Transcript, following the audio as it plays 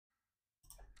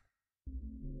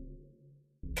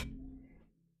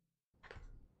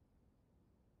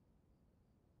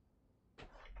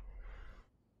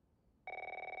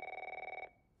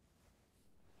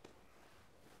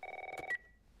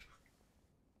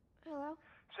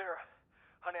Sarah,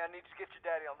 honey, I need to get your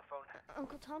daddy on the phone.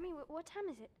 Uncle Tommy, what time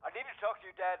is it? I need to talk to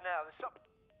your dad now. There's something...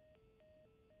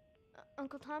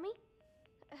 Uncle Tommy?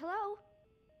 Hello?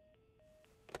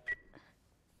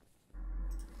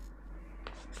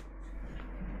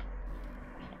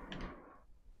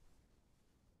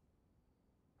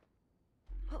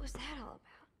 What was that all about?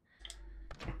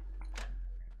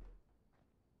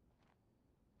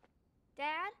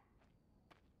 Dad?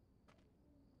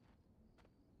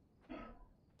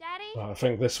 Daddy? I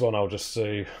think this one I'll just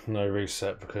do no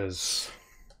reset because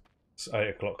it's 8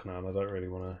 o'clock now and I don't really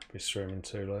want to be streaming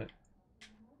too late.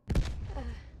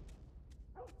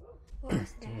 What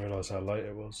was that? Didn't realise how late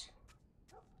it was.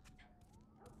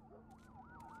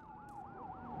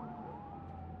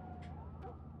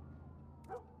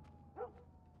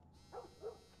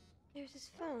 There's his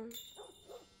phone.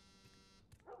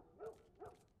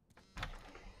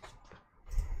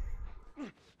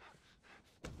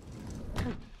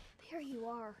 There you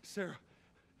are. Sarah,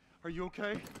 are you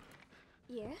okay?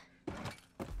 Yeah?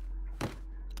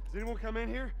 Does anyone come in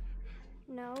here?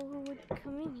 No, who would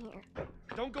come in here?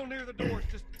 Don't go near the doors.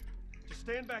 Just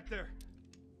stand back there.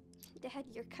 Dad,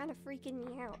 you're kind of freaking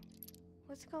me out.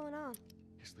 What's going on?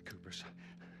 It's the Coopers.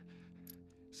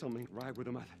 Something ain't right with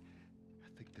them. I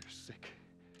think they're sick.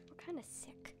 What kind of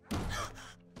sick?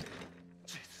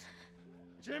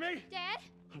 Jimmy! Dad?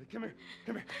 Honey, come here.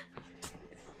 Come here.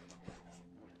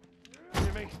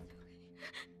 Jimmy!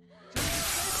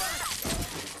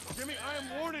 Jimmy, I am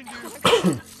warning you!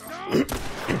 No!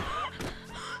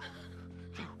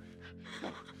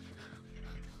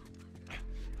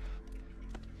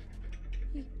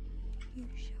 You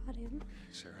shot him?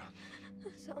 Sarah. I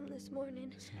saw him this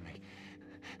morning. Listen to me.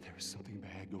 There is something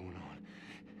bad going on.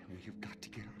 And we've got to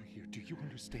get out of here. Do you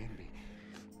understand me?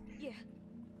 Yeah.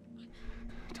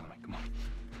 Tommy, come on.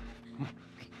 Come on.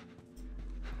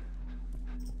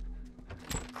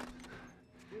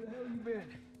 Where the hell you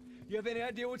been? You have any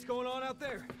idea what's going on out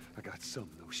there? I got some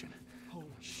notion. Holy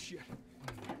shit.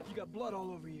 You got blood all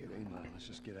over you. It ain't mine. Let's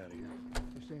just get out of here.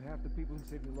 You're saying half the people in the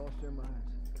city lost their minds.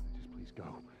 Can we just please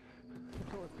go? Some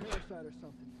sort of parasite or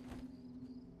something.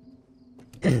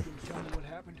 Can you tell me what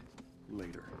happened?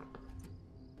 Later.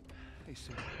 Hey,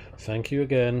 Sarah. Thank you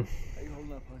again. How you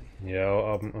holding up, honey?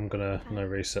 Yeah, I'm gonna no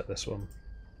reset this one.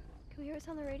 Can we hear us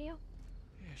on the radio?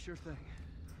 Yeah, sure thing.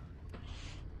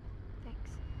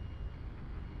 Thanks.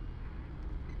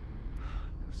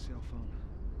 No cell phone.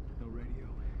 No radio.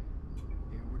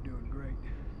 Yeah, we're doing great.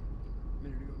 A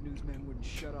minute ago, newsman wouldn't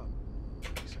shut up.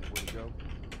 He said where to go?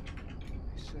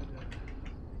 They said,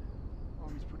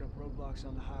 Army's put up roadblocks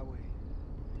on the highway.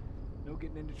 No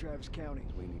getting into Travis County.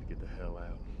 We need to get the hell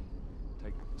out.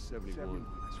 Take 71. 71,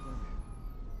 that's where I'm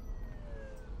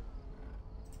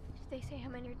Did they say how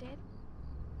many are dead? at.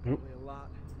 Nope. Probably a lot.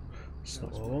 It's Now,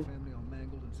 not this all. poor family all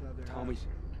mangled inside their Tommy. house.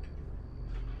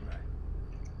 Right.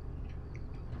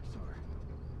 I'm sorry.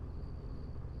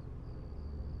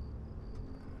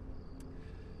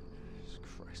 Jesus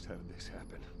Christ, how did this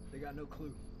happen? They got no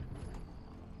clue.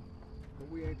 But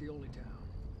we ain't the only town.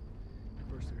 At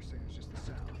first they were saying it's just the South.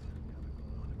 Now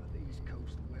they're going on about the East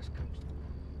Coast, the West Coast.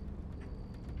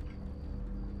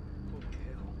 Holy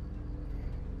hell.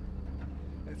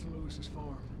 That's Lewis's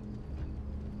farm.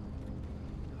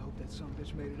 I hope that son of a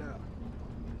bitch made it out.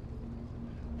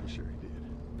 I'm sure he did.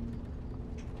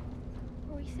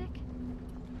 Were we sick?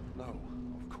 No,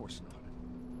 of course not.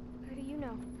 How do you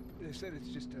know? They said it's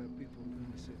just people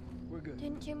in the city. We're good.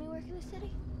 Didn't Jimmy work in the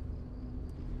city?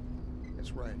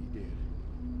 That's right, he did.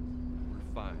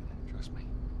 We're fine, trust me.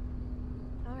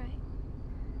 All right.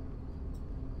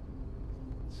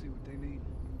 Let's see what they need.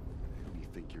 What do you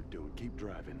think you're doing? Keep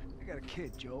driving. I got a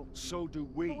kid, Joel. So do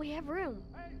we. But we have room.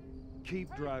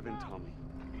 Keep driving, Tommy.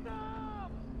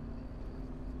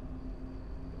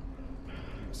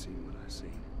 You've seen what I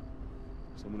see.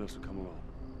 Someone else will come along.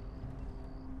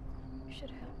 You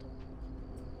should have helped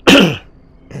him.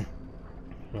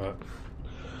 Right.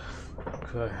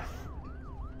 Okay.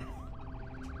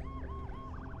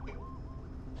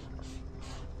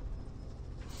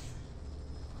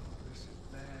 This is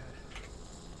bad.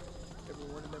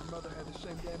 Everyone and their mother had the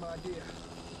same damn idea.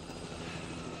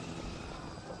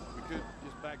 We could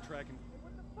just backtrack and...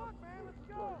 What the fuck, man? Let's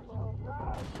go!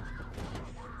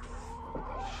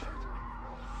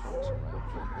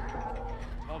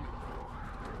 Tommy!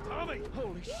 Tommy!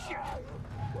 Holy shit!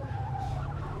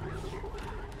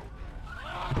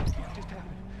 What just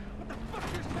happened? What the fuck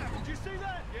just happened? Did you see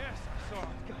that? Yes, I saw it.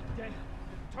 God damn.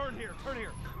 Turn here, turn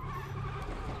here.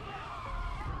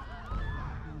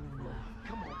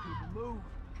 Come on, people, move.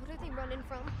 What are they running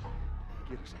from?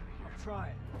 Get us out of here. Try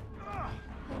it. Oh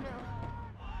no.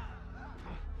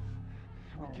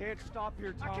 Can't stop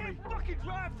here, Tommy. I can't fucking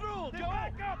drive through them, Joe!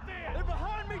 Back up there! They're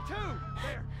behind me, too!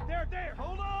 There!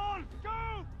 Hold on!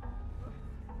 Go!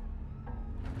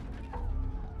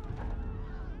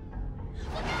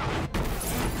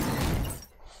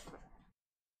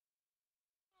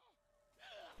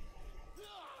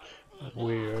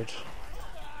 Weird.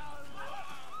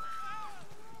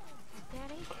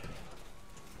 Daddy?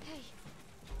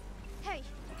 Hey!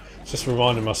 Just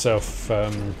reminding myself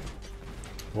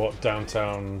what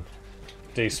downtown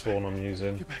despawn I'm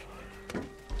using,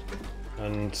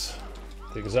 and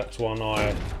the exact one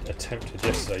I attempted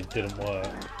yesterday didn't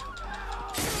work.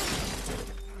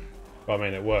 Well, I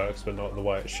mean, it works, but not the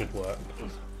way it should work.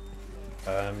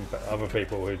 But other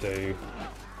people who do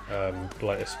the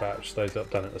latest patch, they've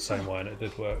done it the same way and it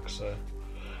did work, so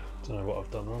I don't know what I've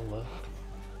done wrong there.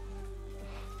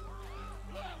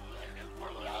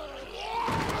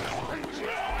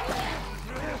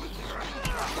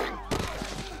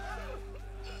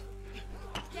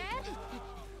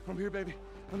 I'm here, baby.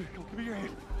 I'm here. Come, give me your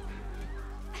hand.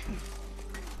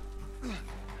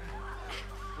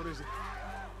 What is it?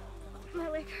 My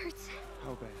leg hurts.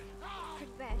 How bad?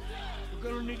 Pretty bad. We're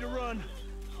gonna need to run.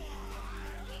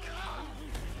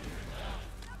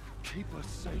 Keep us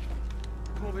safe.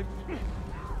 Come on, baby.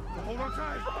 Now hold on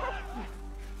tight.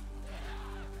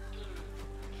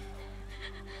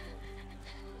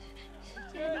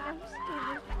 Daddy, I'm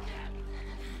scared.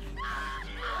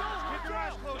 Keep your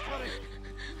eyes closed, buddy.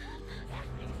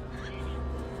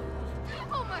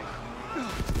 Oh my!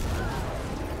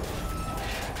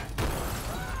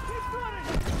 Keep running!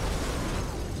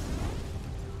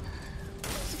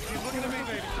 Keep looking at me,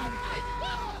 baby.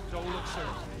 Don't look, sir.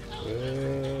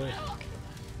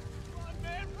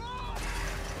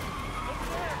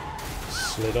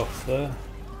 Slid off there.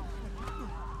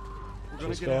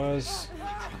 These guys.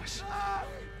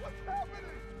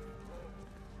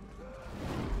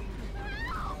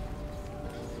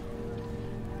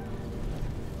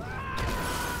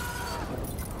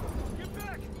 Get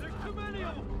back! There's too many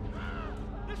of them!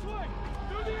 This way!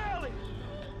 Through the alley!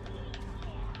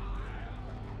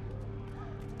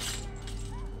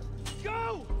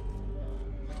 Go!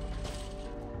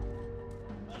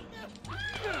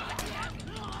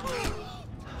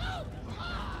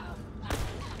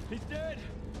 He's dead!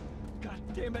 God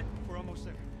damn it! We're almost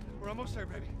there. We're almost there,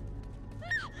 baby.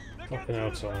 Fucking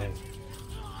hell, Tony.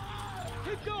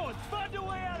 Keep going! Find your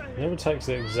way out of He here! never takes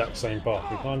the exact same path,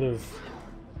 he kind of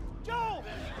Joe!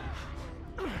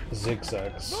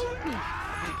 zigzags.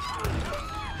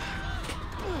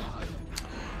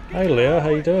 Hey Leah, how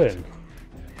you doing?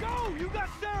 Go! You got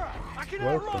Sarah! I can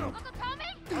Welcome. outrun him! Uncle Tommy?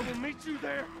 I will meet you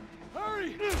there!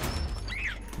 Hurry!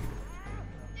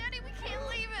 Daddy, we can't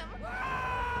leave him.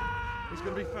 He's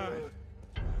gonna be fine.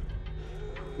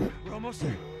 We're almost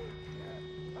there.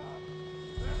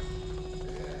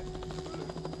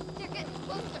 They're getting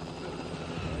closer.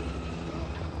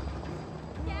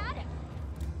 Dad?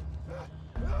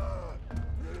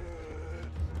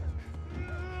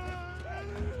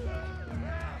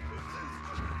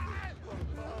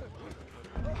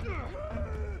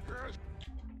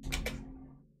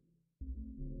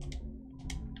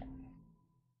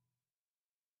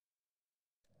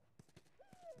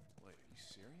 Wait, are you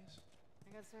serious?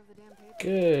 I gotta serve the damn paper.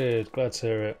 Good, glad to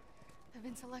hear it. I've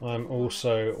been selected I'm for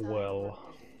also one well.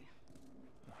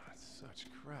 Oh, that's such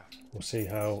crap. We'll see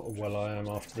how well I am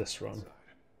after this run.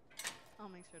 I'll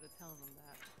make sure to tell them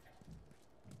that.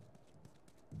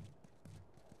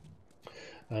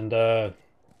 And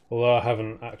although I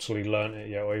haven't actually learnt it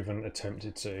yet or even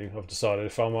attempted to, I've decided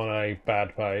if I'm on a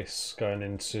bad pace going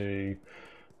into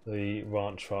the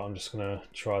ranch fight, I'm just going to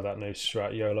try that new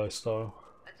strat YOLO style.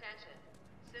 Attention.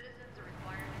 Citizens are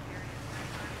required to carry a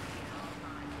firearm at all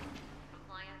times.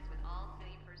 Compliance with all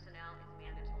city personnel is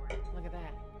mandatory. Look at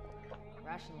that.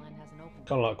 Ration line hasn't opened.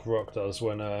 Kind of like Rock does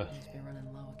when Must be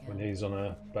running low again. he's on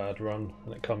a bad run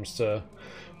and it comes to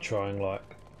trying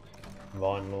like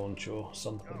Vine launch or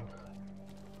something.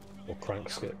 Or crank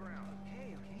skip.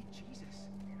 Okay, Jesus.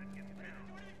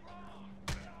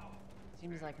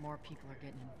 Seems like more people are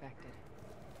getting infected.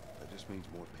 That just means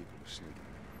more people are sneaking.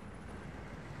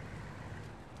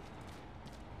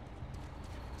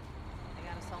 They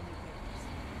got us all new papers.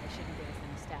 They shouldn't get us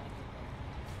any static with them.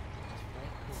 Just play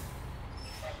it cool.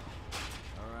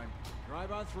 All right,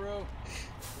 drive on through.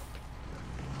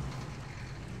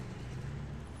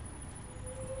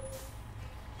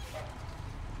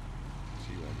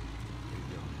 See you later.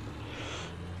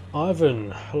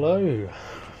 Ivan, hello.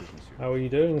 How are you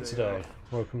doing today?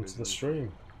 Welcome to the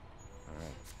stream. All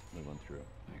right, move on through.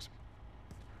 Thanks.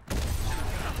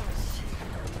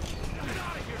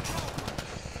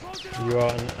 You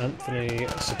are an Anthony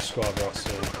subscriber, I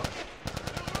see. Come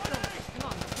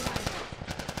on, let's get out of here.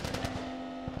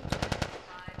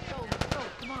 Go,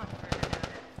 come on.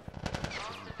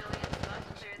 All civilians must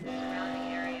clear the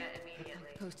surrounding area immediately.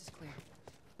 Coast is clear.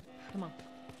 Come on.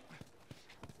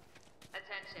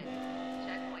 Attention.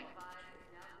 Checkpoint 5 is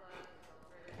now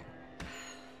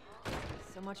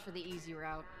closed. So much for the easy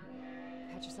route.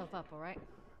 Patch yourself up, all right?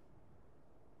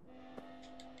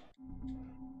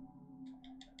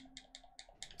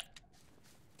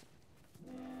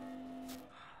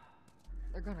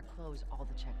 They're gonna close all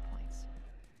the checkpoints.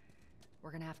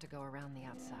 We're gonna have to go around the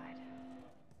outside.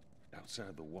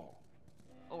 Outside the wall.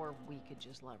 Or we could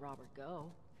just let Robert go.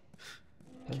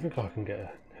 I don't think I can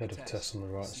get ahead of Tess on the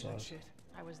right See that side. shit?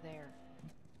 I was there.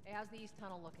 Hey, how's the east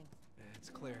tunnel looking? Yeah, it's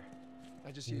clear.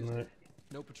 I just used No, it.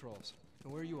 No patrols.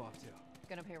 And where are you off to?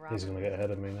 Gonna pay Robert. he's gonna get ahead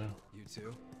of me now. You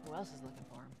too? Who else is looking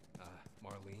for him?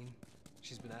 Marlene?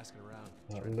 She's been asking around.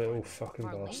 That little fucking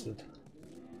Marlene? bastard.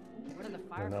 What are the And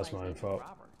Fireflies that's my own doing with fault.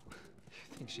 Robert?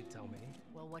 You think she'd tell me?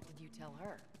 Well, what did you tell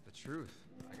her? The truth.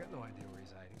 I got no idea where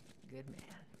he's hiding. Good man.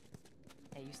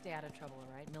 Hey, you stay out of trouble,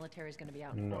 all right? Military's gonna be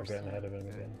out I'm in not force getting soon. ahead of him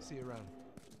Yeah, again. see you around.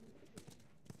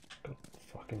 God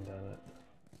fucking damn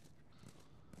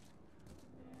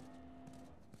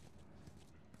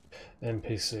it.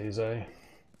 NPCs, eh?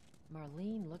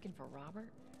 Marlene looking for Robert?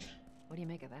 What do you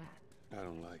make of that? I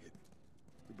don't like it.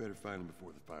 We better find him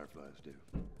before the Fireflies do.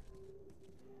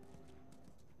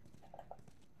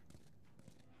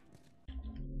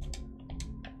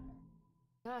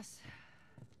 Gus,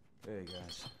 Hey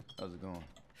guys, how's it going?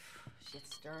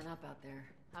 shit's stirring up out there.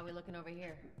 How we looking over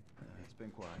here? It's been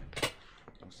quiet.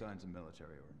 No signs of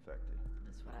military or infected.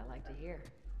 That's what I like to hear.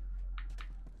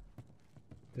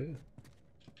 Yeah.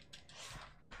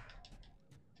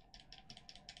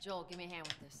 Joel, give me a hand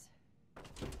with this.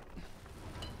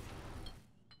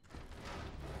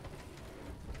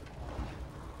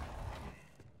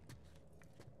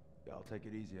 Yeah, I'll take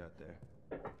it easy out there.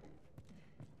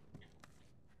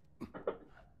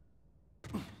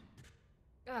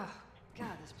 Oh,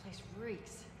 God, this place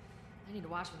reeks. I need to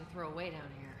watch what they throw away down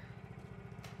here.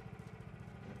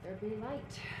 Let there be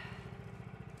light.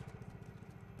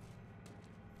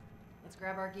 Let's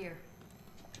grab our gear.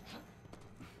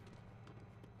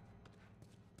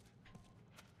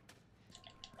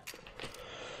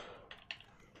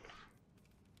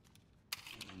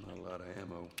 Not a lot of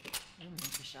ammo. Make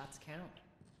the shots count.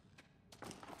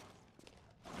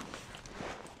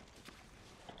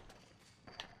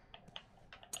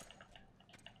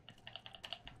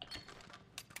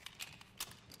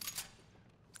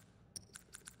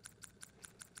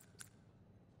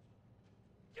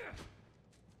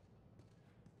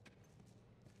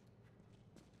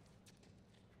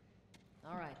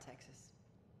 All right, Texas.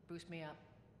 Boost me up.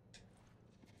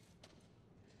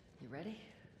 You ready?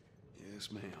 Yes,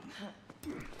 ma'am.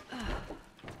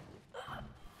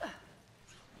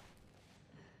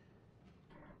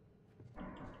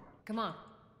 Come on.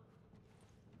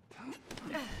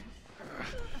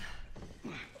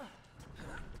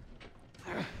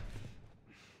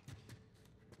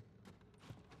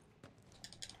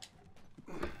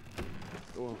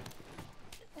 Go on.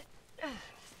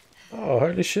 Oh,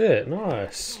 holy shit,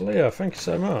 nice. Leah, thank you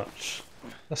so much.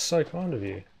 That's so kind of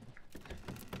you.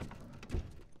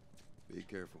 Be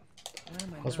careful.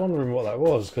 I was wondering what that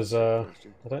was, because I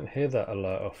don't hear that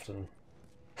alert often.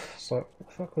 It's like, what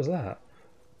the fuck was that?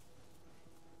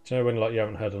 Do you know when like you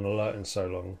haven't heard an alert in so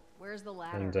long, Where's the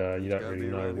ladder? and you don't Gotta really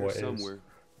be know around here what it is? somewhere.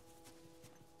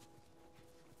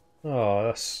 Oh,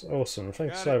 that's awesome.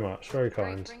 Thank you Got so it. much. Very Great,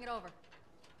 kind. bring it over.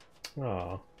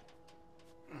 Oh.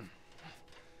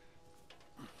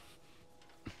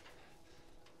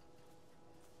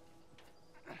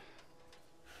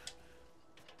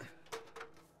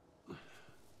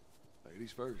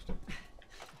 Ladies first.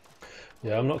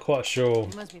 Yeah, I'm not quite sure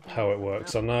You must be thinking how it something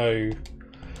works. else.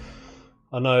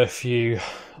 I know if you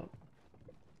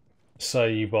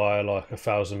say you buy like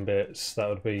 1,000 bits, that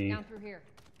would be Down through here.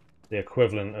 the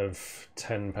equivalent of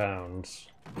 £10,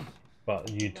 but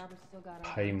you'd Robert's still got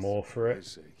our pay guns. more for For it.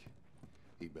 his sake.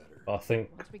 He better. I think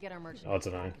Once we get our merchandise I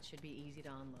dunno. back, it should be easy to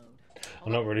unload.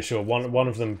 I'm not really sure. One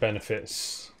of them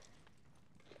benefits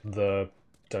the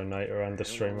donator and the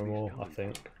streamer more. I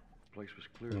think. Place was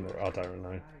clear. I don't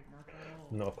know.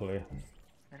 Not a clue.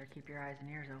 Better keep your eyes and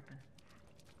ears open.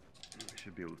 I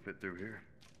should be able to fit through here.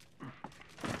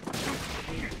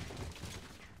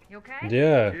 You okay?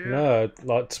 Yeah, no.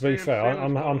 Like to be fair,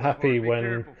 I'm happy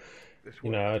when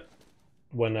you know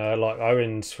when like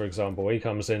Owens, for example, he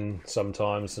comes in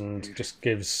sometimes and just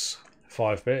gives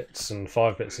 5 bits, and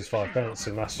 5 bits is 5 pence,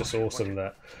 and that's just awesome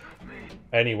that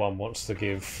anyone wants to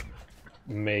give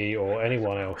me or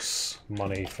anyone else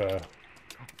money for,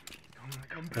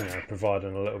 you know,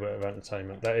 providing a little bit of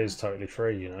entertainment. That is totally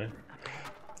free, you know.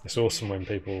 It's awesome when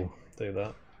people do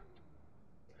that.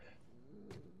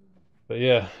 But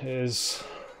yeah, it is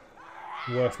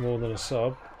worth more than a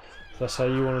sub. If that's how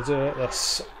you want to do it,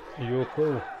 that's your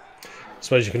call. I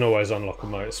suppose you can always unlock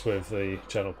emotes with the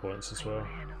channel points as well.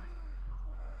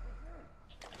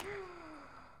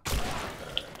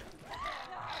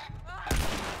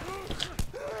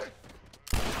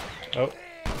 Oh.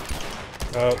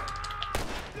 Oh.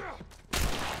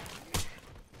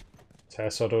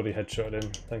 Tess, I'd already headshotted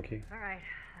him. Thank you. Alright,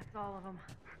 that's all of them.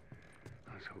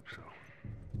 Let's hope so.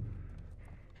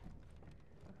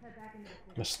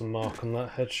 Missed the mark on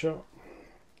that headshot.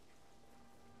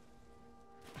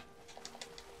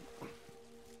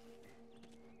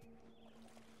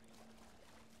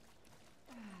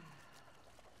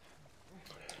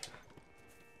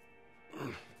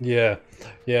 Yeah,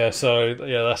 so,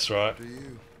 yeah, that's right.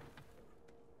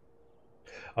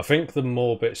 I think the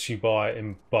more bits you buy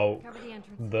in bulk,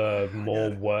 the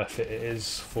more worth it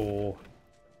is for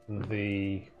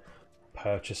the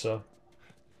purchaser.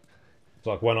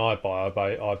 Like when I buy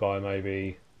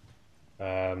maybe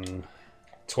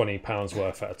 £20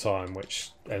 worth at a time,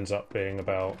 which ends up being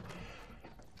about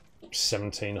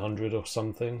 1,700 or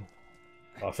something.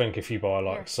 I think if you buy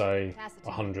like, say,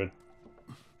 100.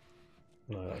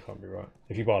 No, that can't be right.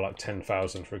 If you buy like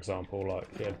 10,000, for example, like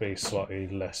it'd be slightly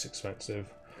less expensive.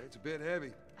 It's a bit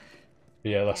heavy.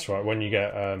 Yeah, that's right. When you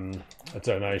get a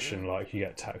donation, like you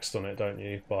get taxed on it, don't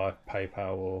you? By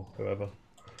PayPal or whoever.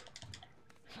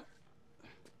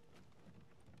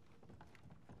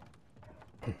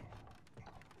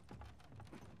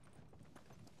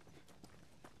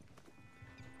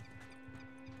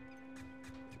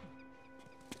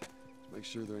 Make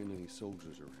sure there ain't any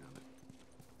soldiers around.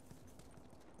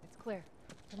 It's clear.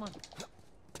 Come on.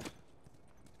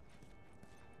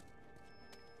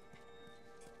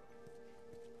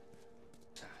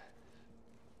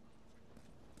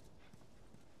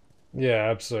 Yeah,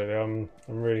 absolutely. I'm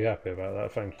really happy about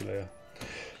that. Thank you, Leah.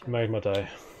 You made my day.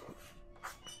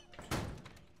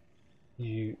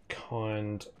 You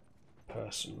kind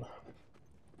person.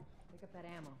 Pick up that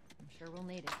ammo. I'm sure we'll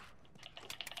need it.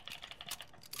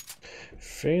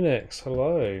 Phoenix,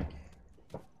 hello.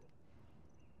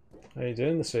 How you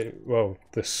doing this evening? Well,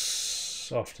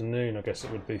 this afternoon, I guess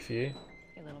it would be for you.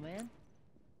 Hey, little man.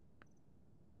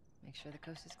 Make sure the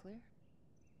coast is clear.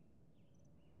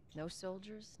 No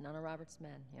soldiers, none of Robert's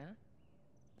men, yeah?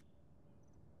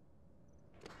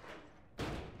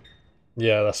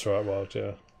 Yeah, that's right, Wild,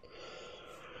 yeah.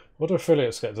 What do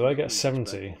affiliates get? Do they get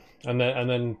 70? And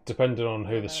then depending on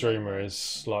who the streamer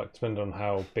is, like depending on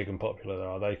how big and popular they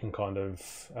are, they can kind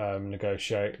of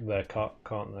negotiate their cut,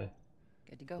 can't they?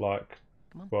 Good to go. Like,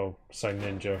 well, say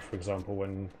Ninja, for example,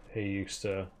 when he used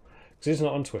to... Because he's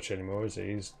not on Twitch anymore, is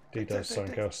he? He does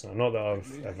something else now. Not that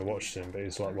I've ever watched him, but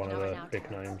he's like one of the big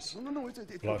names.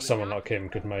 Like someone like him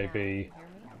could maybe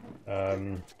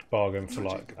bargain for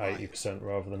like 80%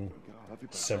 rather than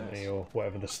 70 or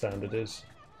whatever the standard is.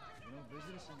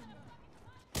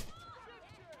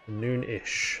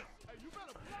 Noon-ish.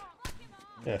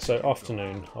 Yeah, so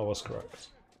afternoon, I was correct.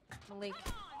 Malik,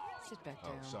 sit back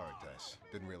down. Oh, sorry, Tess.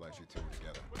 Didn't realize you two were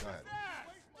together. Go ahead.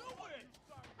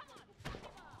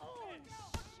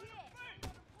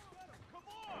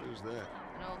 Who's that?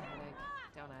 An old headache.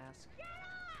 Don't ask.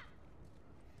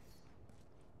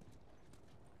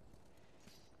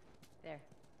 There.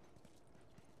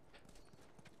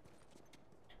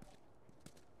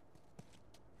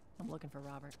 I'm looking for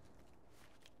Robert.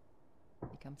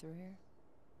 You come through here?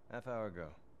 Half hour ago.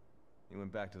 He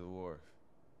went back to the wharf.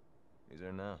 He's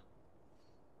there now.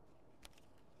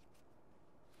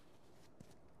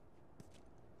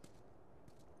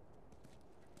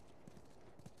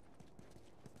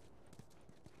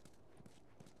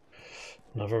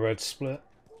 Another red split.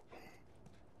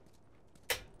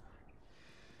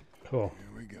 Cool.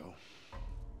 Here we go.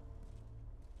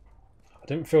 I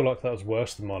didn't feel like that was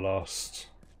worse than my last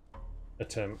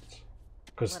attempt.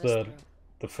 Because the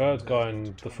third guy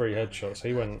in the 3 headshots,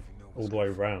 he went all the way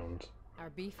round. Our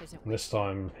beef isn't And this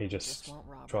time he just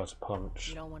tried to punch.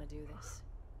 You don't want to do this.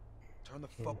 Turn the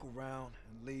fuck around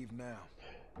and leave now.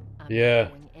 Yeah,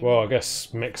 well, I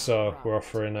guess Mixer were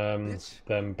offering them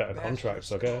better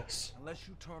contracts, I guess. Unless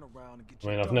you turn around and get I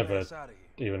mean, I've never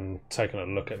even taken a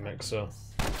look at Mixer,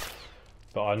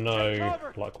 but I know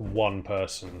like one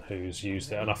person who's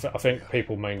used it, and I think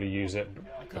people mainly use it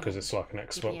because it's like an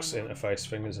Xbox interface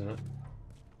thing, isn't it?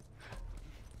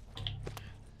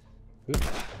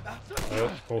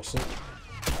 Oh, awesome.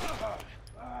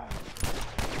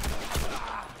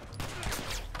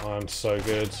 I'm so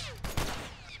good.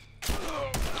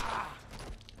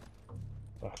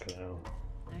 Fucking hell.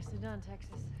 Nicely done,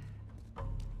 Texas.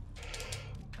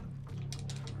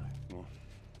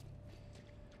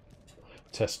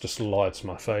 Tess just lied to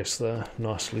my face there.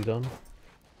 Nicely done.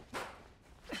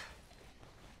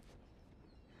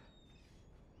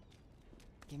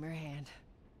 Give me your hand.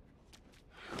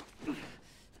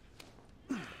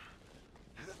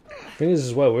 Thing is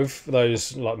as well, with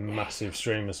those like massive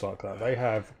streamers like that, they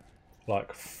have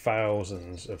like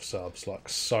thousands of subs, like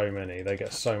so many. They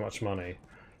get so much money.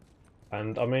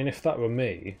 And I mean, if that were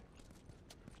me,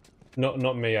 not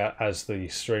me as the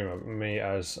streamer, but me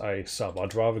as a sub,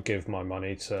 I'd rather give my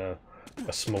money to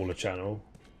a smaller channel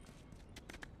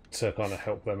to kind of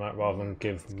help them out rather than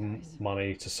give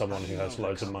money to someone who has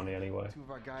loads of money anyway. Two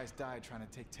of our guys died trying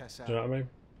to take Tess out. Do you know what I mean?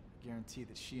 Guarantee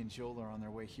that she and Joel are on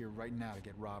their way here right now to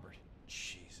get Robert.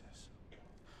 Jesus.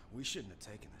 We shouldn't have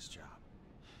taken this job.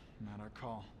 Not our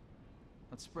call.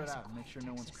 Let's spread out and make sure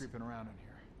no one's creeping around in here.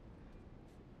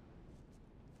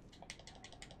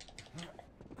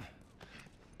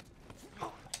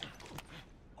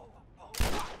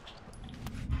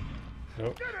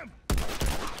 Nope. Get him!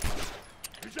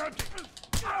 He's empty!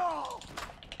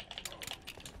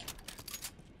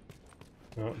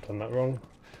 No, done that wrong.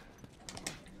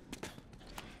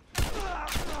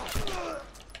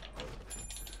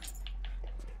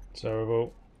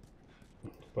 Terrible.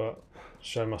 But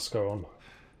show must go on.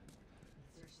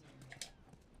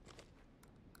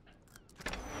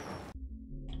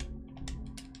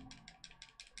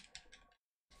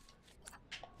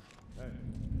 Hey,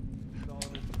 installing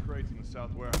some crates in the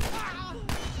south warehouse.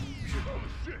 Oh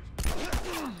shit!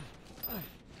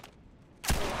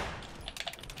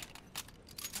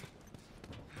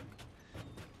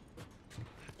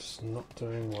 Just not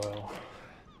doing well.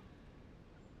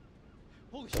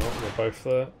 Oh, we're both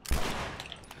there.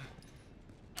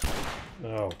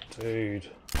 Oh, dude.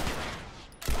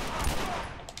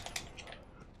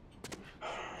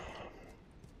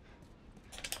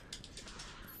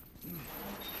 We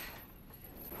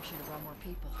should have brought more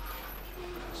people.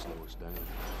 Slow us down.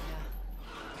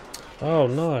 Yeah. Oh,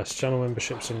 nice. Channel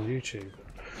memberships on YouTube.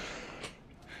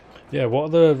 Yeah, what are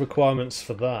the requirements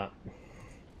for that?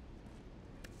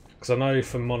 Because I know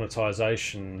for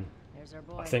monetization, There's our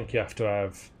boy. I think you have to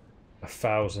have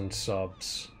 1,000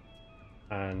 subs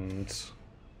and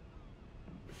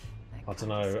I don't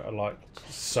know, like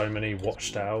so many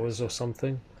watched hours or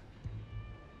something.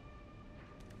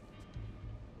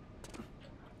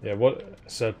 Yeah, what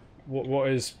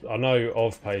is, I know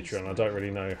of Patreon, I don't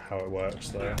really know how it works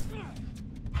though.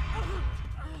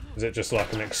 Is it just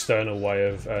like an external way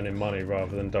of earning money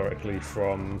rather than directly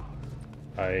from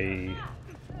a,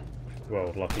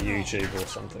 well, like a YouTube or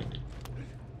something?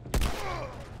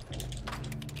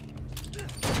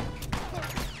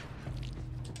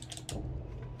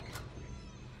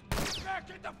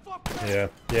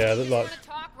 Yeah, like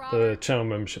the channel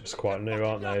memberships are quite new,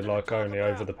 aren't they? Like only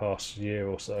over the past year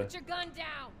or so. Put your gun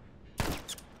down.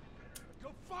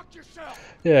 Go fuck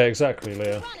yourself! Yeah, exactly,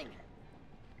 Leah.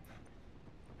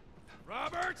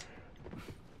 Robert!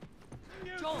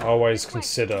 I always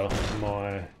consider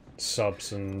my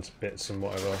subs and bits and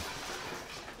whatever,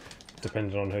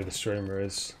 depending on who the streamer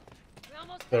is.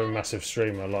 If they're a massive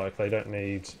streamer, like they don't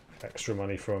need extra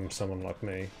money from someone like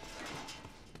me.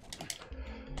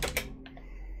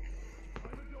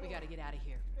 We gotta get out of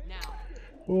here now.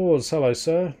 Oh, hello,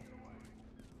 sir.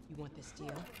 You want this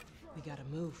deal? We gotta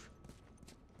move.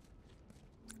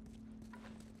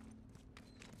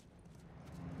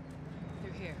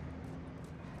 Through here.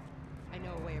 I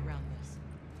know a way around this.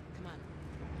 Come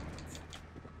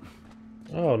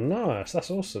on. Oh, nice. That's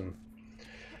awesome.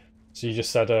 So you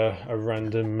just had a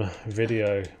random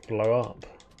video blow up.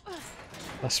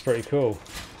 That's pretty cool.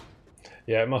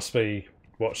 Yeah, it must be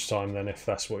watch time then if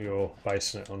that's what you're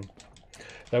basing it on.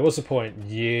 There was a point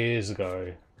years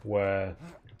ago where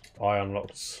I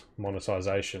unlocked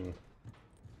monetization.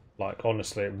 Like,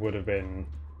 honestly, it would have been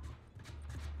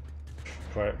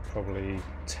probably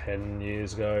 10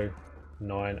 years ago,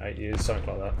 9, 8 years,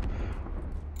 something like that.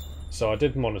 So I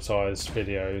did monetize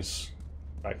videos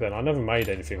back then. I never made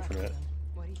anything from it.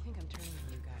 What do you think I'm turning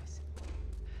you guys?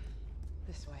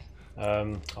 This way.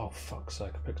 Oh, fuck's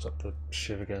sake, I picked up the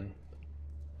shiv again.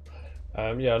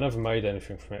 Yeah, I never made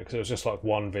anything from it because it was just like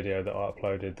one video that I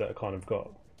uploaded that kind of got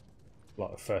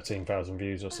like 13,000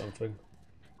 views or something.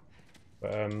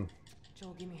 But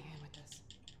Joel, give me a hand with this.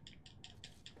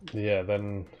 yeah,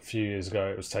 then a few years ago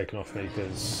it was taken off me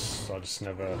because I just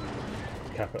never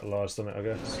capitalised on it, I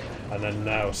guess. And then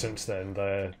now, since then,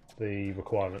 the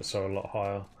requirements are a lot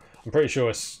higher. I'm pretty sure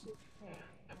it's...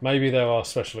 Maybe there are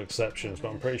special exceptions, but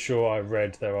I'm pretty sure I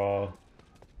read there are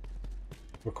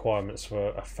requirements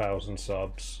for 1,000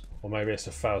 subs. Or maybe it's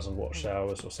 1,000 watch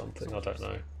hours or something, I don't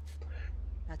know.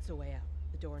 That's the way out.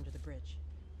 The door under the bridge.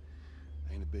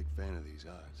 I ain't a big fan of these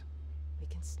odds. We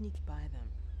can sneak by them,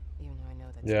 even though I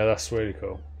know that's... Yeah, that's really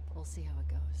cool. We'll see how it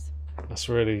goes. That's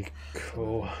really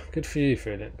cool. Good for you,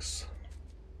 Phoenix.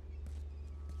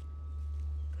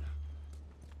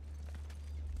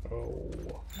 Oh.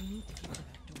 We need to get to that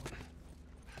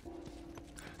door.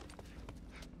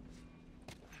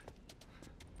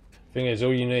 Thing is,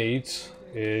 all you need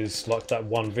is like that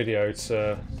one video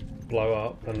to blow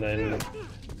up, and then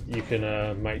you can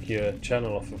make your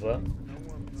channel off of that.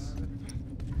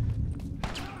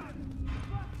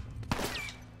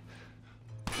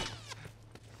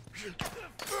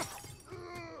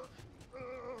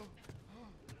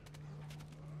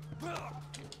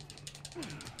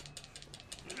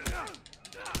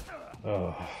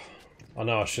 Oh, I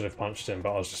know I should have punched him,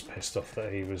 but I was just pissed off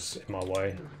that he was in my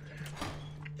way.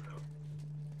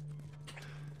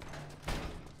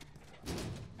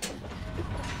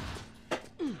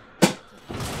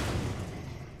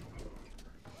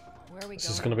 This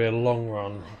is going to be a long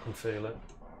run, I can feel it.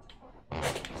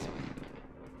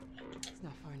 It's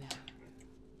not far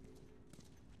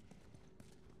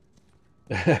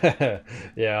now.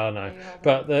 Yeah, I know.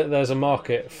 But there's a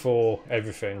market for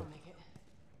everything.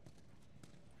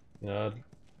 You know,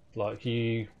 like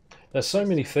there's so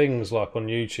many things like on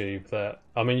YouTube that,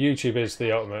 I mean, YouTube is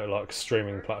the ultimate like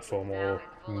streaming platform or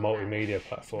multimedia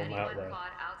platform out there.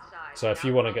 So if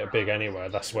you want to get big anywhere,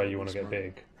 that's where you want to get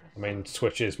big. I mean,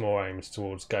 Twitch is more aimed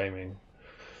towards gaming.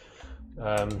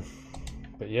 But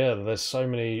yeah, there's so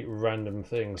many random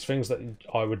things that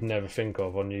I would never think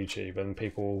of on YouTube, and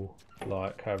people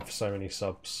like have so many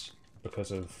subs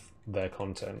because of their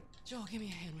content. Joel, give me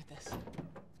a hand with this.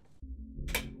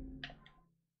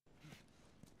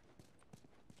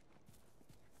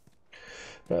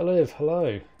 Better Live,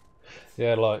 hello.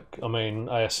 Yeah, like, I mean,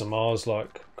 ASMR's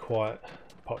like quite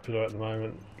popular at the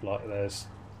moment. Like, there's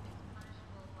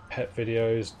pet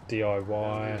videos,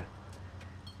 DIY,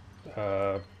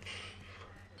 I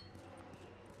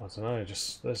don't know,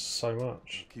 just there's so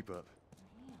much. Keep up.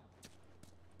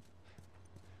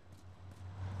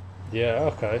 Yeah,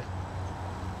 okay.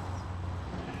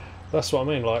 That's what I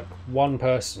mean, like one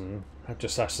person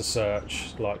just has to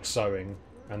search like sewing,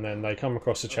 and then they come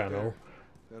across a channel,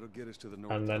 That'll get us to the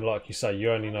north. and then like you say,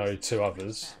 you only know 2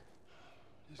 others.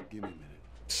 Just give me a minute.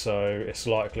 So it's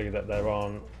likely that there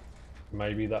aren't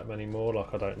maybe that many more,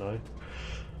 like I don't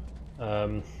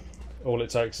know. All it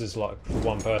takes is like for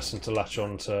one person to latch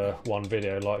on to one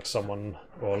video, like someone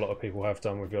or a lot of people have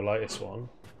done with your latest one,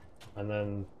 and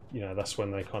then, you know, that's when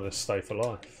they kind of stay for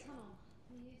life.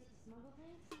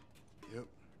 Yep.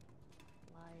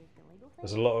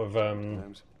 There's a lot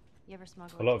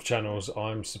of channels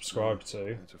I'm subscribed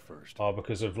to are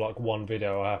because of like one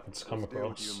video I happened to come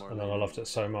across, and then I loved it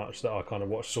so much that I kind of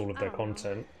watched all of their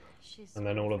content, and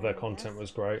then all of their content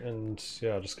was great, and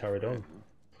yeah, I just carried on.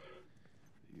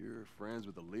 You're friends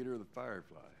with the leader of the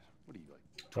Fireflies. What are you like?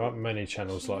 There aren't many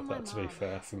channels like that, to be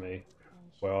fair, for me,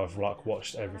 where I've like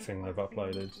watched everything they've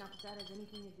uploaded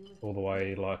all the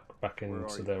way like back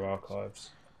into their archives.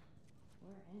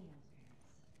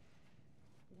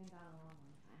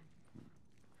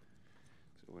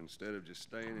 So instead of just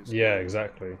staying in Yeah,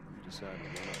 exactly. you decide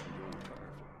to run up and join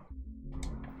the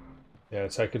Fireflies. Yeah,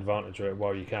 take advantage of it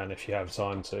while you can if you have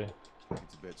time to.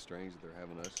 It's a bit strange that they're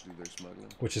having us do their smuggling.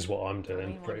 Which is what I'm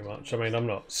doing, pretty much. I mean, I'm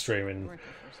not streaming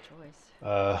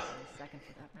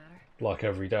like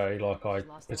every day, like I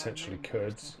potentially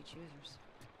could.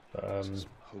 But,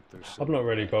 I'm not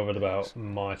really bothered about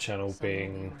my channel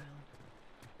being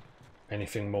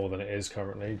anything more than it is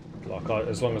currently. Like,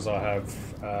 as long as I have,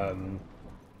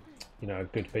 you know,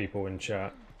 good people in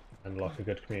chat and like a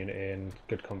good community and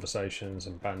good conversations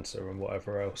and banter and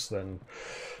whatever else, then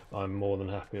I'm more than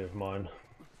happy with mine.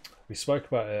 We spoke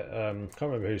about it, can't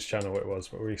remember whose channel it was,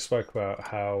 but we spoke about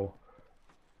how,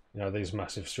 you know, these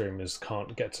massive streamers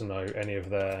can't get to know any of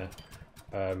their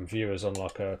viewers on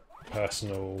like a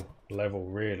personal level,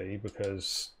 really,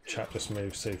 because chat just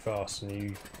moves too fast and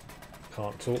you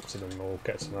can't talk to them or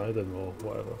get to know them or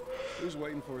whatever. Who's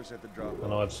waiting for us at the drop?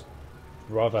 And I'd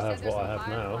rather have what I have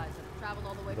now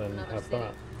than have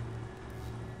that.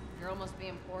 Girl must be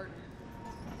important.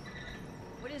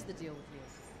 What is the deal with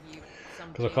you?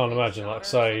 Because I can't imagine, like,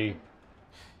 say,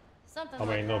 I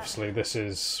mean, obviously this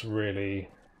is really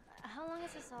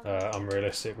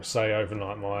unrealistic. Say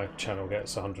overnight my channel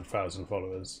gets 100,000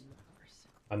 followers,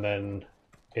 and then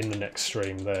in the next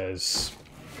stream there's,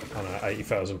 I don't know,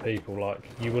 80,000 people. Like,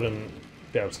 you wouldn't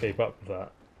be able to keep up with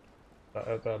that.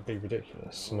 That'd be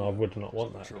ridiculous, and I would not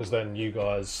want that, because then you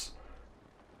guys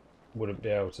wouldn't be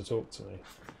able to talk to me.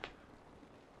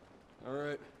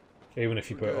 Alright. Even if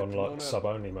you put it on like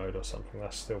sub-only mode or something,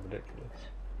 that's still ridiculous.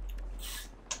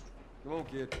 Come on,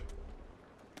 kid.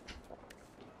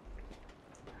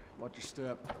 Watch your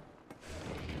step.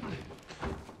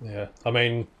 Yeah, I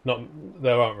mean,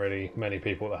 there aren't really many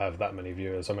people that have that many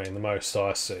viewers. I mean, the most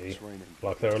I see,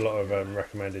 like, there are a lot of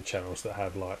recommended channels that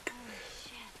have like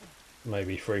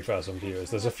maybe 3,000 viewers.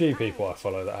 There's a few people I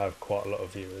follow that have quite a lot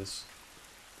of viewers.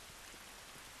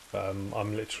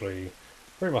 I'm literally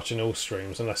pretty much in all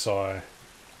streams, unless I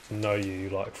know you,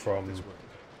 like from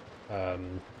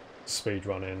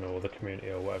speedrunning or the community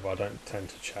or whatever. I don't tend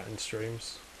to chat in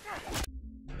streams.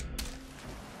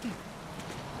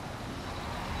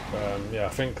 Yeah, I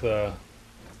think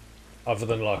other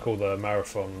than like all the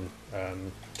marathon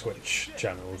Twitch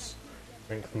channels, I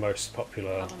think the most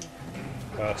popular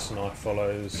person I follow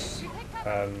is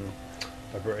a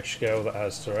British girl that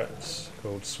has Tourette's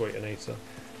called Sweet Anita,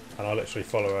 and I literally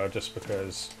follow her just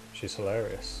because she's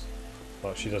hilarious.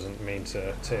 Like, she doesn't mean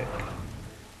to tick,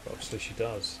 but obviously she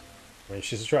does. I mean,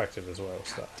 she's attractive as well,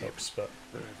 so that helps, but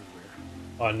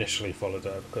I initially followed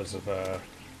her because of her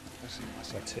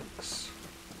ticks.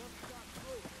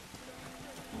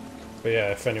 But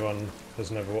yeah, if anyone has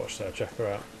never watched her, check her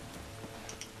out.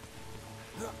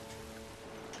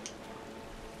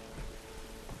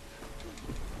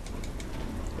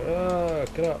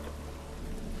 Get up!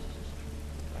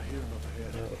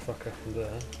 What the fuck happened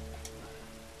there?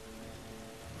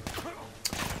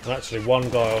 And actually, one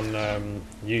guy on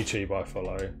YouTube I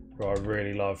follow, who I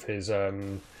really love his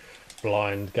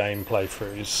blind game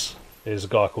playthroughs, is a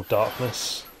guy called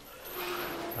Darkness,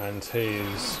 and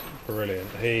he's brilliant.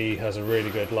 He has a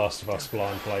really good Last of Us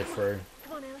blind playthrough.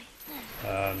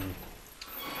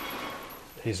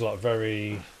 He's like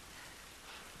very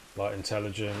like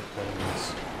intelligent,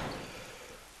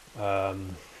 and I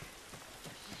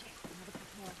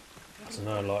don't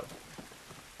know, like,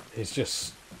 he's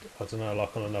just, I don't know,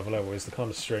 like on another level. He's the kind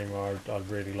of streamer I'd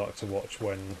really like to watch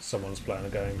when someone's playing a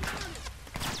game.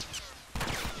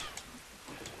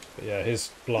 But yeah,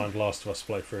 his blind Last of Us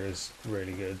playthrough is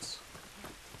really good.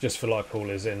 Just for like all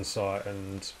his insight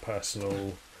and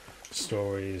personal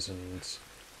stories and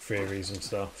theories and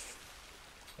stuff.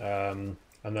 And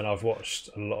then I've watched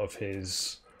a lot of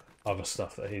his other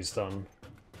stuff that he's done.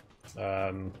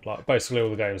 Like basically all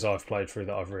the games I've played through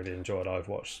that I've really enjoyed, I've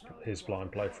watched his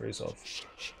blind playthroughs of.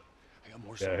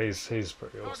 Yeah, he's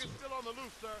pretty awesome.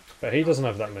 But he doesn't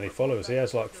have that many followers. He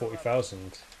has like 40,000.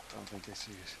 I don't think they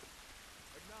see us.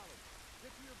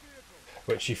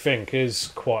 Which you think is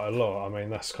quite a lot. I mean,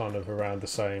 that's kind of around the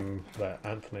same that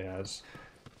Anthony has.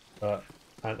 But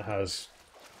Ant has,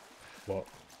 what,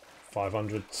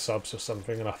 500 subs or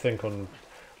something? And I think on,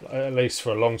 at least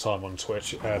for a long time on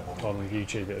Twitch, on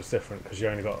YouTube it was different, because you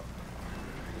only got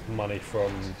money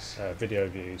from video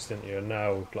views, didn't you? And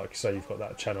now, like you say, you've got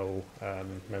that channel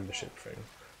membership thing.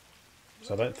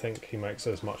 So I don't think he makes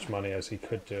as much money as he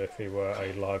could do if he were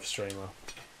a live streamer.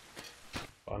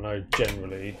 But I know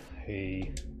generally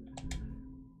he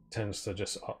tends to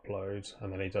just upload,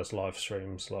 and then he does live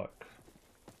streams like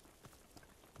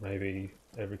maybe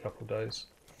every couple of days.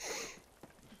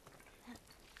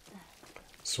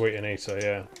 Sweet Anita,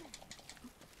 yeah.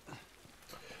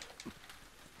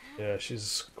 Yeah,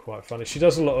 she's quite funny. She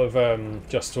does a lot of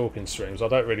just talking streams. I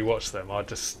don't really watch them. I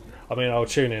mean, I'll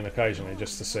tune in occasionally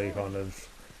just to see kind of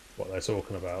what they're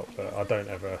talking about, but I don't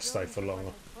ever stay for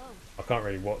long. I can't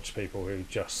really watch people who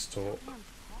just talk.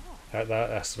 That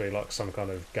has to be like some kind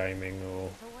of gaming, or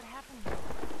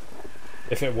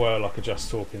if it were like a just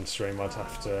talking stream, it'd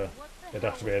have to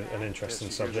be an interesting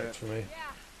subject for me.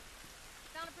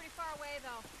 Sounded pretty far away,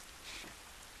 though.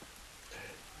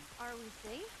 Are we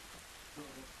safe?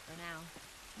 For now.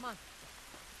 Come on.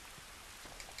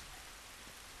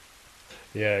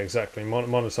 Yeah, exactly.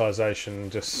 Monetization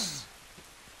just...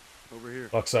 Over here.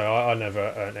 Like I say, I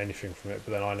never earned anything from it,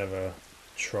 but then I never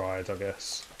tried, I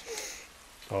guess.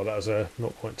 Oh, that was a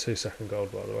 0.2 second gold,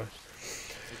 by the way.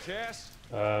 It's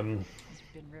been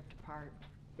ripped apart.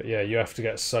 But yeah, you have to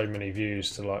get so many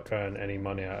views to like earn any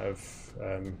money out of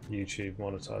YouTube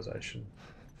monetization.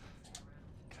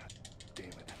 Damn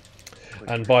it.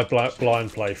 And by blind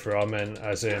playthrough, I meant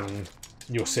as in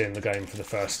you're seeing the game for the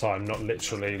first time, not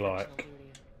literally like,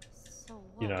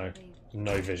 you know,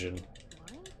 no vision.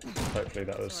 Hopefully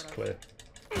that was clear.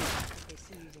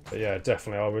 But yeah,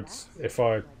 definitely I would, if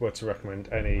I were to recommend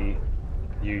any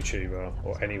YouTuber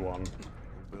or anyone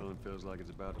Feels like it's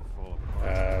about to fall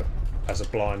apart. as a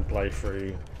blind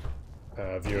playthrough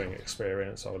viewing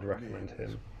experience, I would recommend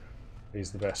him.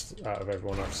 He's the best out of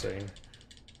everyone I've seen.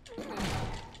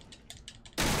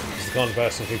 He's the kind of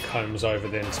person who combs over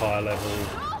the entire level,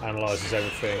 analyses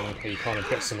everything. He kind of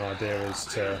gets an idea as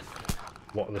to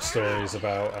what the story is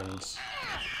about and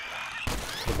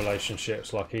the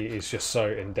relationships. Like he's just so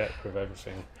in depth with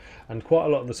everything, and quite a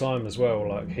lot of the time as well.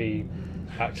 Like he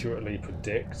accurately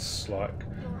predicts like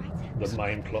the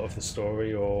main plot of the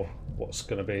story or what's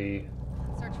going to be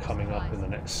coming up in the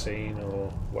next scene or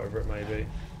whatever it may be.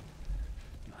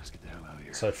 Let's get the hell out of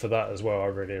here. So for that as well, I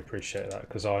really appreciate that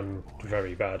because I'm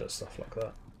very bad at stuff like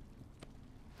that.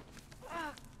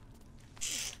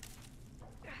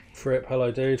 Fripp,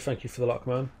 hello dude, thank you for the luck,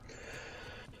 man.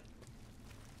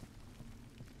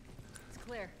 It's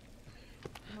clear.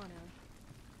 Come on,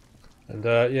 Ellie.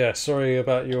 And yeah, sorry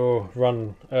about your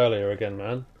run earlier again,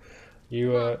 man.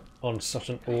 You were on such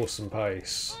an awesome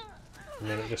pace, and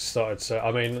then it just started to,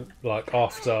 I mean, like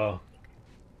after,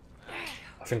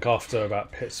 I think after about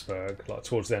Pittsburgh, like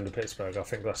towards the end of Pittsburgh, I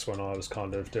think that's when I was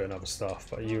kind of doing other stuff,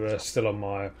 but you were still on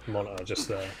my monitor just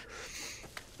there.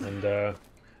 And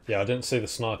yeah, I didn't see the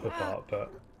sniper part,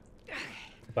 but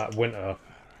that winter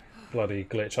bloody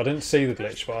glitch, I didn't see the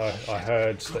glitch, but I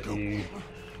heard that you,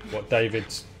 what, David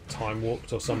time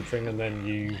warped or something, and then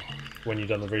you, when you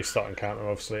done the restart encounter,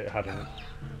 obviously it hadn't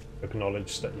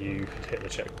acknowledged that you hit the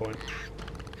checkpoint.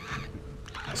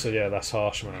 So yeah, that's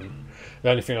harsh, man. The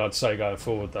only thing I'd say going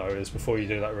forward though is before you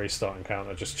do that restart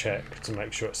encounter, just check to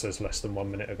make sure it says less than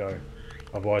 1 minute ago.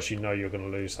 Otherwise you know you're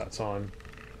going to lose that time.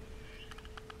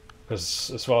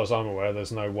 Because as far as I'm aware,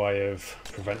 there's no way of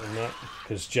preventing that,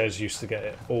 because Jez used to get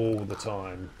it all the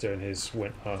time doing his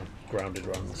winter grounded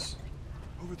runs.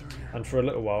 And for a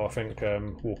little while I think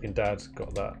Walking Dad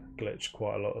got that glitch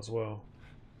quite a lot as well.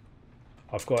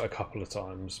 I've got it a couple of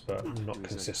times, but not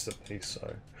consistently,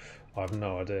 so I have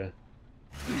no idea.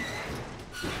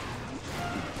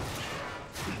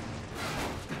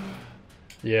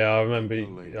 Yeah, I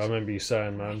remember you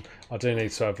saying, man. I do need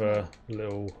to have a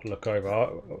little look over.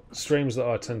 Streams that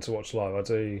I tend to watch live, I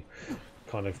do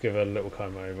kind of give a little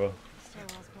comb over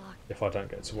if I don't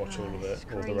get to watch all of it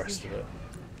or the rest of it.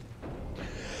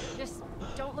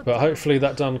 But hopefully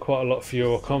that done quite a lot for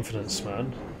your confidence,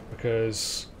 man,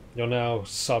 because you're now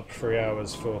sub 3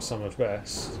 hours for some of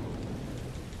best,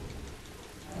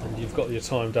 and you've got your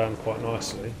time down quite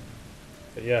nicely.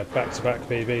 But yeah, back-to-back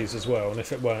PBs as well, and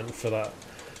if it weren't for that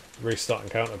restart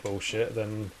encounter bullshit,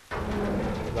 then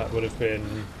that would have been,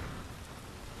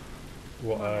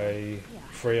 what, a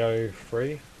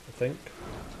 303, I think.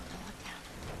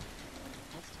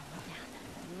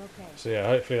 So yeah,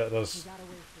 hopefully that does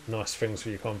nice things for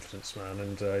your confidence, man,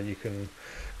 and you can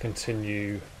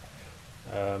continue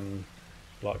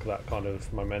like that kind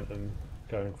of momentum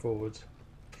going forward.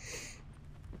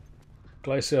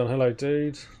 Glaceon, hello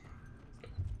dude.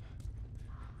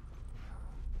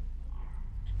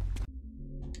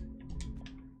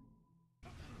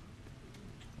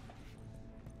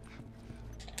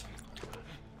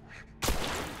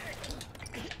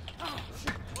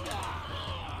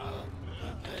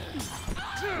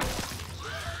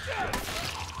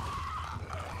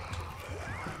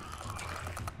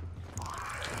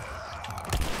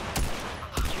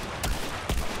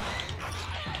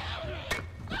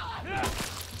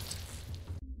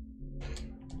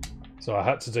 So I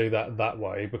had to do that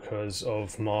way because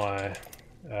of my,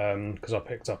 because I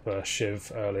picked up a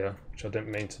shiv earlier, which I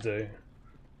didn't mean to do.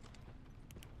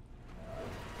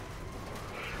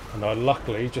 And I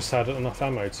luckily just had enough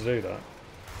ammo to do that.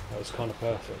 That was kind of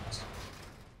perfect.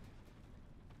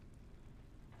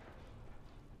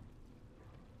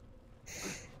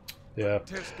 Yeah.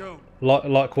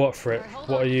 Like what, Fripp?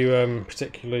 What are you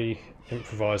particularly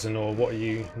improvising, or what are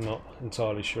you not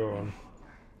entirely sure on?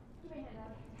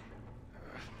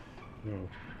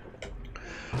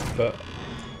 But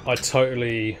I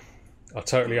totally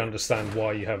understand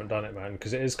why you haven't done it, man,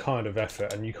 because it is kind of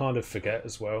effort, and you kind of forget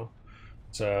as well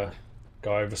to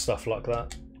go over stuff like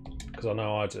that, because I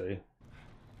know I do.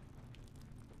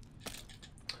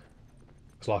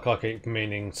 It's like I keep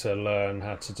meaning to learn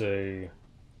how to do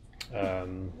a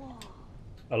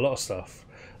lot of stuff,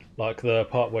 like the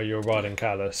part where you're riding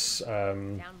Callus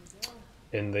in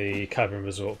the cabin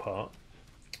resort part.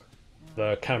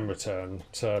 The camera turn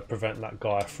to prevent that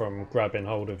guy from grabbing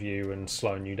hold of you and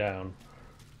slowing you down.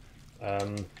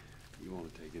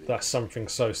 That's something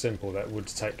so simple that would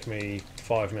take me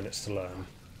 5 minutes to learn.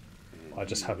 I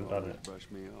just haven't done it.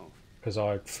 because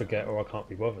I forget or I can't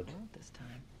be bothered. Not this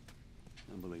time.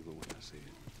 Unbelievable when I see it.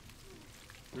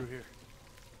 Through here.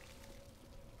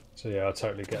 So yeah, I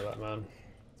totally get that, man.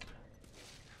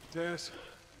 Tess,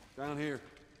 down here.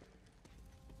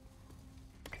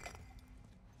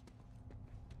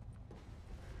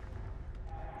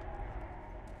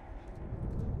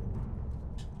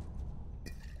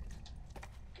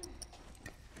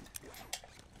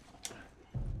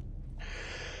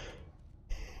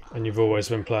 And you've always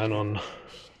been playing on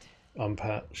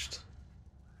unpatched.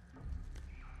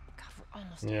 God, we're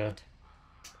almost Yeah. out.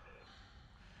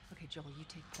 Okay, Joel, you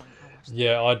take point. I'll watch the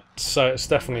Yeah, I'd say it's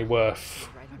definitely worth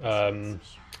right on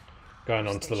this going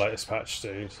on to the latest patch,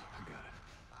 dude. I got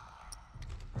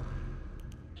it.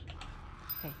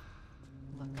 Hey,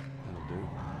 look. That'll do.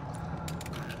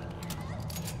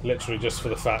 Literally just for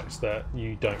the fact that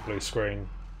you don't blue screen,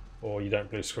 or you don't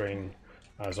blue screen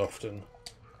as often.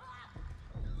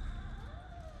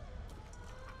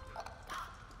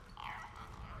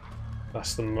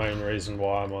 That's the main reason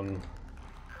why I'm on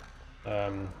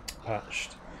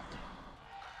patched.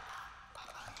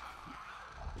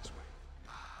 This way.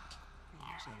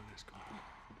 Where's all this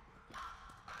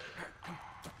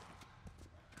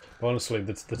going? Honestly,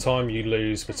 the time you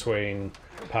lose between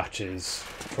patches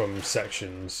from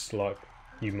sections, like,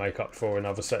 you make up for in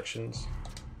other sections.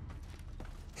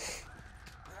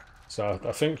 So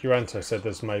I think Uranto said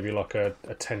there's maybe like a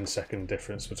 10-second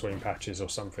difference between patches or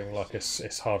something. Like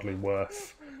it's hardly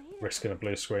worth risking a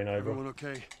blue screen over. Everyone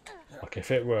okay? Like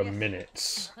if it were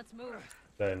minutes, Let's move.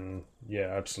 then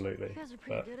yeah, absolutely. You guys are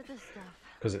pretty But good at this stuff.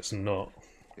 because it's not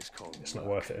Called not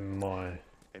worth it in my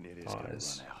and it is gonna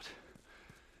eyes. run out.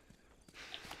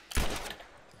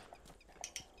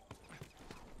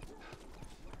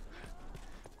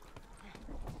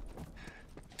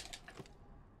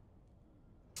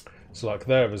 So like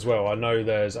there as well, I know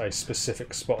there's a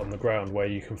specific spot on the ground where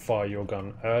you can fire your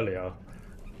gun earlier.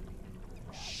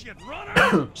 Shit,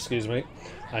 run! Excuse me,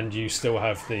 and you still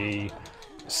have the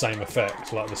same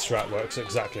effect. Like the strat works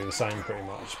exactly the same pretty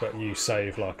much, but you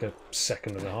save like a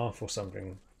second and a half or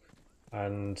something.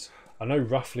 And I know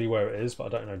roughly where it is, but I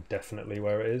don't know definitely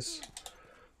where it is.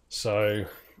 So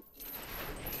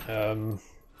yeah,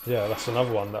 that's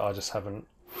another one that I just haven't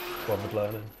bothered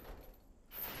learning.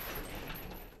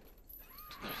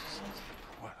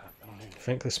 I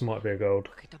think this might be a gold.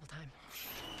 Okay, double time.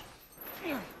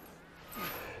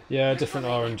 Yeah, different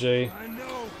RNG.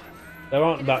 There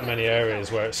aren't that many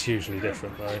areas where it's hugely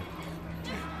different though.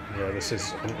 Yeah, this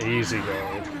is an easy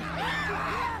gold.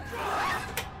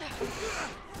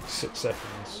 6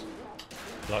 seconds.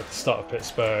 Like the start of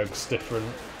Pittsburgh's different.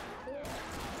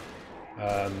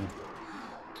 Part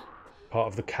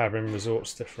of the cabin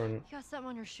resort's different. You got something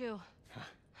on your shoe.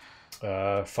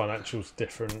 Financial's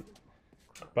different.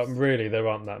 But really there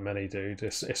aren't that many, dude.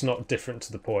 It's not different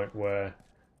to the point where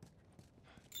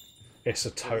it's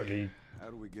a totally How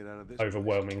do we get out of this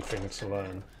overwhelming thing to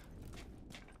learn.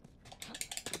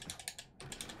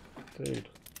 Dude.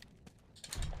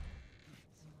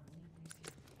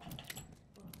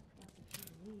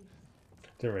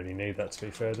 Didn't really need that to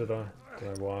be fair, did I?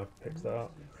 Don't know why I picked that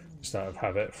up. Just out of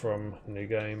habit from a new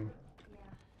game.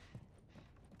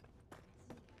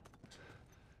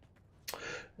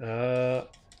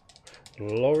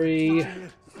 Lorry.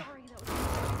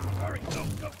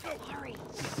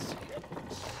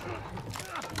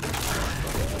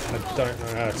 I don't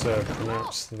know how to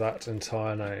pronounce that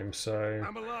entire name, so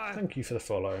thank you for the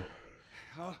follow.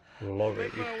 Lorry.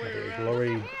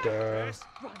 Lorry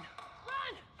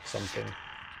something.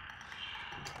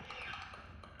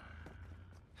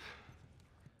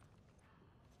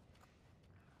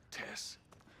 Tess.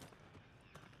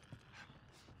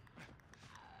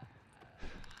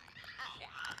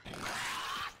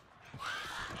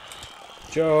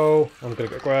 Joe, I'm gonna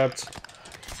get grabbed.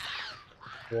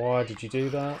 Why did you do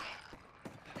that?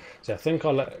 See, I think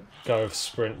I let go of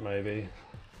sprint maybe.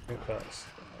 I think that's...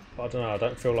 I don't know, I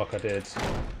don't feel like I did. So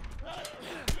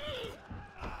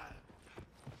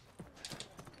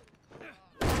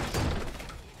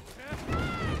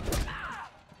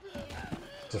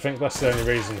I think that's the only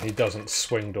reason he doesn't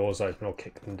swing doors open or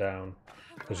kick them down,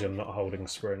 because you're not holding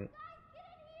sprint.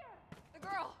 The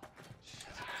girl.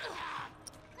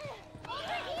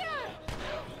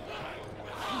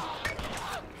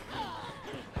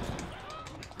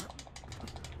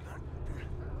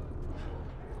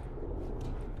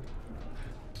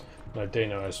 No,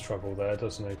 Dino has trouble there,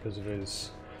 doesn't he, because of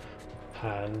his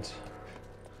hand.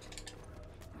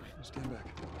 Stand back.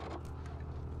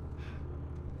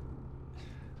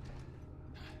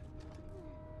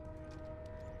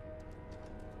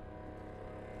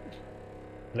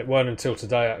 And it weren't until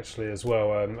today actually as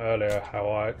well, earlier, how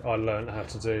I learned how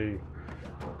to do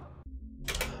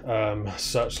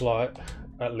Searchlight,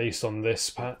 at least on this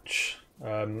patch.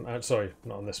 Sorry,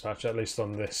 not on this patch, at least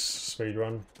on this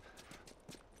speedrun.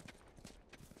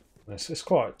 It's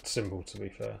quite simple, to be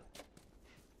fair.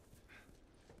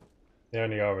 The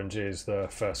only RNG is the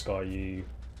first guy you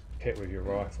hit with your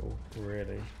rifle,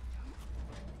 really.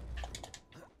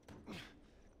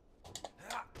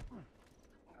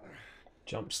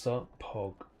 Jumpstart,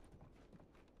 Pog.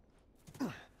 There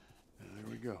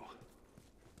we go.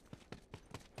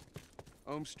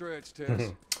 Home stretch,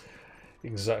 Tess.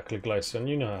 Exactly, Glacier, and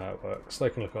you know how it works. They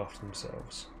can look after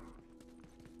themselves.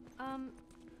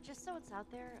 Just so it's out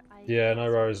there, Yeah,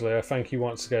 no worries, Leo. Thank you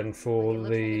once again for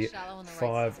the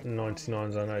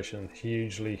 $5.99 donation.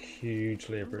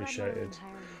 Hugely appreciated.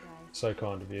 So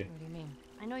kind of you. What do you mean?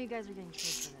 I know you guys are getting paid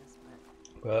for this,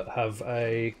 But have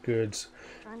a good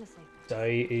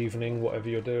day, evening, whatever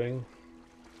you're doing.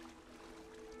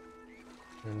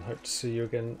 And hope to see you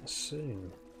again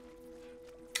soon.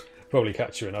 Probably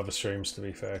catch you in other streams, to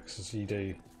be fair, because you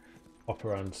do hop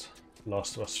around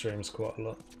Last of Us streams quite a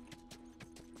lot.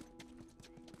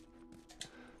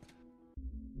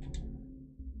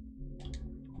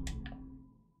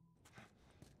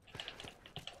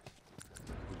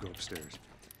 We'll go upstairs.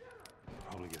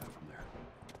 Probably get out from there.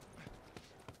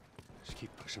 Just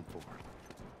keep pushing forward.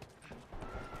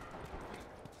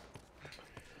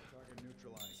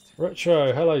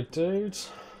 Retro, hello dude.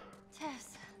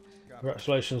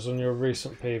 Congratulations on your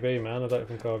recent PB, man. I don't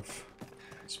think I've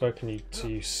spoken to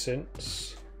you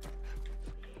since.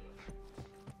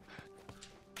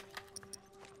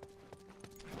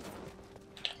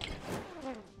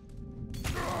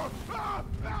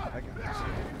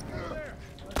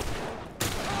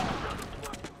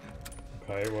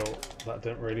 Okay, well, that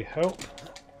didn't really help.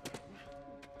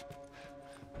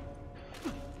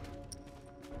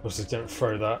 Obviously didn't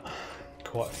throw that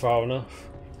quite far enough.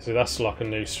 See, that's like a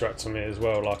new strat to me as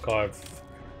well, like I've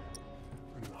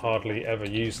hardly ever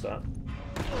used that.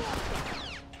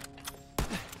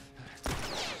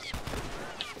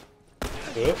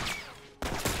 Good.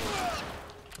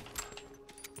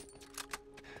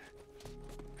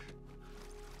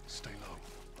 Stay low.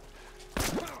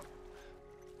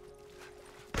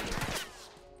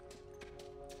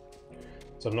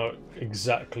 So I'm not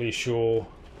exactly sure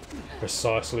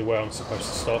precisely where I'm supposed to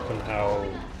stop and how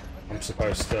I'm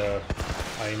supposed to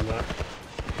aim that.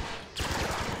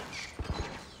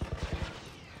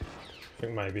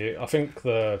 I think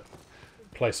the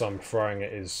place I'm throwing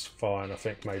it is fine. I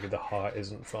think maybe the height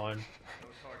isn't fine.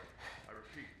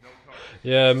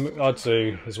 Yeah, I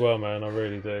do as well, man. I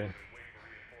really do.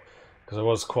 Because I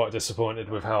was quite disappointed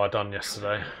with how I done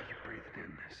yesterday.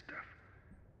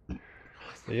 But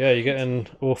yeah, you're getting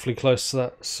awfully close to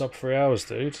that sub 3 hours,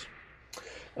 dude.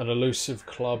 An elusive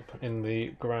club in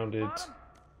the grounded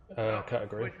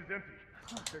category.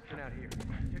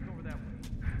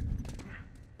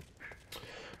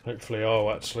 Hopefully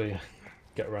I'll actually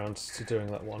get around to doing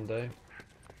that one day.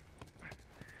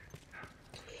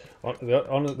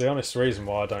 The honest reason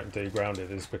why I don't do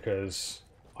grounded is because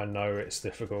I know it's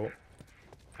difficult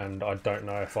and I don't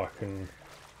know if I can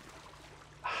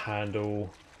handle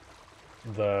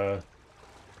the...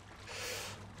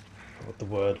 what would the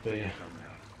word be?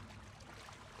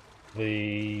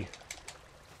 The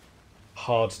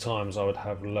hard times I would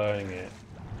have learning it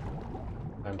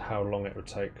and how long it would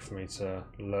take for me to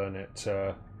learn it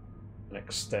to an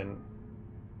extent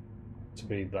to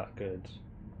be that good.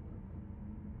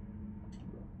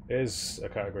 It is a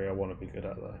category I want to be good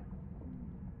at though.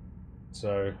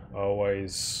 So I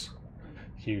always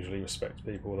hugely respect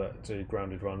people that do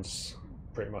grounded runs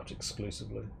pretty much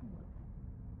exclusively.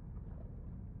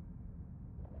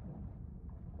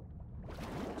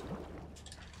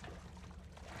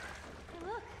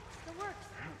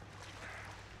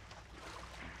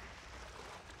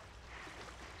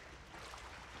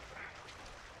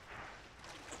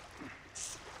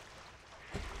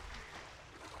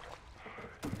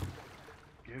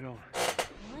 Get on.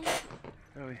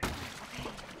 Really?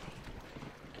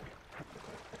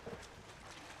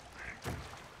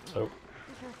 Oh.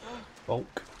 Bonk.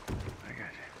 I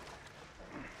got you.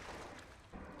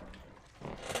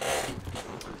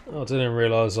 Oh, I didn't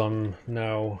realise I'm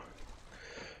now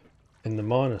in the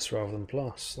minus rather than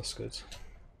plus. That's good.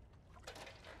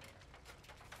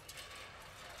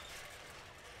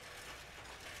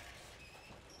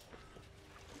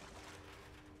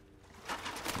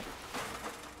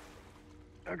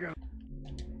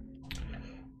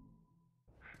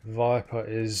 Viper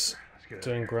is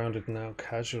doing grounded now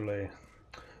casually.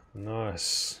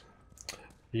 Nice.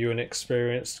 Are you an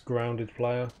experienced grounded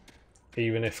player,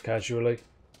 even if casually?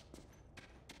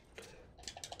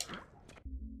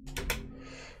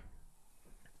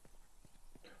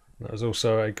 That was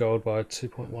also a gold by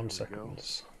 2.1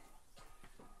 seconds.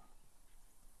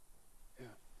 Yeah,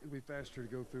 it'll be faster to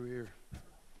go through here.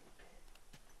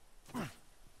 Man.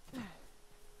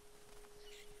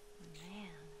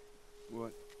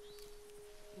 What?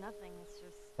 Nothing, it's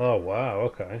just... Oh wow,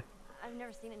 okay. I've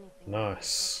never seen anything.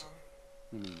 Nice.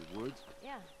 You mean the woods?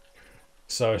 Yeah.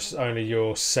 So it's only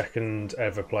your second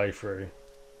ever playthrough,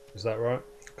 is that right?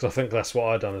 Because I think that's what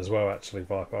I done as well actually,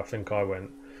 Viper. I think I went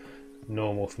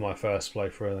normal for my first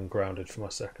playthrough and then grounded for my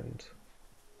second.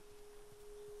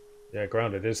 Yeah,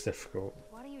 grounded is difficult.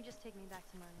 Why don't you just take me back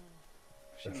to my room?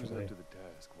 If she was Definitely. up to the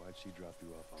task, why'd she drop you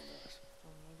off on us?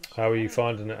 Well, maybe she How are you better.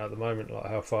 finding it at the moment? Like,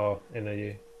 how far in are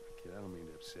you? Kid, I don't mean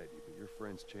to upset you, but your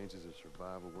friend's chances of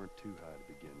survival weren't too high to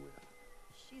begin with.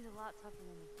 She's a lot tougher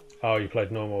than you think. Oh, you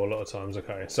played normal a lot of times.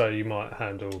 Okay, so you might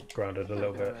handle grounded a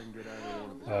little bit, I can get out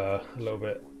of there. a little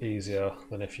bit easier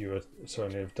than if you were to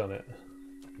only have done it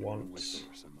Wait once.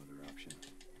 for some other option.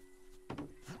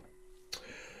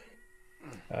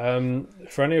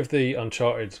 For any of the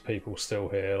Uncharted people still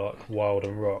here, like Wild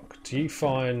and Rock, do you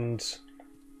find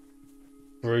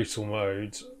brutal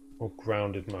modes or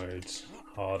grounded modes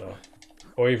harder?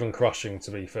 Or even crushing,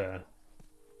 to be fair. I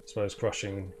suppose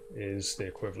crushing is the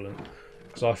equivalent.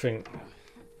 Because I think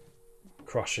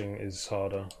crushing is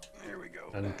harder. There we go.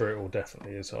 And brutal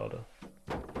definitely is harder.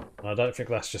 And I don't think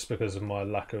that's just because of my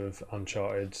lack of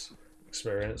Uncharted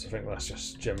experience. I think that's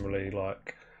just generally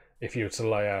like, if you were to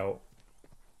lay out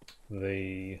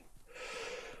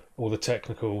all the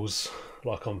technicals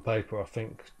like on paper, I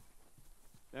think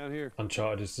Down here.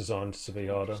 Uncharted is designed to be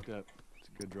harder. Step. It's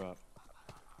a good drop.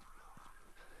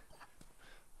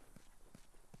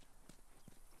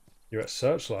 You're at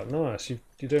Searchlight, nice. You're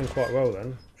doing quite well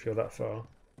then, if you're that far.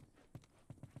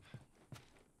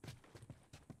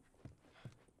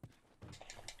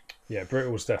 Yeah,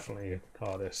 Brutal's definitely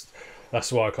hardest.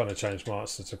 That's why I kind of changed my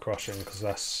answer to Crushing, because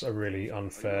that's a really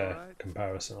unfair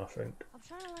comparison, I think. I'm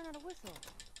trying to learn how to whistle.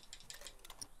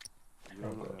 You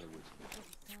don't know how God. to whistle. Doesn't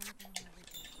sound like I never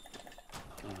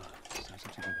did. Sounds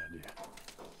such a good idea.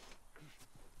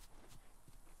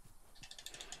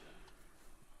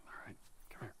 Alright,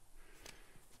 come here.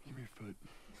 Give me your foot.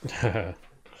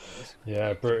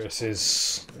 Yeah, Brutus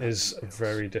is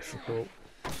very difficult.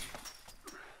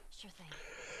 Sure thing.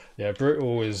 Yeah,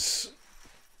 Brutal is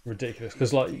ridiculous,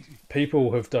 because like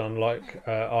people have done, like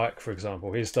Ike for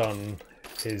example, he's done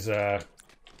his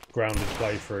grounded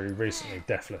playthrough recently,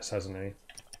 Deathless, hasn't he?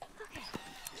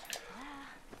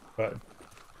 But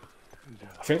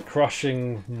I think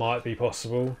crushing might be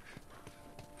possible,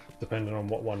 depending on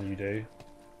what one you do.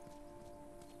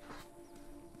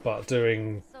 But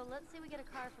doing So let's say we get a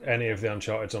car from any of the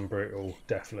Uncharted on Brutal,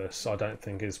 Deathless, I don't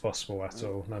think is possible at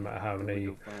all. No matter how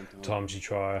many times you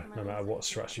try, no matter what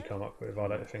strats you come up with, I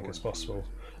don't think it's possible.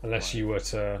 Unless you were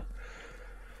to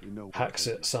You know hacks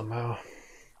it somehow.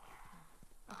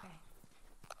 Okay.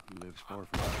 He lives far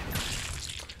from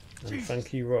And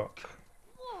thank you, Rock,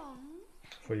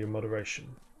 for your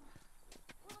moderation.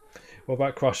 What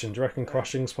about crushing? Do you reckon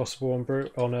crushing's possible on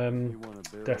you want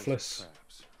to build Deathless?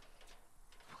 traps.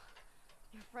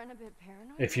 Your friend a bit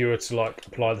paranoid? If you were to like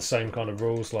apply the same kind of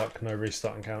rules, like no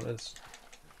restart encounters?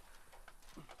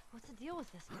 What's the deal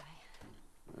with this guy?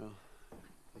 Well,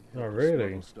 Oh,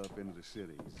 really? smuggle stuff into the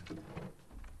cities.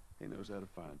 He knows how to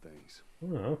find things.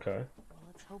 Oh, okay. Well,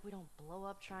 let's hope we don't blow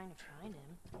up trying to find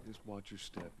him. Just watch your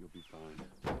step, you'll be fine.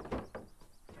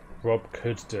 Rob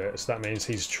could do it, so that means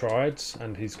he's tried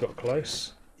and he's got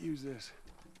close. Use this.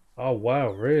 Oh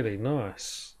wow, really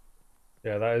nice.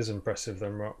 Yeah, that is impressive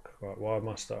then, Rock. Right, why am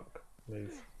I stuck?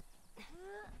 Move.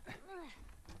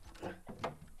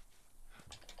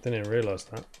 Didn't even realise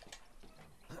that.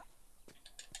 It's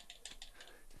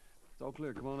all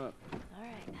clear, come on up.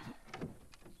 Alright.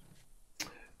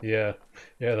 Yeah,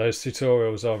 those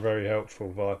tutorials are very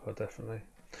helpful, Viper, definitely.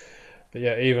 But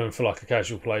yeah, even for like a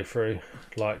casual playthrough,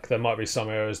 like there might be some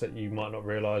areas that you might not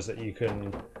realise that you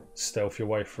can stealth your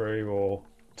way through, or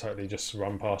totally just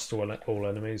run past all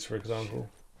enemies, for example.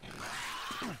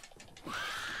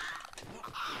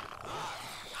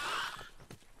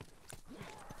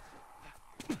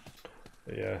 But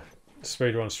yeah,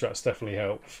 speedrun strats definitely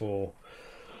help for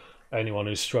anyone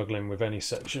who's struggling with any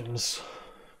sections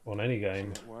on any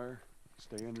game. That wire,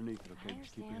 stay underneath it, okay? I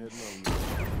Just keep your understand.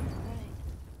 head low.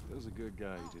 Alright. Bill's a good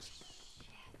guy, he just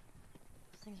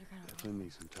Those things are kind of... definitely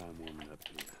needs some time warming up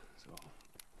to you, so.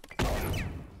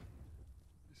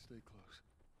 Just stay close.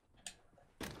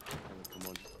 Come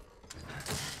on.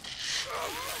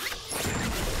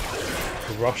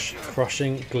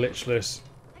 Crushing glitchless.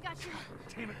 I got you.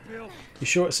 Damn it, Bill. You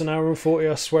sure it's an hour and 40?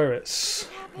 I swear it's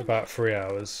about 3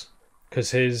 hours.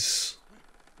 Because his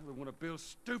Another one of Bill's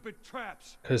stupid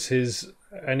traps. because his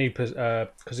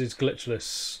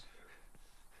glitchless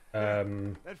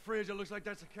That fridge, it looks like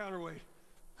that's a counterweight.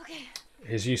 Okay.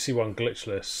 his UC1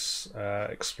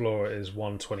 glitchless Explorer is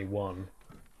 121.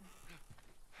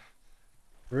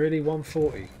 Really,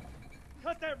 140?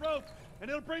 Cut that rope, and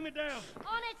it'll bring me down.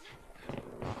 On it.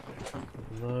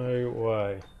 No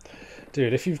way,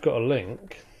 dude. If you've got a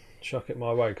link, chuck it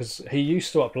my way, because he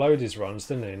used to upload his runs,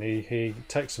 didn't he? And he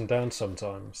takes them down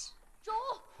sometimes.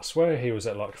 Joel. I swear he was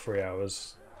at like 3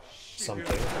 hours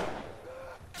something.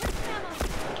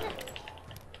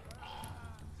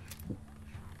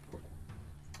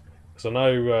 Because I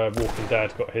know Walking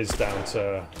Dead got his down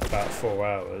to about 4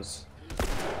 hours.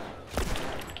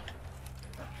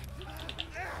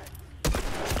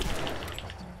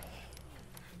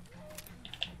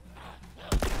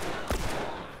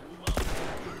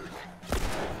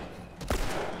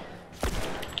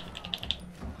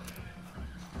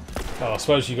 Oh, I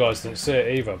suppose you guys didn't see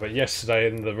it either, but yesterday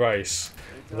in the race,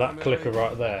 that clicker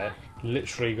right there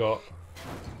literally got,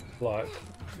 like,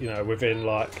 you know, within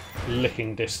like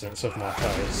licking distance of my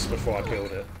face before I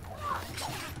killed it.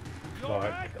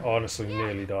 Like, honestly,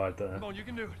 nearly died there. Come on, you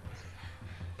can do it.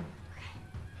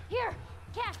 Here,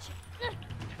 catch.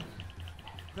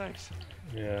 Thanks.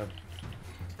 Yeah.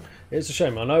 It's a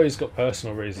shame. I know he's got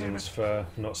personal reasons for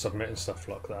not submitting stuff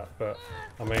like that, but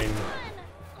I mean,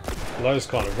 those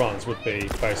kind of runs would be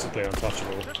basically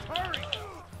untouchable. Just hurry.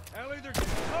 Ellie, they're getting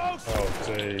close. Oh,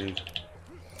 dude.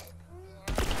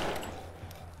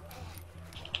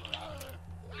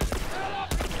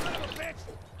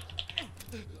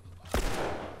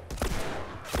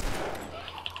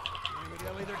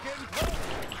 Ellie, they're getting close.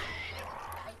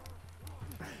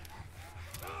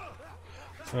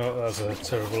 Oh, that was a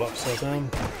terrible upside down.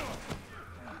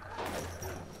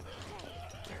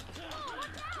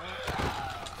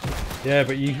 Yeah,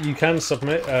 but you can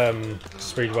submit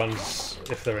speed runs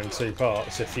if they're in 2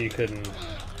 parts, if you can you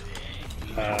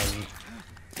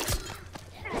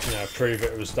know, prove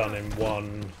it was done in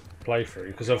one playthrough.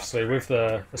 Because obviously with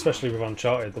especially with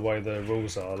Uncharted, the way the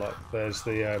rules are, like there's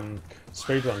the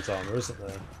speedrun timer, isn't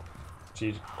there? So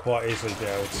you'd quite easily be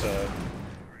able to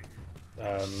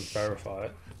verify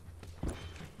it.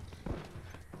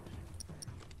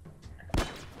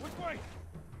 Which way?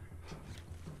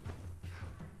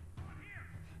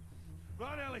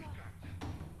 Run, Ellie.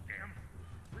 Damn.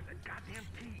 Where's that goddamn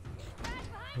key?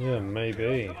 Yeah,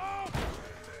 maybe.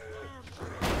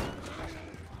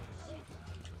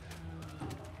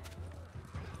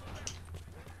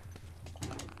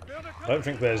 I don't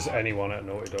think there's anyone at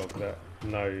Naughty Dog that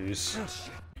knows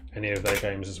any of their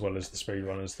games as well as the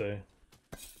speedrunners do.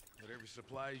 Whatever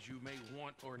supplies you may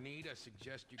want or need, I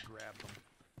suggest you grab them.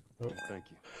 Oh, thank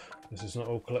you. This is not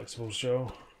all collectibles,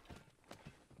 Joe.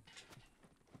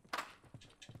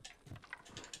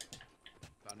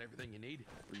 Found everything you need?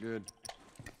 We're good.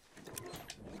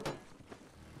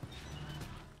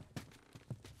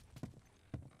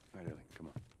 All right, Ellie, come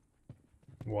on.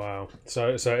 Wow. So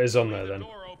it is on there then. We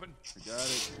got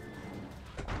it.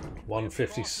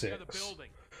 156.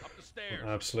 An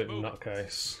absolute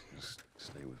nutcase.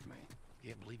 Stay with me.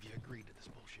 Can't believe you agreed to this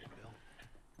bullshit, Bill.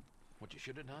 What you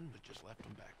should have done was just left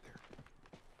them back there.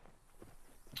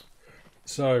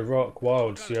 So, Rock,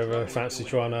 Wild, do you ever fancy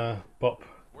trying to bop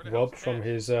Rob from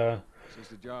his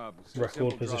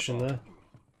record position there?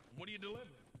 What are you delivering?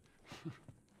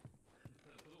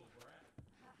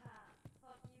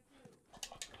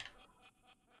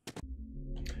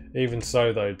 Even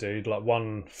so, though, dude, like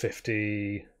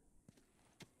 150.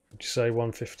 Would you say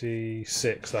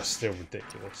 156? That's still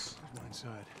ridiculous. One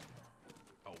side.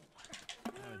 Oh,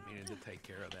 I've been meaning to take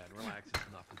care of that. Relax, it's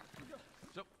nothing.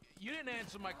 So, you didn't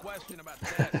answer my question about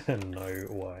Tess. No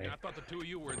way. I thought the two of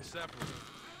you were inseparable.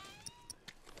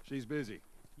 She's busy.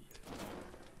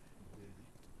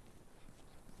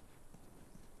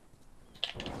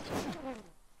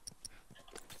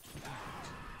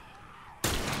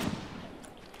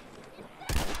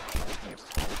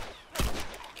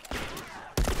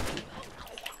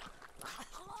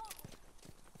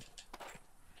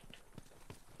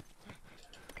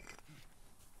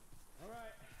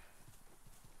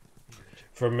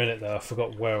 For a minute there, I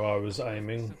forgot where I was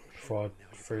aiming before I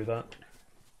threw that.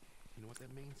 You know what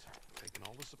that means? Taking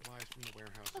all the supplies from the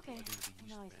warehouse. Okay. And plugging into the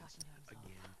Now east he's fence talking to himself.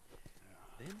 again.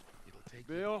 Then it'll take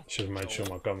Bill. Should have made sure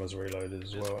my gun was reloaded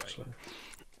as well, actually.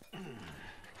 Up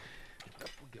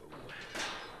we go.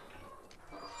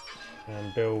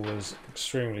 And Bill was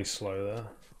extremely slow there.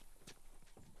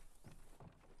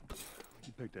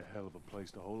 picked a hell of a place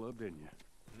to hole up, didn't you?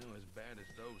 You know, as bad as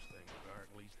those things are,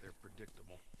 at least they're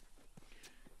predictable.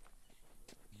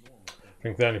 I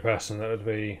think the only person that would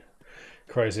be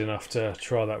crazy enough to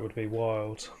try that would be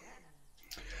Wild.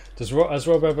 Has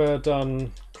Rob ever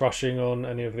done crushing on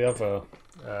any of the other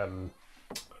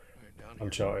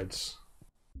Uncharted's?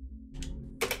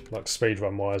 Like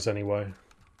speedrun wise anyway.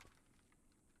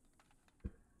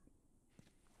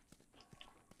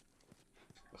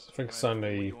 I think it's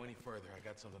only...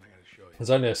 There's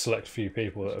only a select few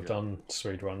people that have done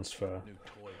speedruns for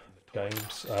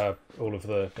games, all of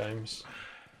the games.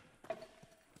 I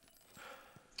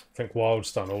think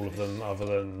Wild's done all of them other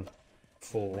than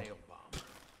 4.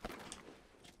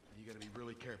 You gotta be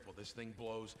really careful. This thing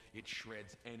blows, it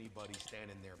shreds anybody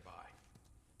standing nearby.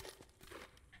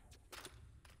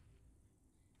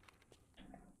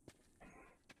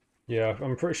 Yeah,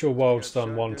 I'm pretty sure Wild's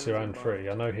done 1, 2 and 3.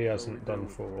 I know he hasn't done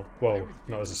 4. Well,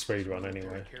 not as a speedrun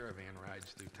anyway. Caravan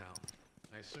rides through town.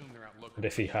 I assume they're out looking. And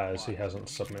if he hasn't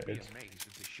submitted. Amazed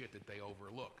at the shit that they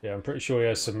overlook. Yeah, I'm pretty sure he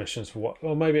has submissions for what?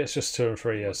 Well, maybe it's just 2 and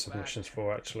 3 he has submissions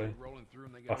for actually.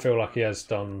 I feel like he has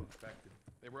done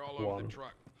 1.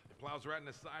 Plows right in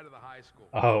the side of the high school.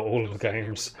 Oh, all of the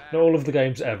games. Not all of the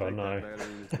games ever, no.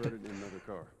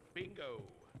 Bingo.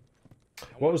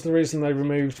 What was the reason they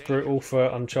removed Brutal for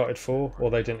Uncharted 4?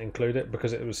 Or they didn't include it?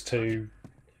 Because it was too...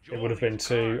 It would have been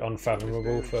too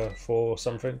unfathomable for 4 or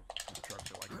something?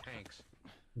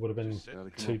 Would have been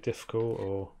too difficult,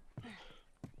 or...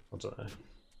 I don't know.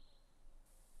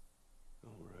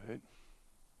 Alright.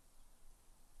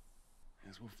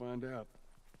 Guess we'll find out.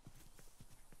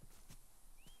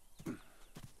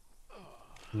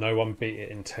 No one beat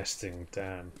it in testing,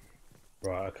 damn.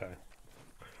 Right, okay.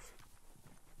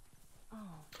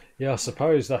 Yeah, I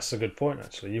suppose that's a good point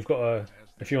actually. You've got to,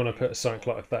 if you want to put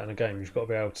something like that in a game, you've got to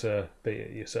be able to beat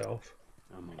it yourself.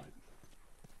 I'm on it.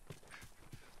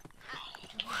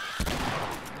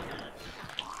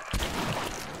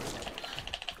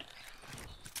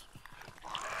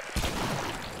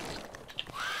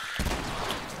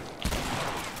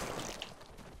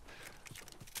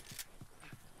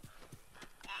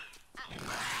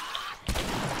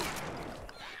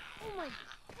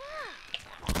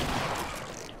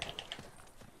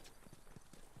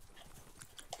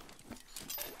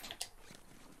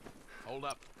 Hold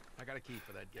up. I got a key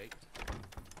for that gate.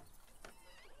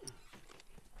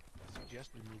 I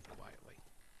suggest we move quietly.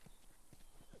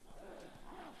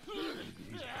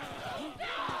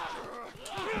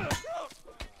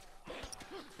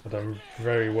 I've done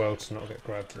very well to not get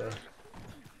grabbed there.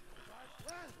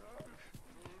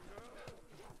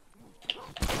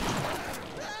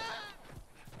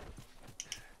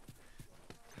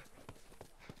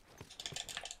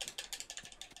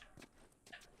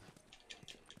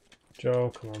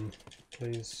 Joel, come on,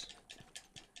 please.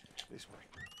 This way.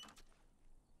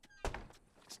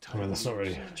 I mean, that's not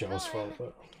really Joel's fault,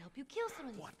 but... I can help you kill some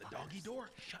of these. What, the doggy door?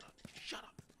 Shut up. Shut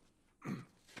up.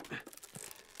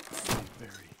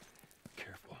 Very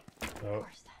careful. Oh.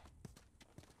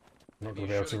 I'm not going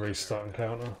to be able to restart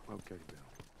encounter. Okay, Bill.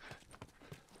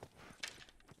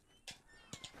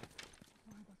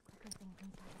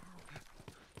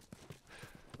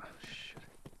 Oh, shit.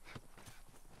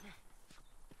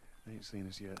 They ain't seen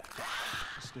us yet.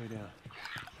 Stay down.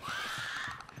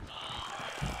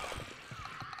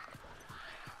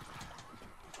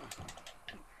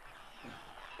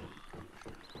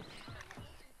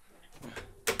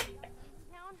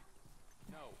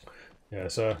 Yeah,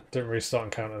 so didn't restart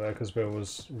encounter there because Bill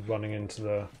was running into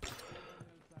the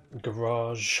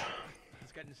garage.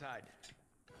 Let's get inside.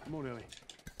 Come on, Ellie.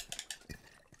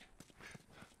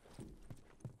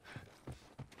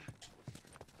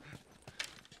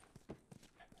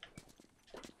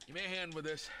 Give me a hand with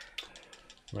this.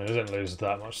 I mean, I didn't lose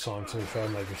that much time, to be fair,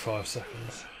 maybe 5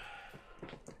 seconds.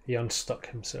 He unstuck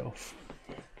himself.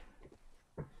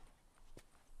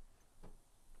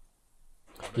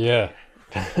 Yeah.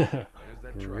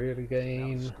 Really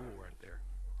game. Right there.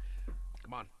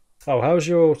 Come on. Oh, how's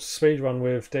your speedrun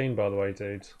with Dean, by the way,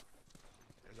 dude?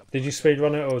 Did you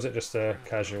speedrun it, or was it just a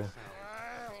casual?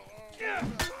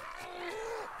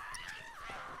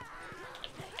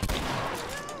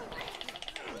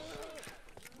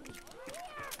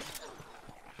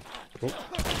 Oh.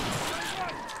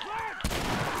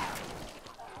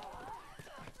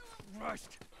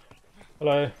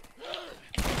 Hello.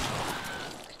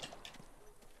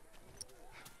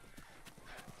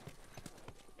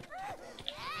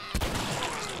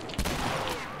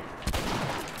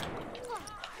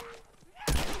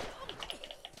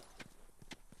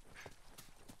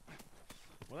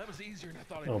 Well, that was easier than I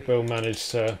thought. Oh, Bill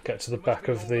managed to get to the back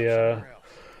of the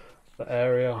the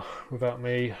area without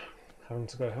me having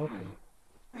to go help him.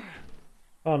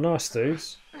 Oh, nice,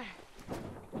 dudes.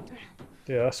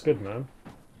 Yeah, that's good, man.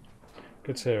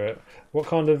 Good to hear it. What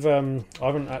kind of, I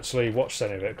haven't actually watched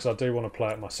any of it because I do want to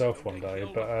play it myself one day,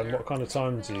 but what kind of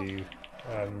time do you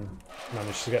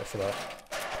manage to get for that?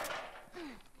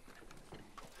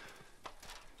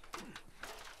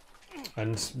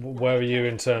 And where are you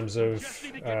in terms of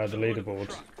the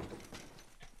leaderboard?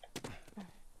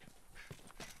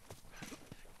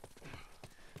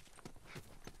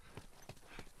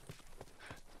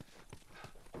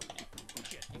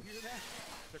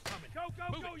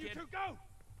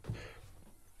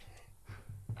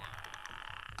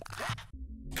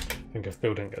 I think if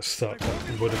Bill didn't get stuck,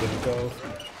 that would have been a goal.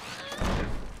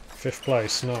 5th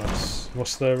place, nice.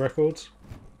 What's the record?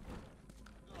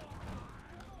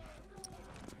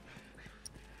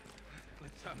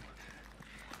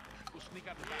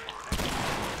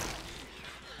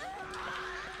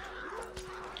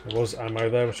 There was ammo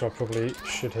there, which I probably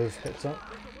should have picked up.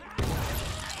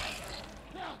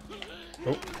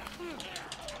 Oh.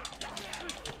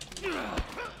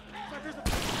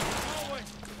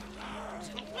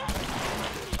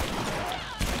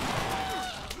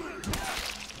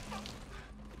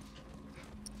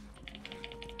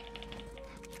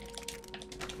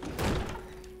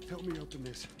 Help me open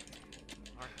this.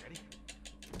 All right, ready?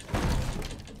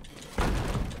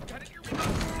 Got it, you're ready.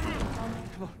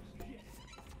 Come on.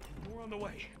 More on the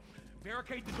way.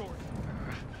 Barricade the doors.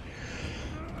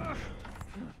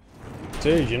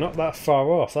 Dude, you're not that far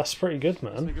off. That's pretty good,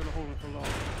 man. Ain't gonna hold it for long.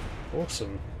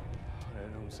 Awesome.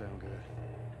 That don't sound good.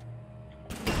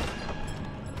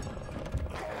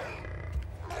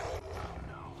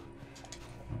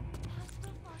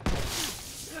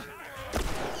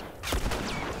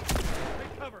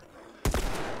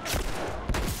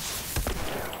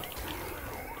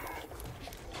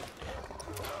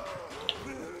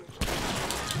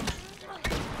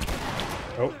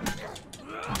 Oh.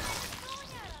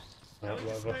 Yeah,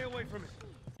 whatever. Stay away from it.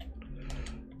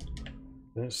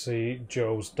 Didn't see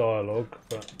Joel's dialogue,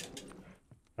 but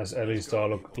as Ellie's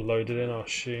dialogue loaded in, I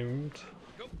assumed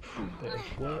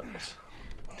it worked.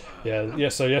 Yeah,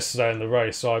 so yesterday in the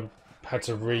race, I had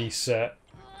to reset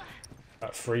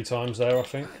at 3 times there, I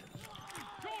think.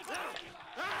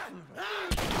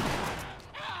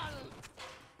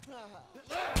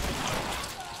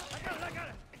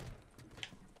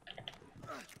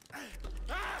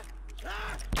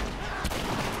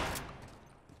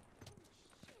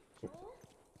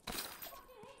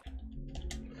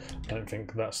 I don't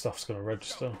think that stuff's going to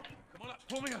register. Come on up,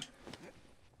 pull me up.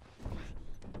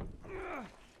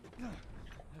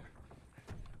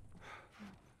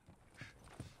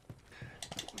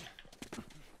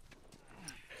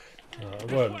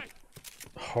 It weren't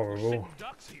horrible.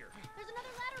 Ducks here. There's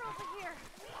another ladder over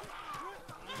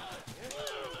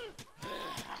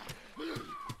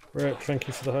here. Rip, thank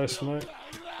you for the host, mate.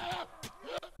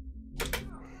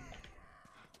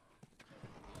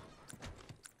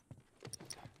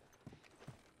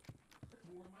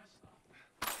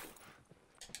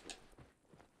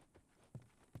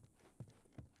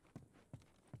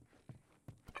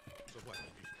 So what?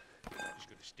 You just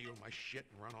gonna steal my shit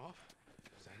and run off?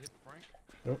 Is that it, Frank?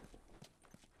 Nope.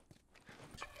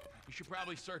 You should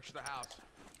probably search the house.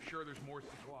 I'm sure there's more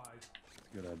supplies.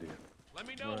 Good idea. Let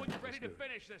me know when you're ready to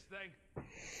finish this thing.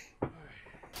 All right.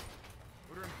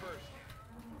 Put her in first.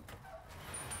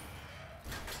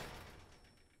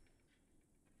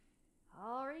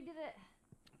 Already did it.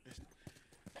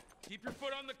 Keep your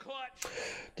foot on the clutch.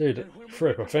 Dude,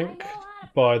 Fripp, I think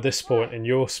by this point in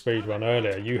your speedrun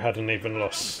earlier, you hadn't even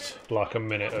lost like a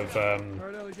minute of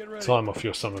time off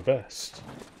your summer best.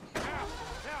 Now,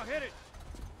 hit it!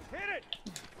 Hit it!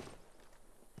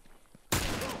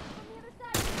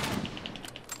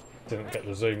 Didn't get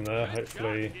the zoom there,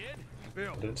 hopefully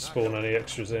I didn't spawn any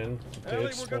extras in. Ellie,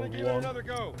 Did we're gonna spawn give it one. another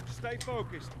go. Stay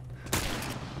focused.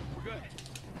 We're good.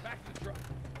 Back to the truck.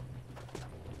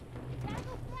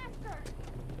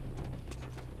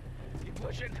 Keep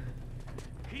pushing.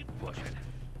 Keep pushing.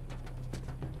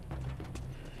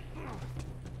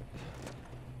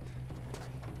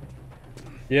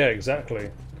 Yeah,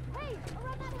 exactly.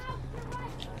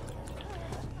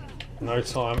 No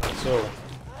time at all. We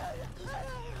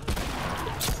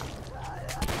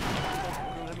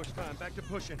don't have much time. Back to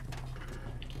pushing.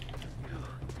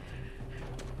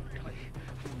 Really?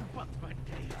 Fuck my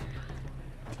day.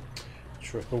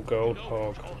 Triple gold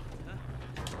hog.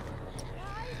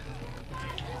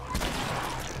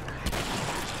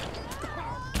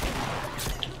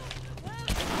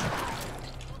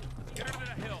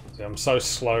 See, I'm so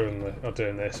slow in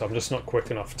doing this. I'm just not quick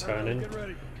enough turning.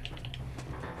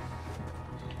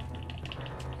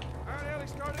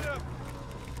 Start it up.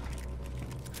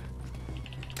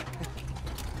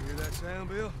 You hear that sound,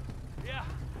 Bill? Yeah,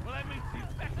 well that means the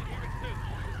infected hear it too.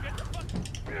 Let's get the fuck...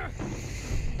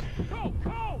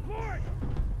 Go, Lord!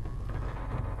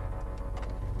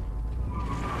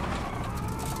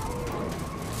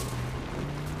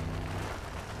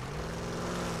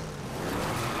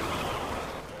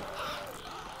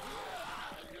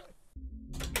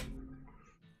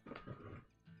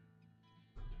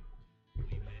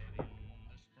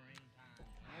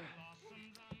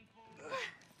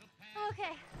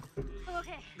 Okay.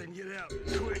 Okay. Then get out,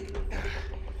 quick.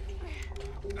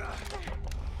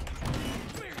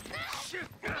 Shit!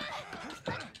 Oh,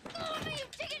 no, you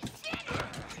chicken shit!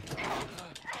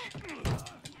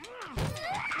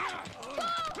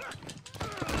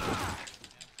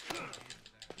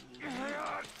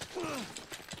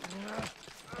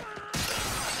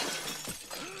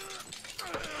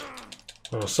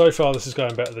 Well, so far this is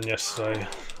going better than yesterday,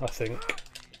 I think.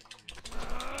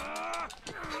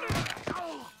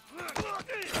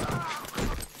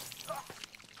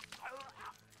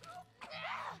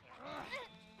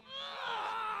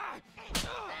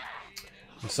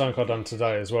 Something I've done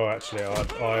today as well, actually.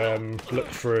 I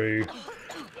looked through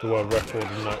the world record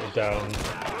and noted down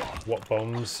what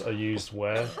bombs are used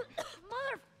where.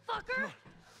 Motherfucker!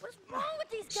 What's wrong with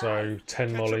these guys? So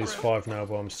 10 mollies, 5 nail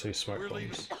bombs, 2 smoke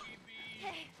bombs.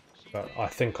 But I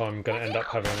think I'm going to end up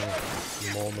having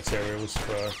more materials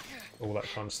for all that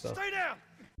kind of stuff. Stay down.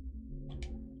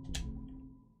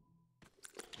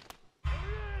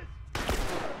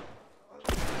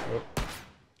 Oh.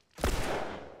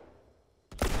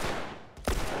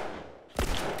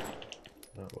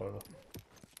 Oh, whatever.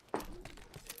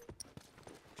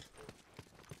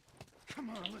 Come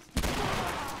on, let's...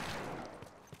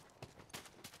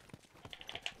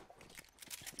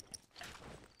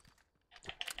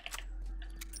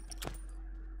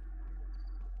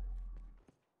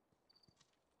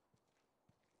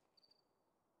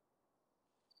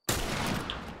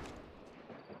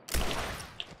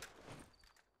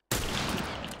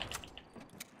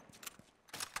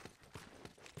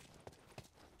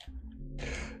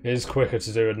 It is quicker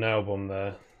to do a nail bomb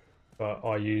there, but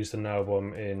I used a nail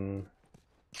bomb in...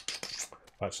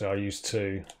 Actually, I used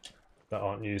 2 that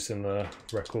aren't used in the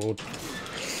record.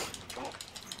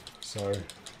 So I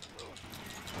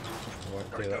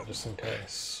won't do that just in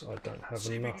case I don't have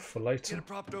enough for later. Get it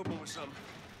propped open with something.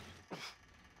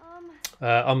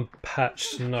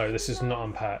 Unpatched? No, this is not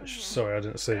unpatched. Sorry, I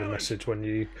didn't see the message when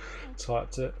you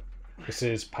typed it. This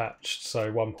is patched,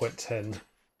 so 1.10.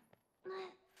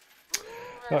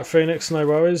 Right, Phoenix, no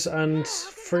worries, and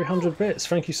 300 bits.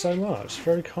 Thank you so much.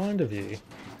 Very kind of you.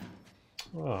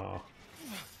 Ah,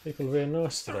 people are being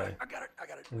nice today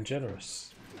and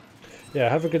generous. Yeah,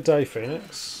 have a good day,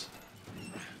 Phoenix.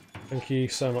 Thank you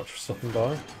so much for stopping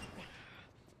by.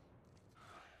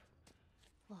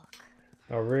 Look.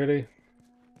 Oh, really?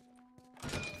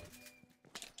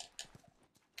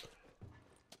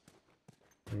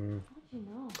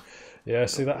 Yeah,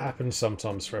 see, that happens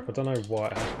sometimes, Rip. I don't know why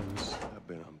it happens. I've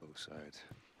been on both sides.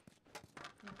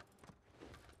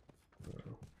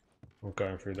 I'm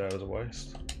going through there as a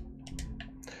waste.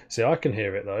 See, I can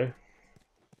hear it though.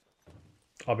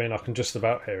 I mean, I can just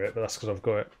about hear it, but that's because I've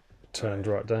got it turned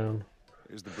right down.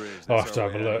 Here's the bridge. I'll have to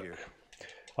have a look.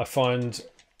 I find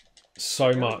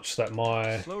so much that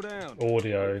my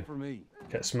audio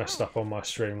gets messed up on my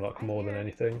stream, like more than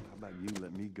anything. How about you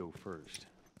let me go first?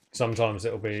 Sometimes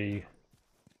it'll be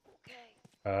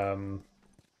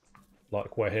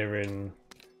like we're hearing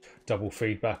double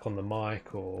feedback on the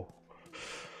mic, or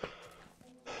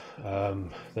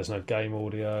there's no game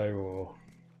audio, or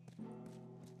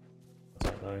I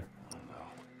don't know.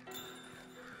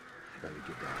 Better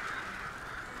get down.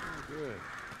 Good.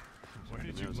 Where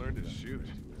did you learn to shoot?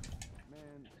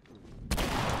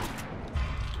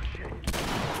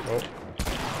 Oh.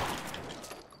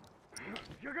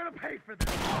 You're gonna pay for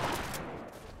this.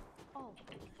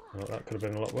 Well, that could have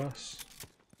been a lot worse.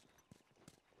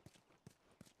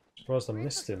 Surprised I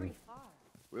missed him.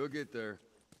 We'll get there.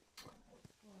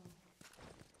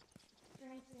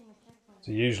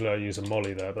 So usually I use a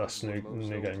molly there, but that's new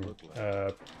game,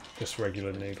 just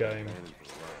regular new game.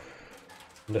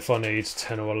 And if I need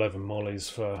 10 or 11 mollies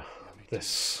for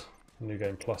this new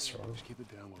game plus run. Just keep it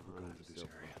down while we're going to this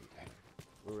area, okay?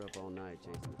 We're up all night,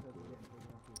 Jason.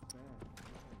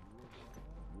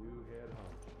 You head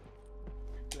home.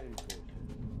 Same course.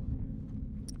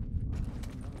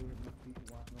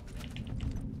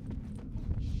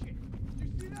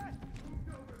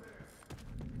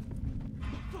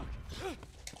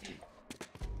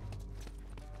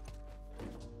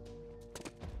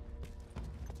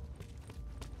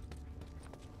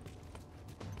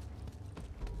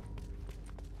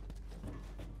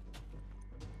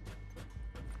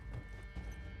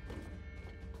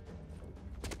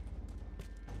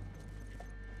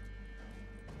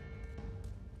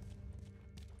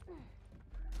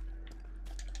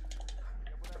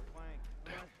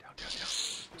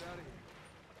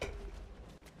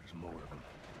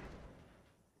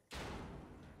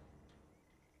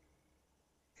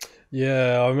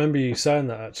 Yeah, I remember you saying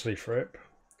that actually, Fripp.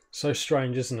 So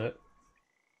strange, isn't it?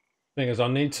 Thing is, I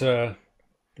need to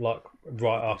like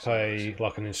write up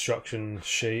an instruction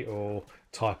sheet or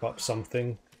type up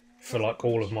something for like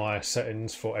all of my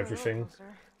settings for everything,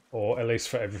 or at least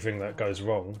for everything that goes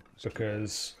wrong,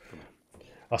 because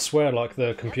I swear like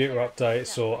the computer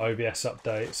updates or OBS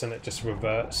updates and it just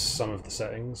reverts some of the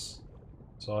settings,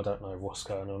 so I don't know what's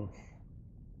going on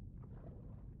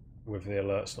with the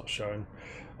alerts not showing.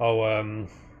 I'll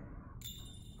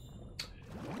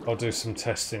do some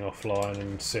testing offline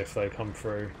and see if they come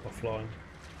through offline.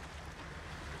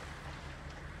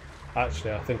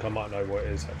 Actually, I think I might know what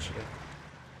it is actually.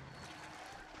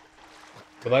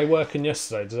 Were they working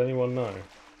yesterday? Does anyone know?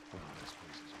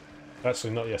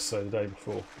 Actually, not yesterday, the day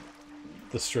before.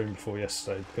 The stream before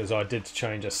yesterday, because I did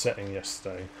change a setting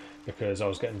yesterday because I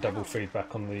was getting double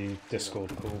feedback on the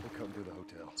Discord call.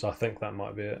 So I think that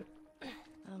might be it.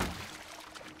 Okay.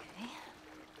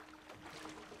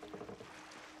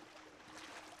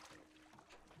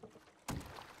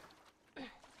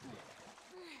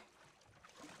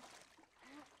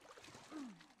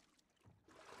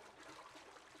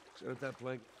 Set that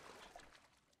plank.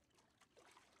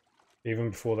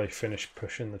 Even before they finish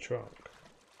pushing the truck.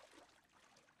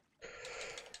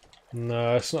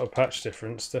 No, it's not a patch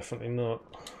difference, definitely not.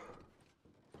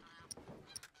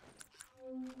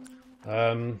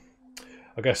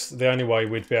 I guess the only way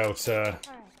we'd be able to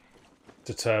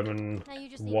determine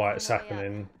why it's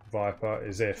happening, Viper,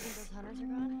 is if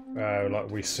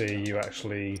like we see you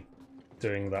actually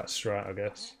doing that strat, I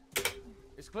guess.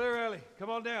 It's clear, Ellie. Come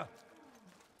on down.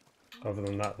 Other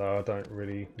than that, though, I don't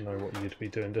really know what you'd be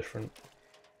doing different.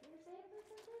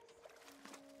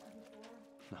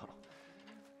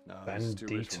 No, this is too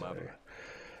rich for my Bandito.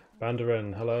 blood.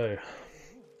 Banderen, hello.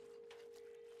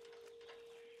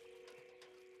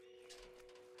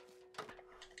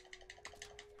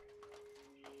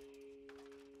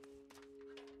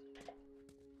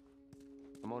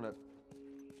 I'm on it.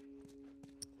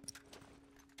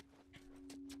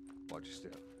 Watch your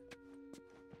step.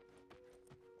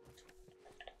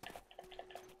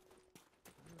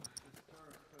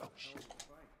 Oh shit.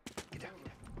 Get down,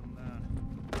 get down.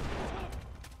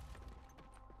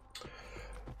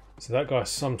 So that guy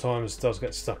sometimes does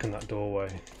get stuck in that doorway,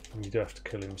 and you do have to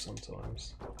kill him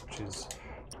sometimes, which is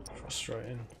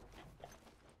frustrating.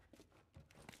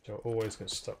 You'll always get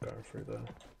stuck going through there.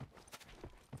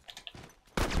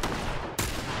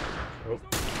 Oh.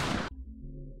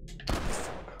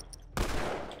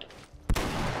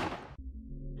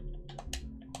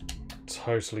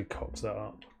 Totally cocked that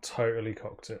up. Totally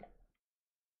cocked it.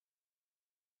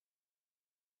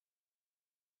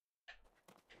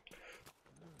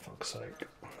 Fuck's sake.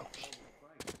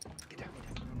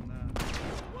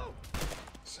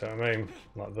 So I mean,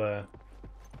 like there.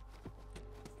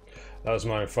 That was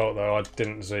my own fault though, I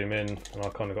didn't zoom in and I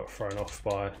kind of got thrown off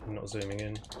by not zooming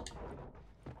in.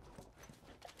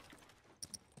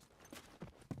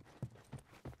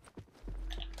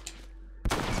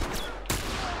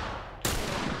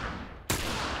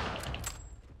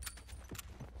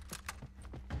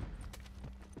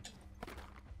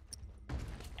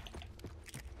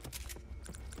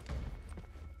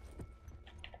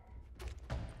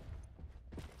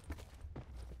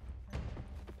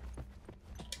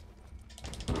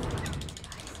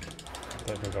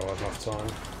 Don't think I'll have enough time.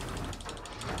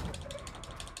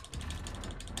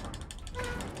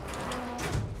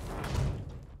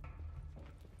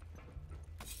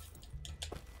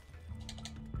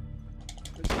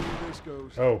 Let's see where this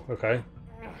goes. Oh, okay.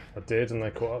 I did, and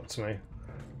they caught up to me.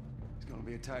 It's gonna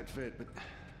be a tight fit, but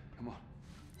come on.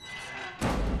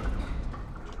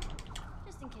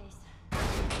 Just in case.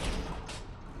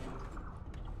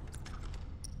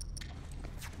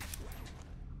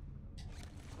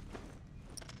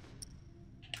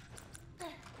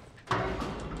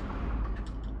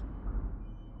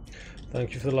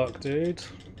 Thank you for the luck, dude.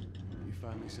 You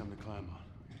find me something to climb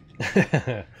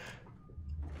on.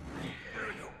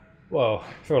 Well,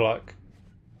 I feel like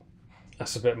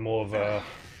that's a bit more of a...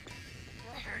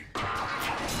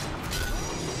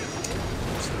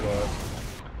 What's the word?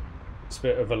 It's a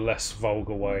bit of a less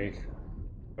vulgar way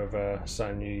of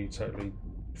saying you totally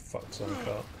fucked something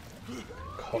up.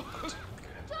 Cocked.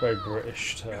 Very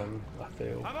British term, I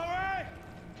feel. I'm alright!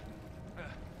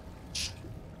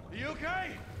 Are you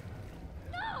okay?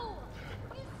 No!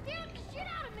 You scared the shit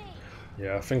out of me!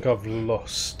 Yeah, I think I've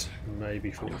lost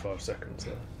maybe 45 seconds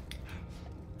there.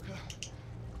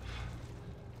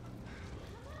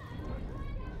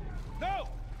 No!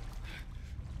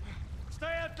 Stay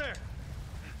out there!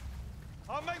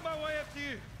 I'll make my way up to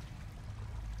you.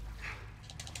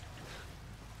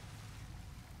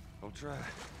 I'll try.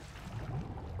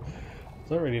 I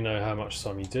don't really know how much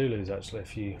time you do lose actually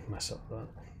if you mess up that.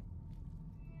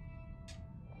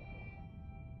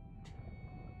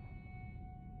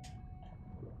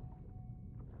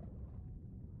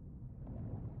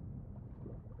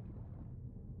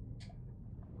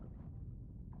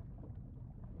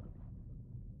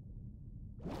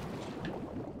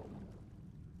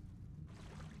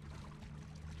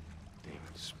 Demon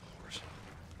spores.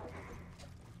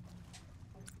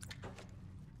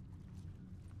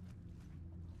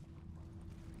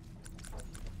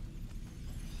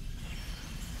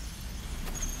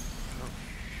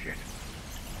 Shit.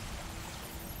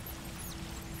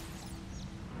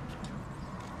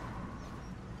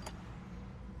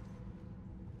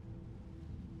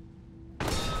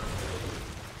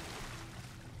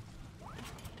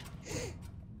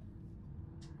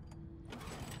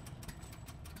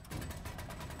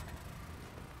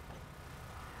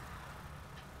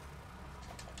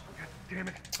 Damn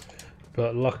it.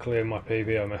 But luckily in my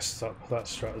PB I messed up that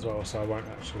strat as well, so I won't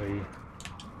actually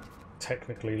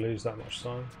technically lose that much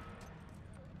time.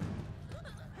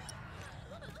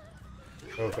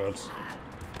 Oh god.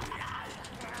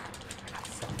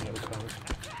 Fucking little cunt.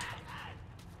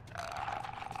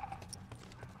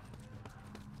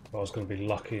 I was going to be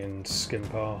lucky and skim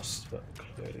past, but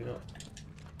clearly not.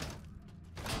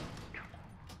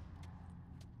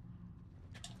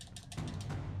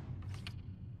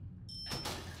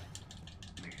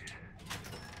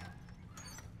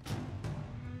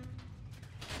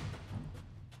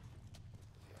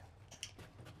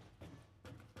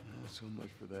 So much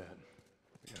for that.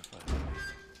 We gotta find out.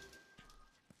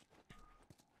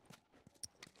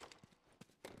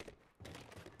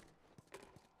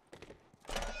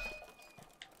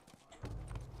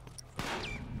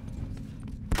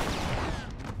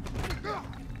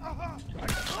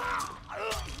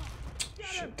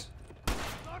 Shit.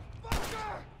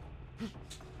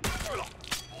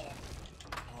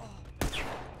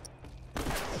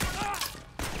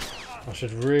 I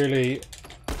should really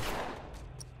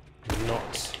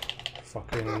not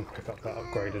fucking pick up that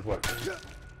upgraded weapon.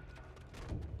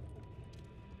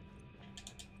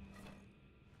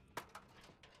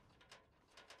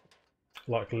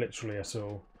 Like literally at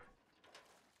all.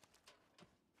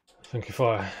 I think if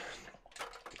I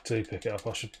do pick it up,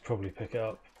 I should probably pick it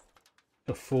up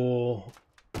before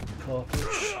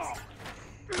cartridge.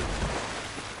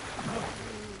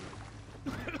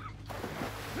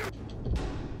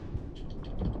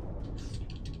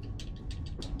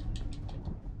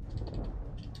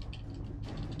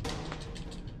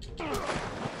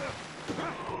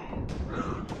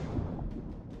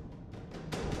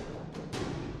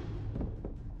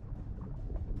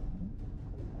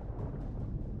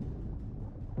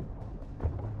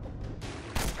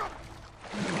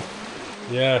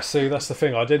 Yeah, see, that's the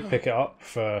thing. I did pick it up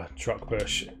for truck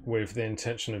push with the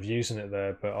intention of using it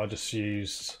there, but I just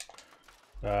used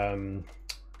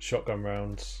shotgun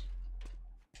rounds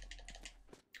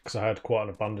because I had quite an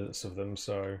abundance of them,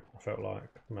 so I felt like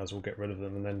I might as well get rid of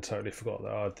them, and then totally forgot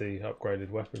that I had the upgraded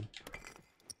weapon.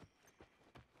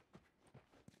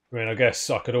 I mean, I guess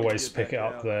I could always pick it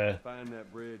up there.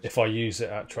 If I use it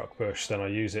at truck push, then I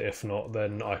use it. If not,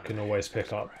 then I can always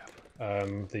pick up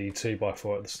the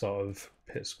 2x4 at the start of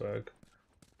Pittsburgh.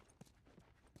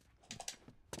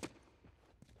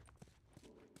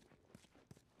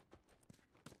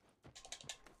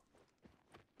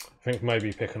 I think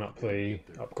maybe picking up the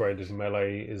upgraded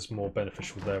melee is more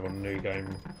beneficial there on New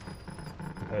Game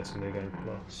compared to New Game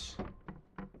Plus.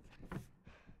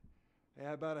 Hey,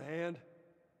 how about a hand?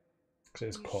 Because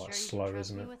it's quite slow,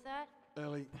 isn't it? With that?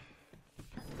 Ellie.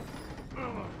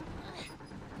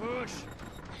 Push!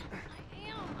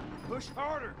 Push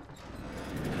harder!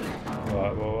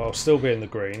 Right, well, I'll still be in the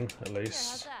green, at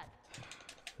least. Here, how's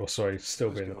that? Well, sorry,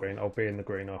 still be in the green. I'll be in the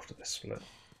green after this split.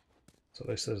 So at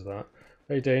least there's that.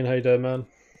 Hey Dean, how you doing, man?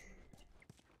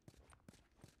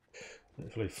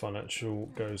 Hopefully financial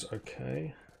goes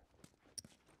okay.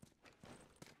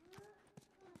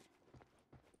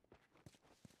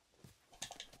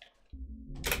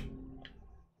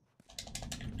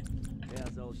 Yeah,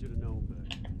 that's all I should have known,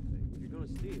 but if you're gonna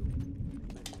steal,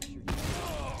 make sure you...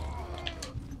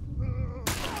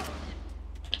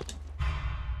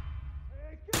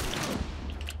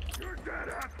 You're dead,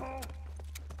 asshole!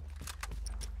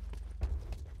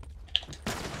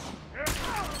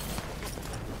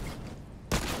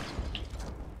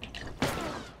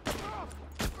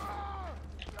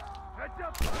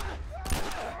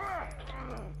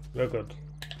 You're good.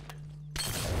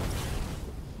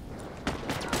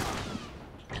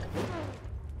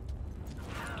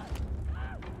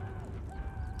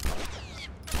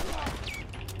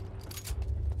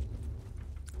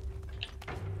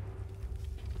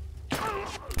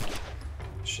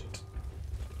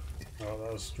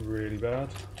 That was really bad.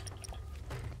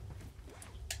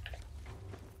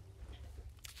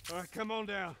 All right, come on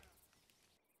down.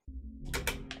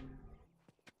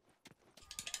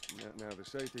 Now the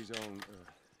safety's on.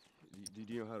 Do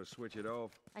you know how to switch it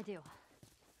off? I do.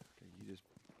 Okay,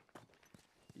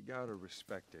 you gotta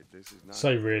respect it. This is not.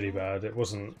 Say really bad. It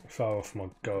wasn't far off my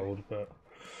gold, but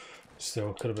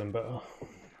still could have been better.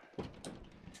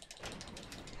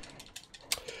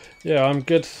 Yeah, I'm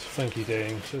good. Thank you,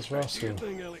 Dean. Cheers for asking.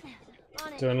 Doing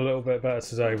a little bit better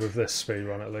today with this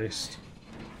speedrun at least.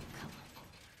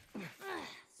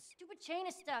 Stupid chain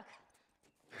is stuck.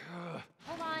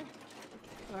 Hold on.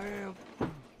 I am.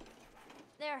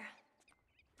 There.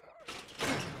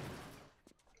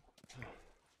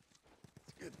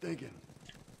 It's good thinking.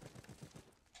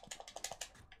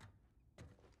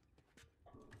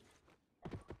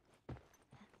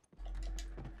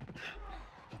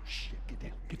 Oh shit! Get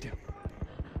down! Get down!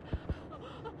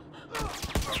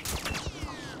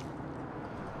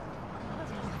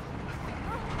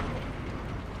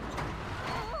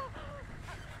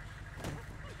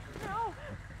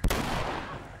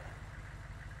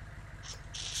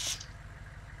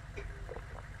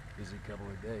 Busy couple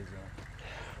of days, huh?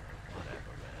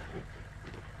 Whatever, man.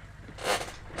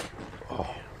 Oh.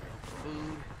 No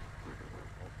food,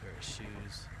 old pair of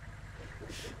shoes. We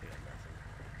got nothing.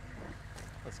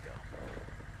 Let's go.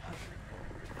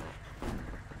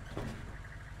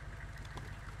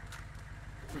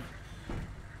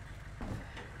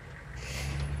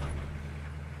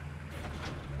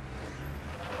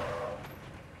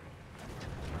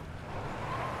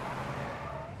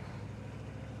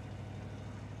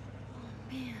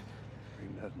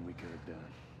 Ain't nothing we could have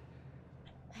done.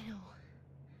 I know.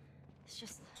 It's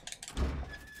just...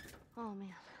 Oh,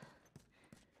 man.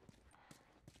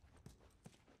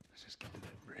 Let's just get to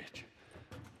that bridge.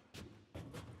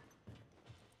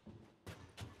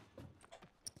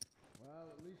 Well,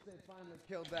 at least they finally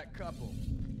killed that couple.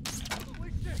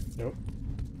 Nope.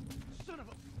 Son of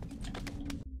a...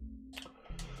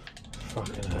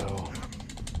 Fucking hell.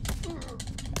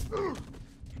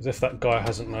 As if that guy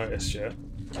hasn't noticed yet.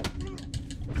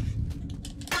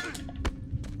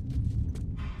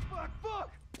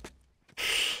 Fuck!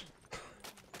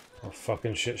 Oh,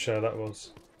 fucking shit show that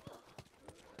was.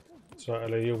 It's right,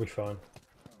 Ellie, you'll be fine.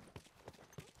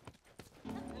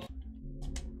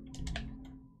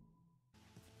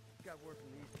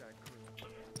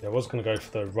 Yeah, I was going to go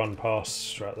for the run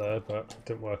past strat there, but it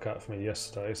didn't work out for me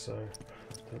yesterday, so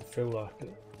didn't feel like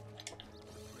it.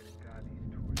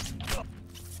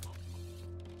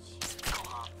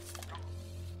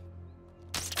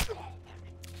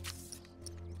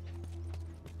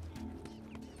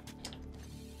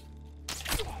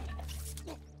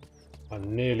 I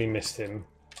nearly missed him.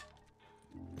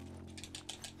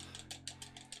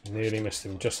 Nearly missed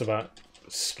him. Just about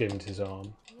skimmed his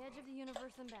arm. The edge of the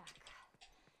universe and back.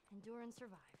 Endure and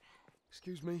survive.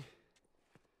 Excuse me.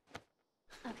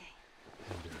 Okay.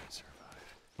 Endure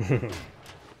and survive.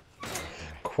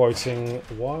 Quoting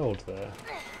Wild there.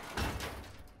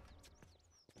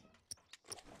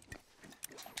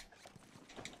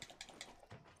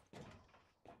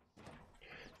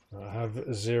 I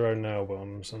have 0 nail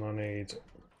bombs and I need,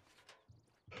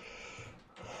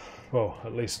 well,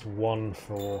 at least 1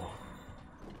 for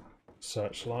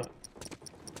searchlight.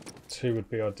 2 would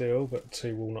be ideal, but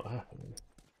 2 will not happen.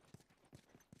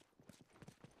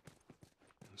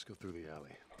 Let's go through the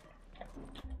alley.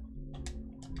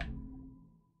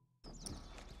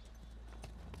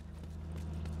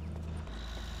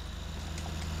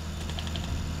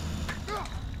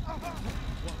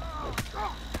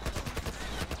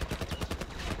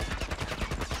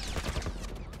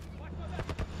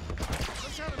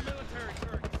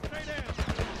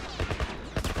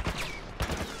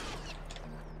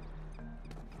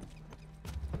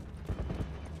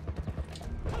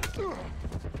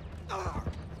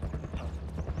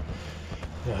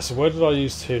 Yeah, so where did I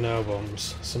use 2 nail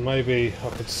bombs? So maybe I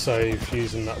could save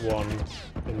using that one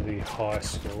in the high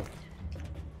school.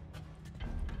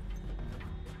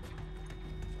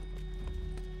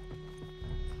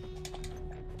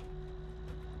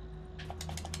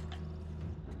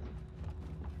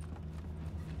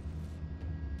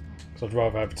 So I'd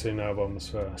rather have 2 nail bombs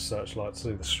for searchlight to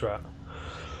do the strat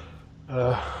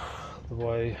the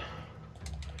way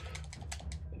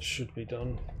it should be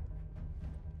done.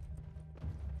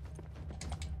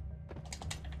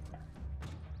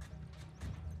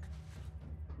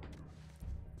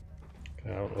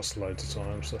 Okay, I've lost loads of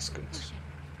times, that's good.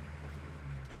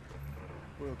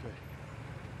 We're okay.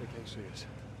 They can't see us.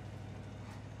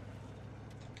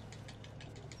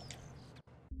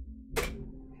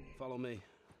 Follow me.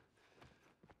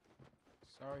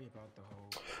 Sorry about the whole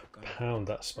gun. Pound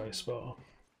that space bar.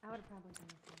 I would have probably done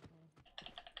the same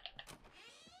thing.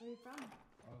 Where are you from?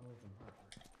 All over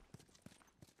Hartford.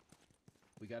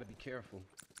 We gotta be careful.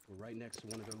 We're right next to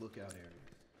one of their lookout areas.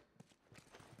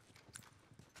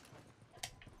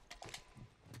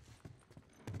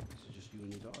 This is just you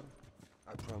and your daughter?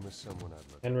 I promised someone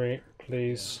I'd look. Henry,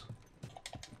 please.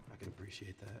 I can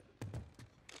appreciate that.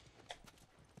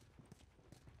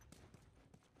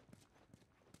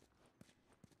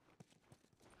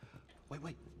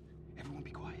 Wait. Everyone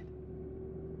be quiet.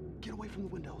 Get away from the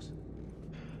windows.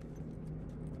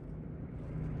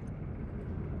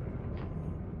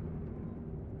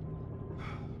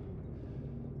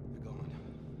 They're gone.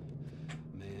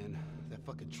 Man, that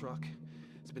fucking truck.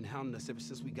 It's been hounding us ever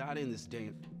since we got in this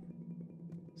damn...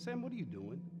 Sam, what are you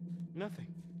doing? Nothing.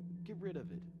 Get rid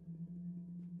of it.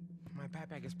 My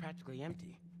backpack is practically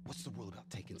empty. What's the rule about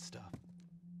taking stuff?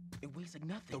 It weighs like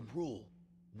nothing. The rule.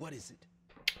 What is it?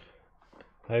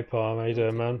 Hey Palm, how you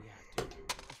doing, man?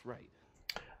 That's right.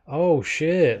 Oh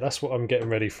shit, that's what I'm getting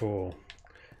ready for.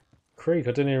 Creek,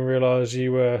 I didn't even realise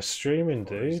you were streaming,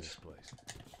 dude.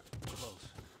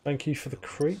 Thank you for the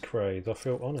Creek raid, I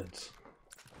feel honoured.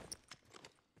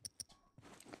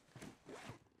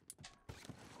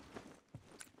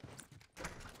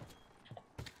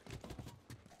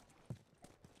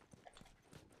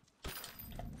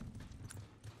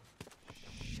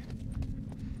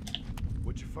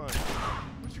 What'd you find?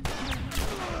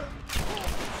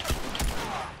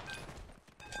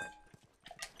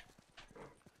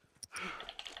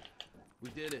 We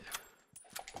did it.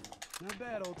 Not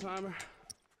bad, old timer.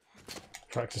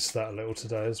 Practiced that a little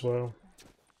today as well.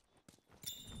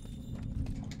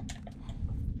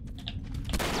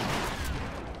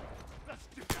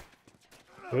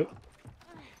 Oop.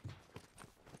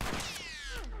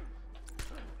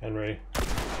 Henry.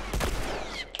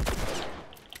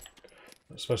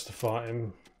 I'm supposed to fight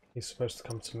him. He's supposed to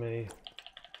come to me.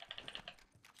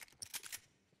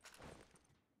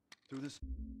 Through this.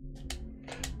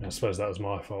 I suppose that was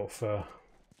my fault for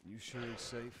You sure it's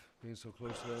safe being so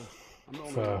close though?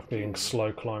 for being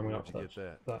slow climbing up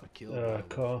that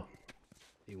car.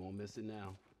 He won't miss it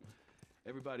now.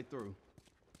 Everybody through.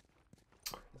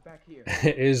 Back here.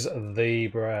 It is the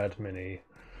Brad Mini.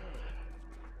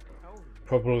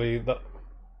 Probably the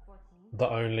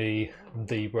only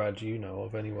the Brad you know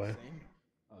of anyway.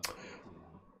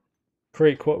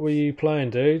 Creek, what were you playing,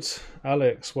 dudes?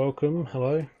 Alex, welcome.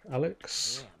 Hello,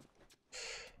 Alex.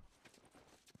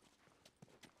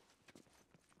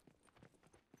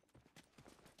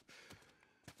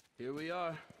 Here we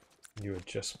are. You were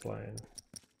just playing.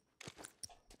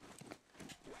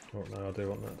 Oh no, I do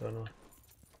want that, don't I?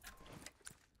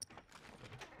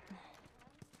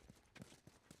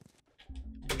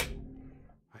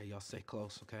 Alright, y'all stay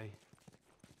close, okay?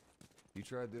 You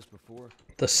tried this before?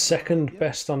 The second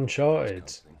best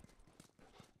Uncharted.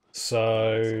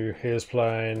 So here's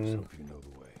playing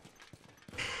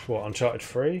what, Uncharted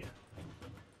 3?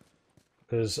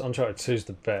 Because Uncharted 2 is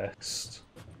the best.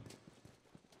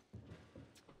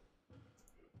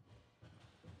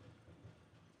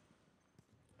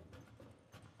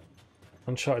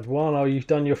 Uncharted 1, oh, you've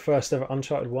done your first ever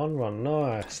Uncharted 1 run.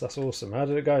 Nice, that's awesome. How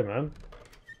did it go, man?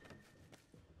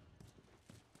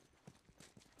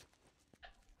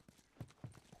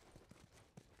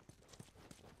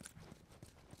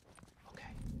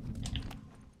 Okay.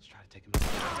 Let's try to take him out.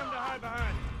 Come to hide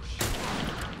behind.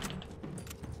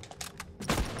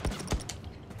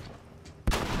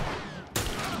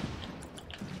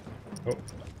 Oh.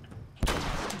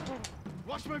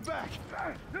 Watch my back.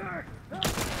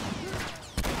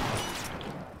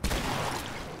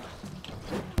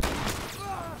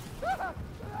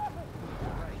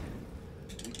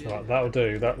 Right, that'll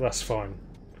do. That's fine.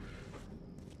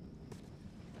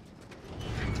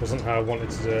 Wasn't how I wanted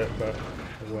to do it, but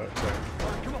it worked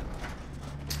out.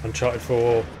 Uncharted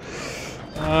 4.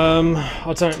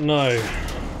 I don't know.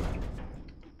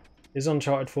 Is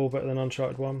Uncharted 4 better than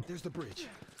Uncharted 1? There's the bridge.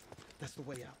 That's the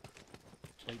way out.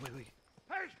 Wait.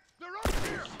 Hey, they're over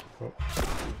here. Oh.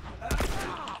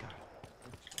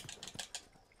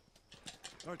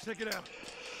 All right, check it out.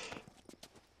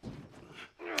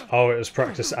 Oh, it was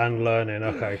practice and learning.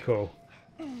 Okay, cool.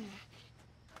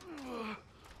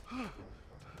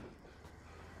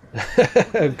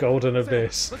 Golden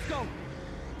Abyss.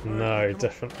 No,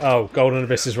 definitely. Oh, Golden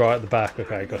Abyss is right at the back.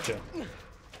 Okay, gotcha.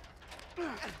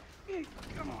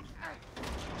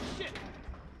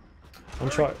 I'm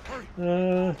trying.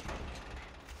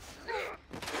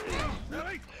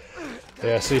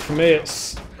 Yeah, see, for me,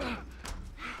 it's.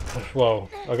 Well,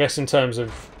 I guess in terms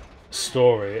of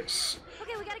story, it's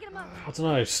I don't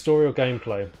know, story or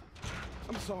gameplay.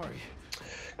 I'm sorry.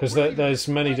 Because there's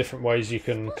many different ways you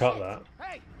can cut that.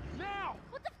 Hey, now!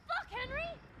 What the fuck, Henry?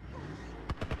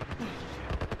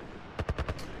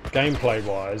 Gameplay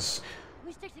wise,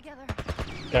 We stick together.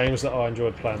 games that I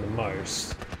enjoyed playing the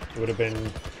most would have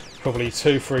been probably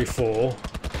 2, 3, 4. 1.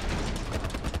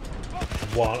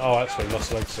 Oh, actually,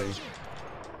 Lost Legacy.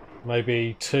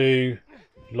 Maybe 2,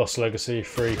 Lost Legacy,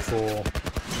 3, 4,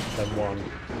 then 1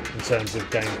 in terms of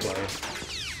gameplay,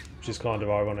 which is kind of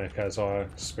ironic as I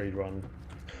speedrun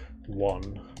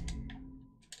 1.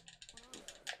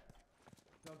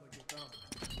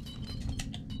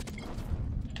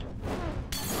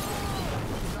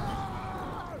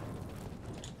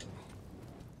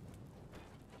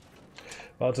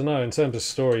 But I don't know, in terms of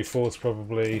story, 4's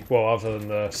probably, well, other than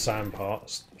the Sam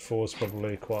parts, 4's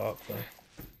probably quite up there.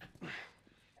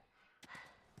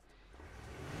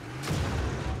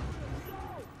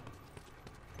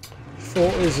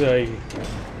 Four is a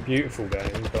beautiful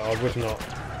game, but I would not.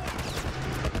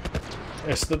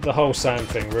 It's the whole Sam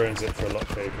thing ruins it for a lot of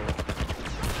people.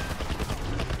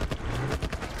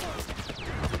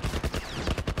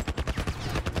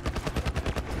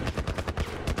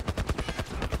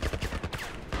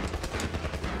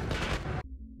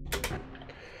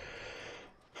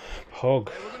 Pog.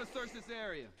 Hey, we're gonna search this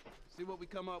area. See what we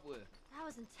come up with. That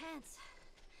was intense.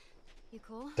 You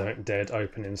cool? Don't dead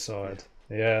open inside.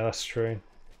 Yeah, that's true.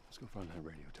 Let's go find that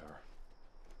radio tower.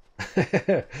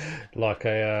 Like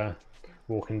a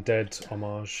Walking Dead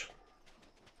homage.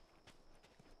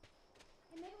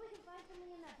 Hey, maybe we can find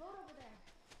something in that boat over there.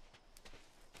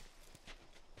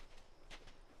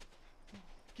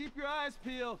 Keep your eyes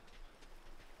peeled.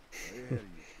 Way ahead of you,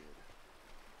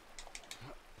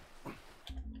 kid.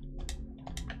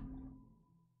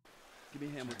 Give me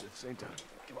a hand with this. Same time.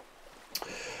 Come on.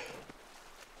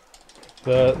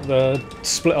 The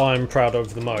split I'm proud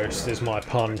of the most is my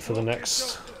pun for the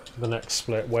next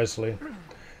split, Wesley,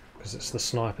 because it's the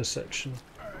sniper section.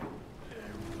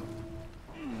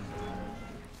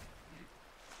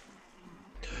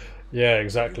 Yeah,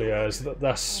 exactly. They're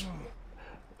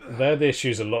the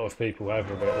issues a lot of people have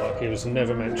with it. Like, he was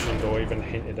never mentioned or even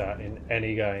hinted at in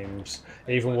any games.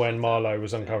 Even when Marlowe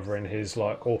was uncovering his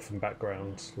like orphan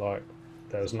background, like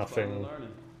there was nothing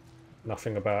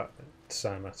about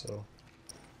Sam at all.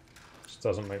 Just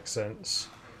doesn't make sense.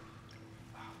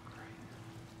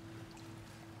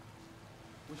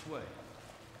 Which way?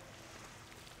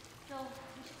 Joel,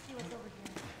 we should see what's over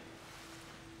here.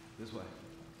 This way.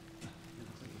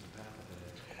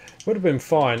 Would have been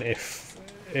fine if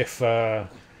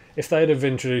they'd have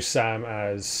introduced Sam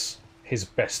as his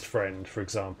best friend, for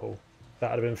example.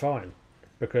 That'd have been fine,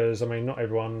 because I mean, not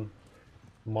everyone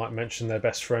might mention their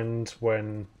best friend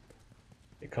when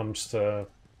it comes to,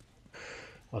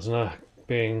 I don't know,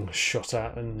 being shot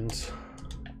at and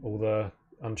all the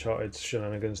Uncharted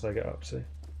shenanigans they get up to.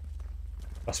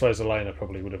 I suppose Elena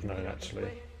probably would have known,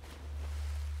 actually.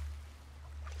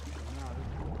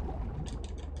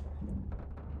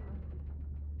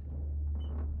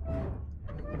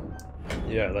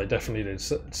 Yeah, they definitely did.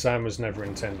 Sam was never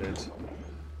intended.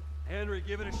 Henry,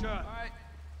 give it a shot. All right.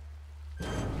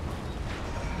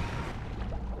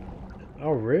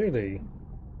 Oh, really?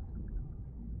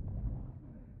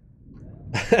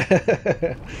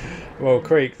 Well,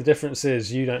 Creek, the difference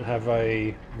is you don't have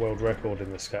a world record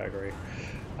in this category,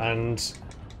 and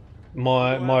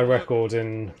my record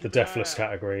in the Deathless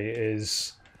category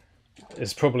is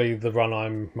probably the run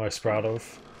I'm most proud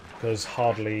of, because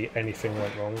hardly anything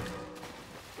went wrong.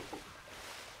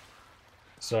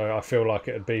 So I feel like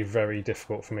it would be very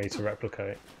difficult for me to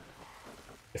replicate.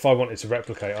 If I wanted to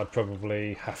replicate, I'd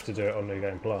probably have to do it on New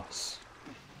Game Plus.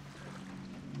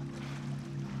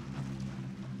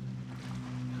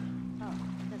 Oh,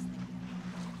 this thing.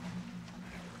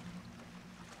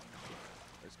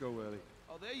 Let's go, Willie.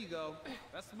 Oh, there you go.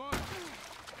 That's smart.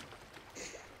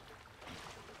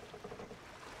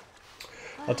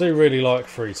 I do really like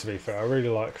 3, to be fair. I really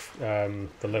like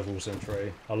the levels in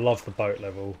 3. I love the boat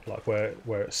level, like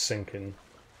where it's sinking.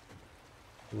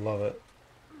 Love it.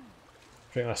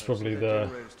 I think that's probably the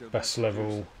best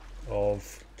level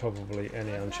of probably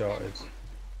any Uncharted.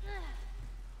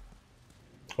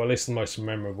 Well, at least the most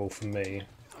memorable for me.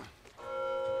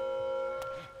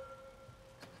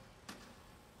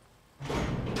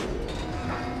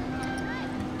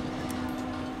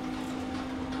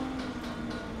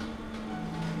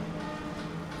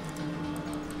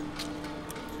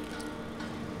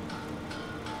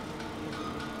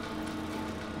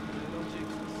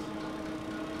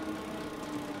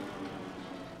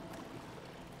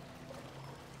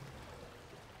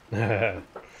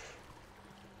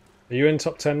 Are you in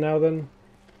top 10 now then?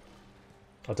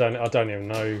 I don't even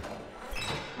know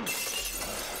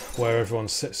where everyone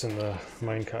sits in the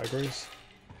main categories.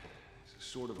 It's a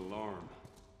sort of alarm.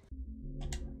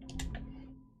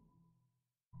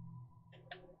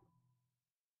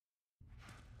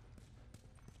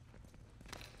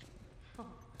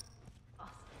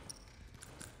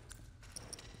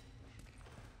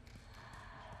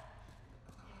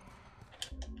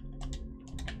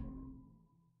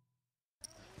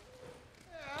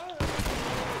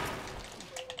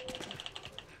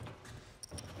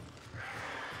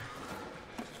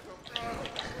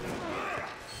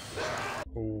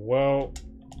 Well,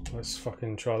 let's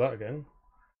fucking try that again.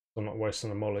 I'm not wasting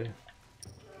the molly.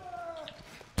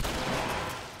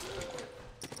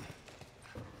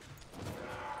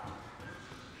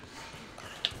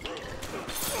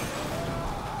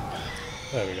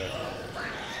 There we go.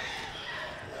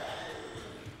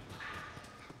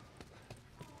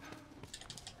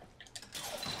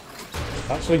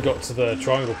 I actually got to the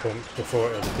triangle pump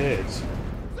before it appeared.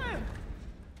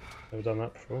 Never done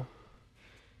that before.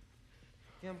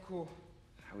 Yeah, I'm cool.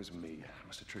 That was me. I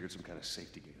must have triggered some kind of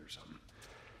safety gate or something.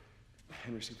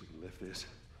 Henry, see if we can lift this.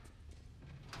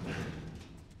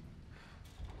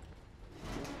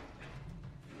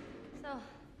 So,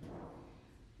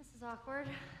 this is awkward.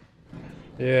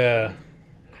 Yeah.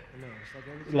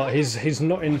 Like he's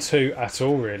not in 2 at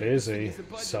all, really, is he,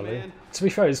 Sully? To be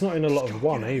fair, he's not in a lot of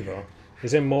 1 either.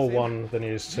 He's in more 1 than he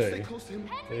is 2.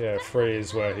 But yeah, 3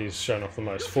 is where he's shown off the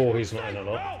most. 4 he's not in a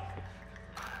lot.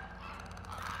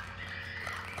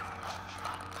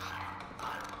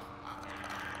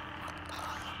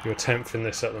 You're 10th in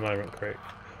this at the moment, Creek.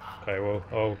 Okay, well,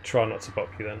 I'll try not to bop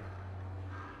you then.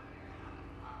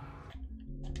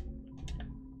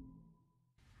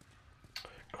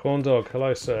 Corn dog,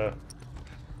 hello sir.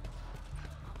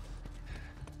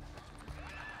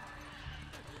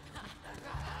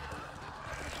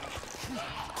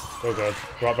 Oh god,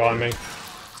 right behind me.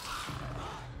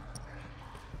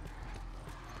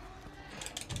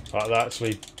 Right, that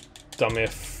actually done me a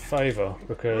favour,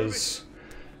 because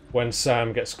when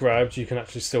Sam gets grabbed you can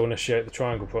actually still initiate the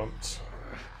triangle prompts.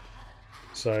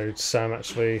 So Sam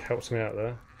actually helps me out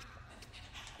there.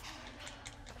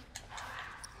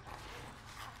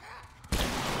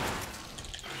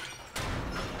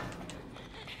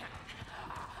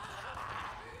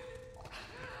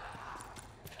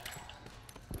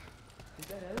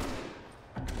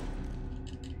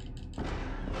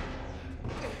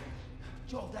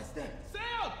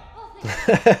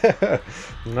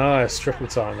 Nice, triple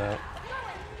time out.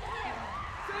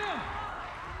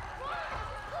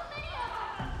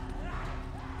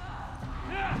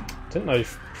 Didn't know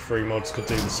 3 mods could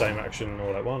do the same action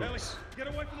all at once. Get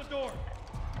away from the door.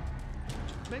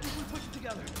 Maybe we push it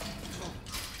together.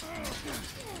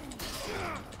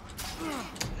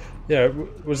 Yeah,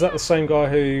 was that the same guy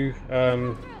who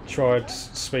tried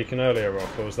speaking earlier,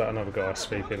 Rock, or was that another guy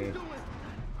speaking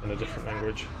in a different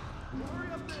language?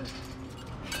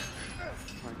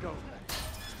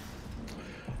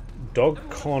 Dog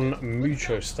con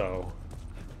mucho style.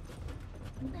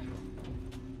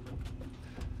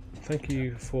 Thank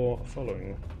you for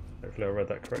following. Hopefully I read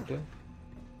that correctly.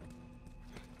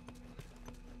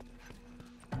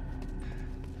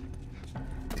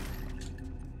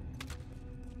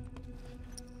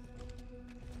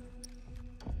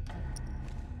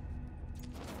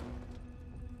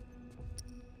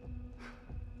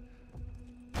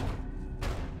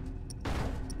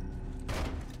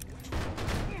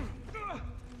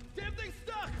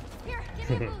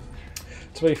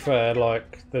 To be fair,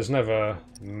 like, there's never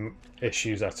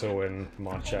issues at all in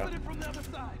my chat.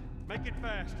 Make it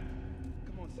fast.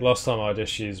 Last time I had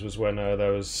issues was when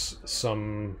there was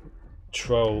some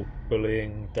troll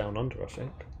bullying down under, I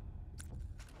think.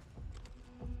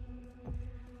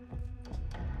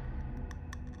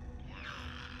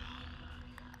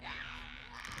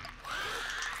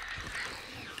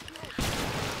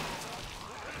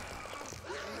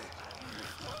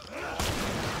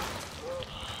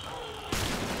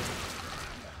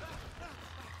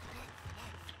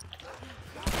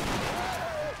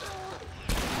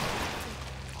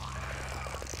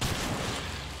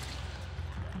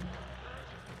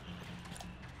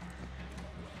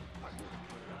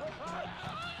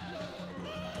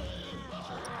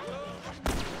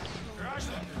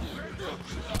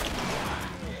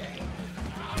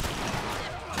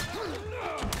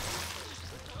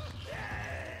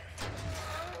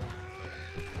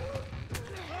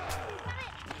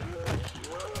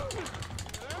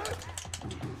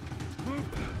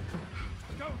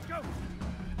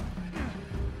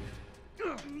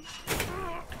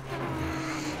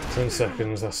 10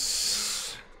 seconds,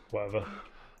 that's whatever.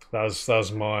 That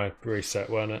was my reset,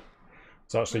 weren't it?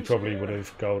 So actually probably would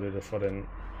have golded if I didn't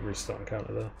restart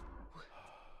encounter there.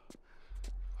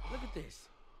 Look at this.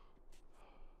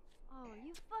 Oh, are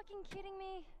you fucking kidding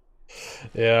me?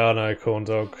 Yeah, I know, corn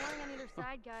dog. Warning on either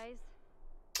side, guys.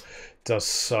 Does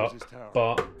suck,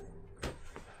 but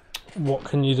what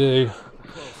can you do?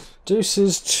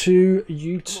 Deuces to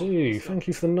you too. Thank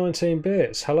you for the 19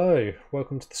 bits. Hello,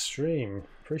 welcome to the stream.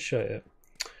 Appreciate it.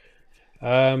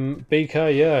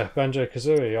 BK, yeah,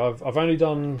 Banjo-Kazooie. I've only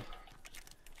done,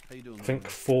 I think,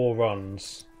 4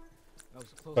 runs,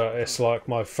 but it's like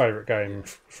my favourite game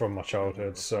from my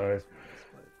childhood. So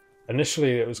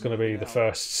initially it was going to be the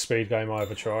first speed game I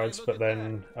ever tried, but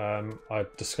then I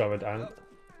discovered Ant,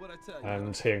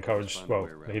 and he encouraged, well,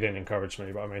 he didn't encourage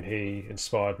me, but I mean he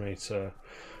inspired me to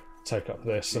take up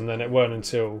this, and then it weren't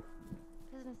until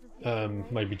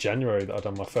maybe January that I'd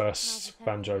done my first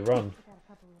Banjo run.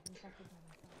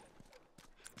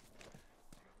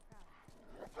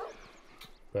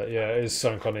 But yeah, it is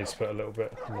something I need to put a little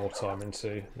bit more time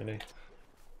into, Mini,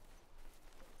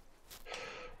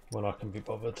 when I can be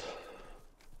bothered.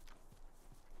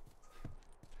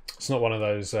 It's not one of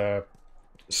those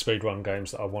speedrun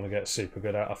games that I want to get super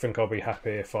good at. I think I'll be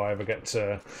happy if I ever get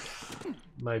to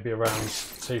maybe around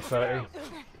 2:30,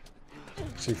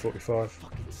 2:45.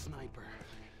 Fucking sniper.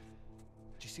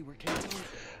 Did you see where Kate's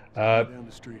down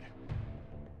the street.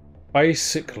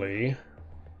 Basically,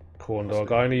 corn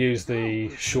dog, I only use the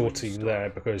shorty there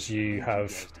because you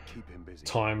have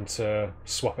time to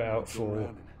swap it out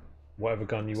for whatever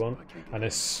gun you want, and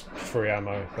it's free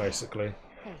ammo basically.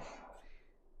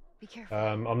 Be careful.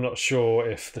 I'm not sure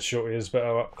if the shorty is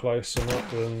better up close or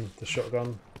not than the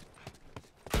shotgun.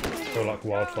 I feel like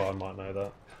Wildfire might know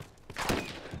that.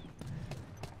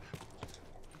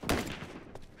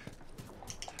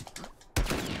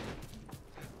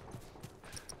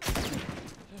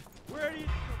 Where are you?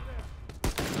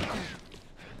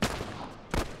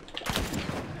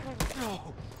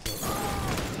 No.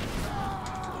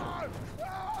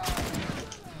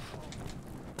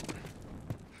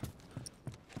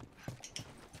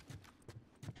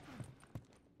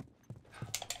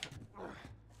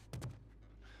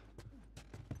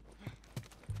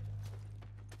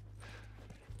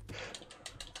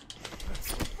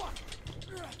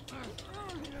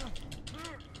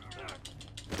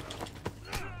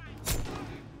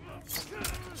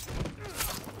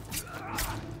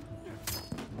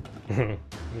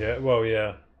 Yeah, well,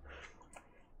 yeah.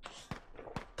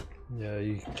 Yeah,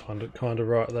 you kind of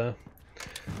right there.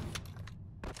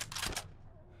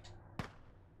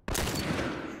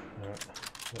 Alright,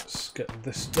 let's get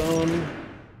this done.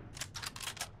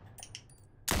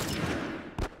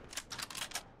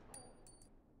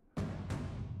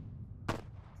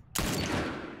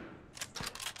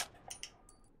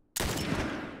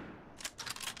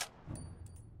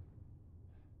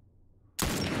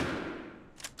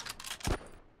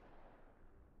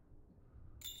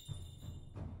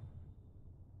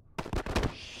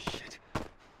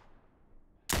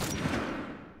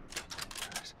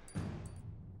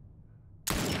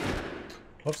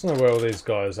 I'd love to know where all these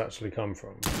guys actually come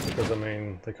from, because I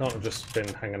mean, they can't have just been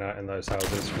hanging out in those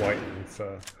houses waiting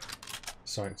for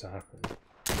something to happen.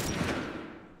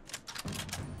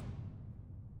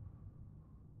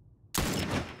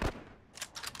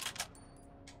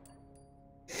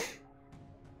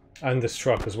 And this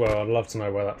truck as well, I'd love to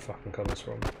know where that fucking comes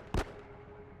from.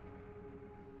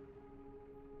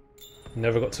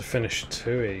 Never got to finish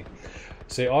Tui.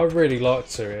 See, I really like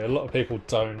Tui. A lot of people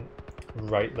don't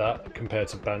rate that compared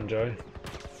to Banjo,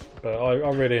 but I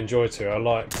really enjoyed it. I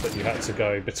liked that you had to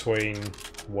go between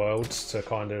worlds to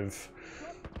kind of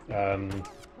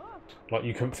like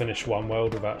you couldn't finish one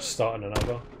world without starting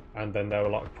another, and then there were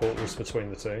like portals between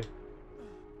the two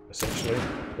essentially.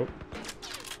 Oop.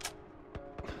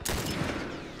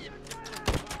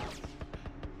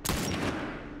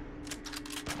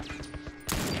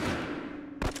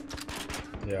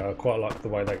 Yeah, I quite like the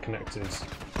way they connected.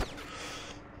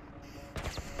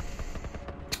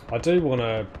 I do want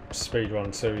to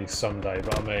speedrun Tui someday,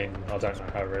 but I mean, I don't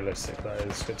know how realistic that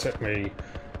is. It took me,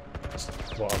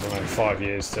 what, I don't know, 5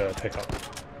 years to pick up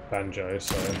Banjo,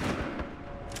 so I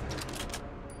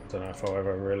don't know if I'll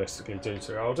ever realistically do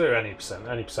Tui. I'll do any percent.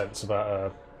 Any percent's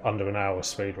about under an hour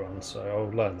speedrun, so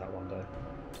I'll learn that one day.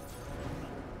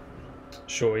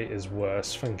 Shorty is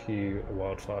worse. Thank you,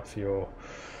 Wildfire, for your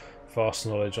vast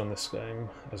knowledge on this game,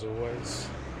 as always.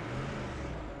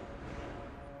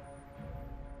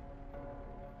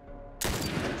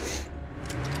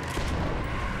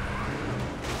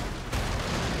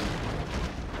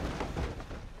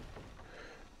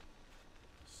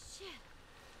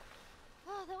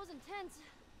 friends.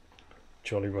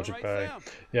 Jolly Roger right, Bay. Sam.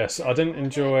 Yes, I didn't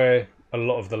enjoy a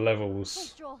lot of the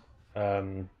levels, Joel.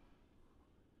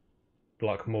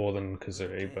 like more than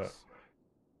Kazooie, but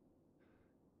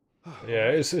yeah,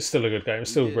 it's still a good game. It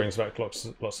still brings back lots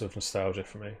of nostalgia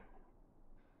for me.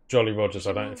 Jolly Rogers,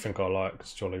 I don't think I like,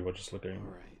 because Jolly Rogers Lagoon.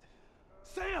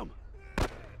 Sam!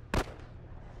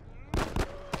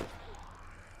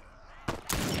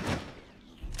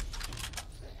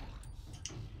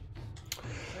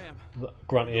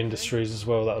 Grunty Industries as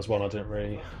well, that was one I didn't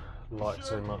really like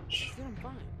so much.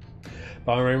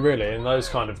 But I mean, really, in those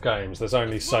kind of games, there's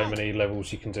only so many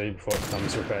levels you can do before it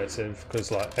becomes repetitive,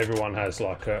 because like everyone has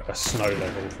like a snow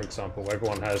level, for example.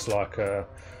 Everyone has like a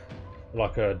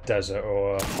desert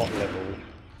or a hot level.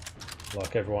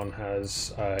 Like everyone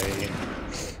has a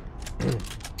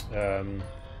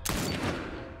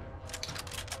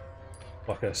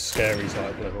like a scary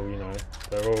type level, you know.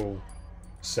 They're all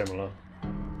similar,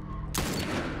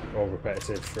 all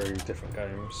repetitive through different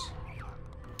games.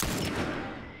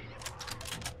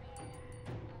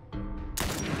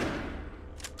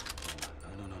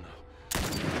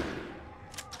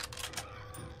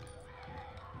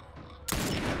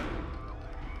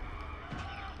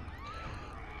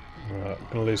 Right, I'm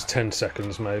gonna lose 10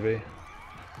 seconds maybe.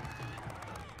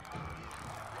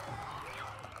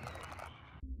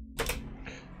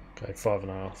 Okay,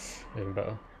 5.5, even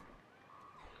better.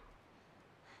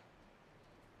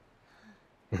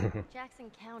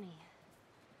 Jackson County.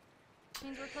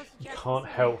 Means we're close to Jackson Can't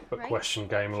City, help but right? question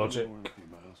game logic.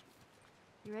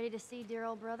 You ready to see dear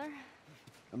old brother?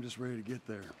 I'm just ready to get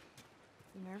there.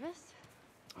 You nervous?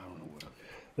 I don't know what.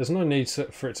 There's no need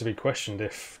for it to be questioned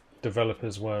if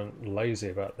developers weren't lazy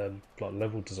about their like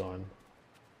level design.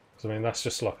 Because I mean, that's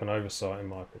just like an oversight in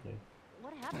my opinion.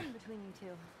 What happened between you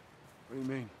two? What do you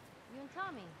mean? You and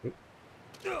Tommy.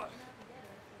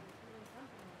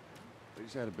 They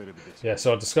just had a bit of a disagreement. Yeah,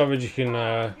 so I discovered you can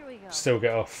still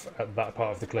get off at that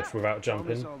part of the cliff without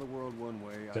jumping. Saw the world one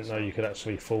way, Didn't know you could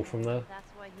actually fall from there.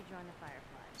 That's why he joined the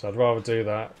Fireflies. So I'd rather do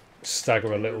that,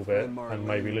 stagger a little bit, and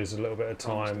maybe lose a little bit of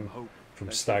time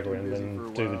from staggering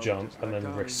than do the jump and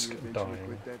then risk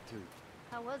dying.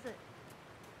 How was it?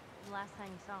 The last time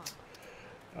you saw him?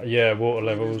 Yeah, water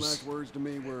levels.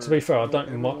 To be fair, I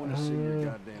don't know,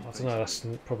 that's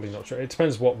probably not true. It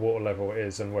depends what water level it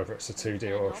is and whether it's a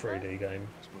 2D or a 3D game.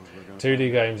 2D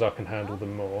games, I can handle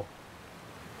them more.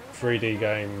 3D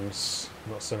games,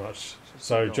 not so much.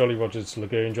 So Jolly Roger's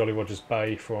Lagoon, Jolly Roger's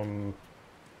Bay from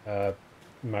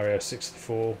Mario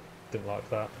 64, didn't like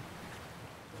that.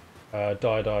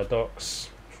 Die Docks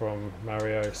from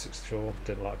Mario 64,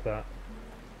 didn't like that.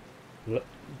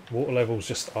 Water levels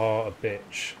just are a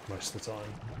bitch most of the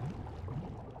time.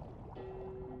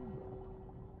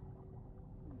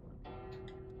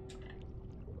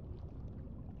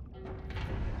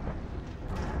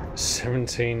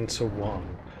 $17-1.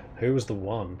 Who was the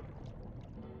one?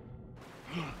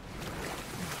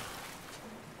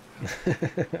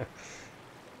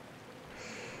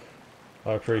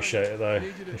 I appreciate it though.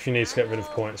 If you need to get rid of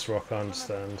points, Rock, I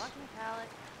understand.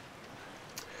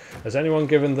 Has anyone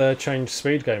given the changed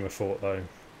speed game a thought though?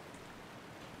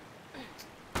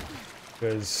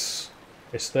 Because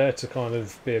it's there to kind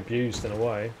of be abused in a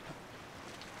way.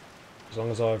 As long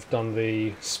as I've done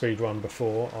the speed run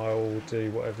before, I will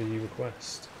do whatever you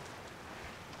request.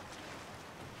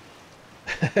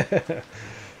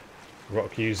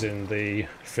 Rock using the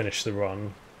finish the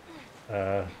run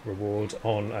reward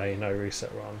on a no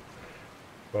reset run.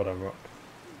 Well done, Rock.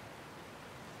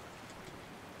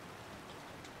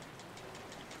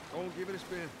 Go on, give it a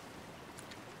spin.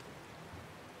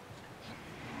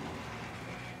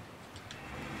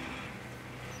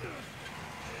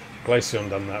 Glaceon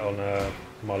done that on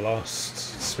my last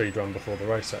speed run before the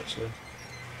race, actually.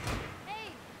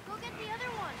 Hey, go get the other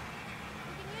one.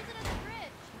 We can use it as a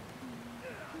bridge.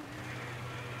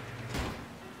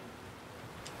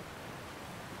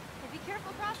 Hey, be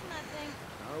careful crossing that thing.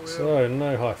 So,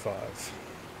 no high five.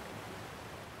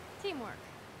 Teamwork.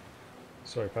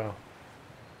 Sorry, pal.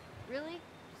 Really?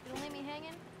 Just gonna leave me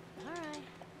hanging? All right.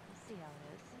 Let's see how it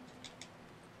is.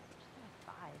 Just got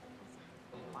a 5.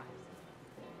 That's 5.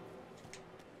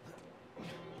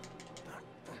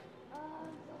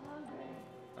 I'm so hungry.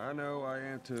 I know, I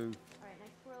am too. All right,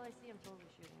 next squirrel I see, I'm totally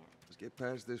shooting it. Let's get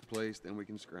past this place, then we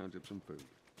can scrounge up some food.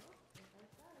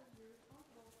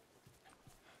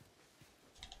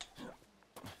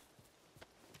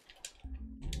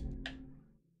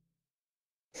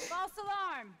 False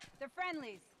alarm! They're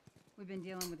friendlies. We've been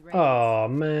dealing with Oh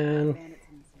man. bandits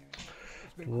in this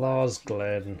area. Lars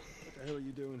Glenn. What the hell are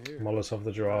you doing here? Molotov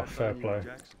the Giraffe, fair play.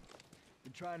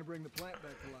 Been trying to bring the plant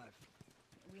back to life.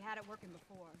 We had it working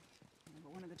before.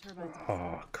 But one of the turbines.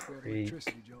 Oh, creep.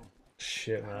 Electricity, Joe.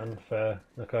 Shit, man. Fair.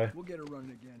 Okay. We'll get her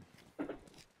running again.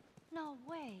 No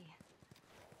way.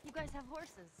 You guys have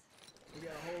horses. We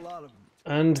got a whole lot of them.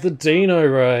 And the Dino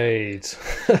raid,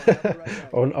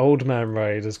 or an old man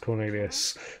raid, as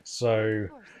Cornelius so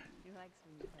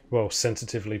well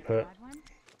sensitively put.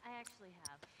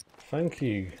 Thank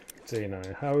you, Dino.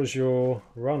 How was your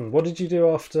run? What did you do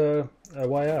after A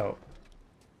Way Out?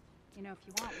 You know, if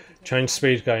you want, we can take Change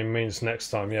speed game means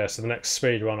next time. Yeah, so the next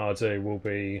speed run I do will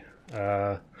be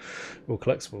all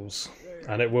collectibles,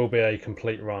 and it will be a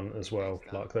complete run as well.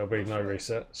 Like there'll be no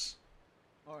resets.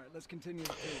 All right, let's continue.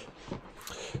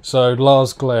 So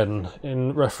Lars Glenn,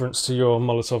 in reference to your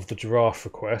Molotov the Giraffe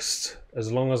request,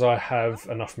 as long as I have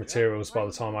enough materials by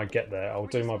the time I get there, I'll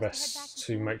do my best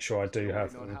to make sure I do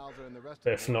have them.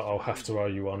 But if not, I'll have to owe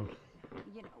you one.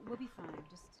 You know, we'll be fine.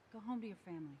 Just go home to your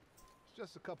family. It's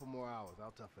just a couple more hours.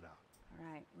 I'll tough it out. All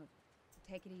right, well,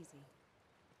 take it easy.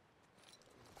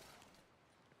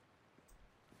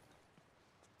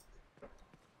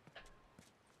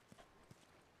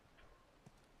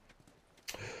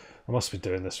 I must be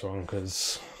doing this wrong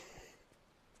because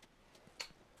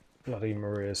bloody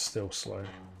Maria's still slow.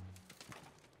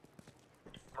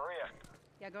 Maria.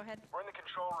 Yeah, go ahead. We're in the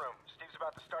control room. Steve's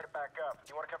about to start it back up.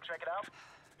 You want to come check it out?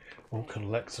 All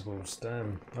collectibles,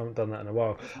 damn. I haven't done that in a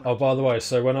while. Oh, by the way,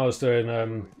 so when I was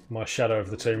doing my Shadow of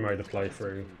the Tomb Raider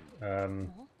playthrough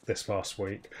this past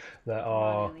week, there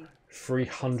are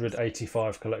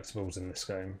 385 collectibles in this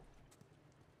game.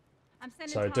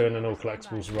 So doing an all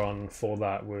collectibles run for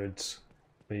that would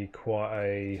be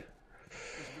quite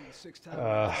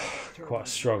a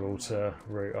struggle to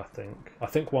route, I think. I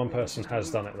think one person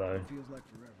has done it though.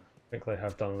 I think they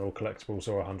have done an all collectibles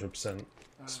or 100%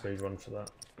 speed run for that.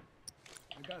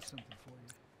 I got something for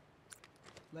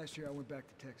you. Last year I went back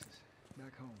to Texas,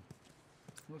 back home.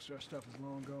 Most of our stuff is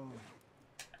long gone.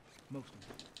 Most of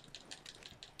it.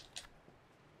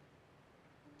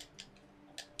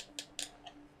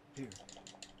 Here.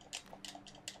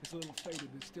 It's a little faded,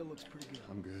 but it still looks pretty good.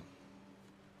 I'm good.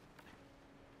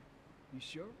 You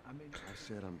sure? I mean, I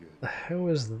said I'm good. The hell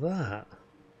is that?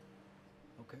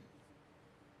 Okay.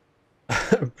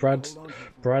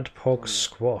 Brad Pog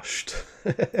squashed.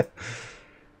 I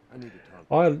need to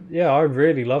talk. I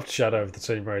really loved Shadow of the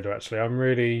Tomb Raider actually.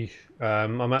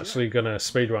 I'm actually gonna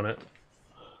speedrun it.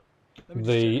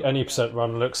 The any percent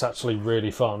run looks actually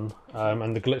really fun,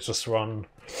 and the glitchless run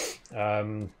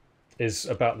is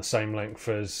about the same length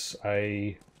as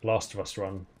a Last of Us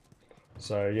run.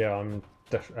 So yeah, I'm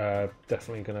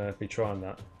definitely going to be trying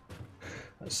that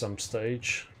at some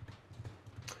stage.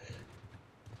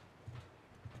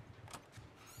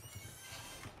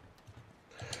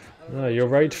 No, your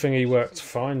raid thingy worked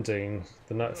fine, Dean.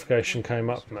 The notification came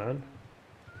up, man.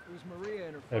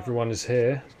 Everyone is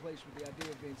here,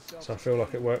 so I feel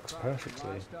like it works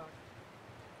perfectly.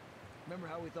 Remember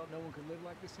how we thought no one could live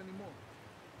like this anymore?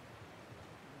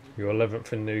 Your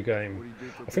 11th in new game.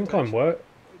 I think I'm what?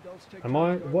 Am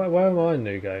I? Where am I in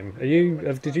new game? Are you?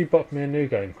 Did you bop me a new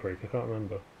game, Creek? I can't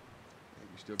remember.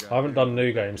 I haven't done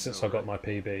new game since I got my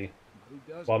PB.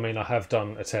 Well, I mean, I have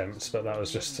done attempts, but that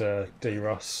was just to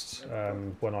de-rust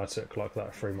when I took like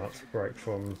that 3-month break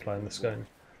from playing this game.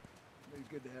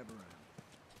 Good to have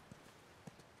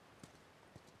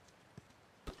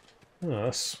around. Oh,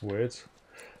 that's weird.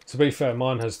 To be fair,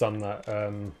 mine has done that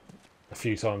a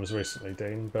few times recently,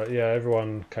 Dean. But yeah,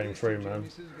 everyone came through, man.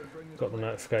 Got the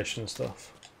notification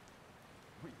stuff.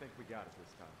 We think we got it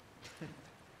this time.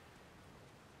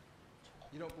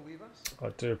 You don't believe us? I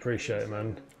do appreciate it,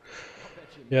 man.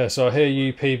 Yeah, so I hear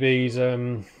you PB's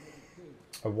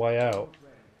A Way Out.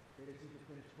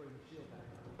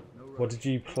 What did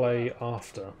you play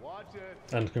after?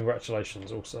 And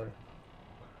congratulations also.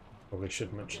 Probably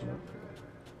should mention that.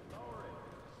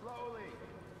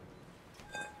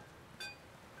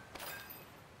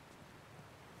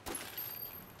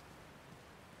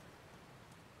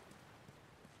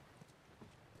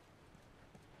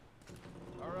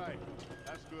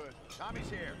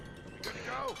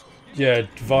 Yeah,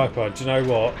 Viper, do you know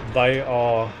what? They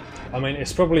are... I mean,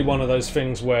 it's probably one of those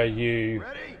things where you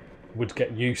would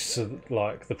get used to,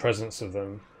 like, the presence of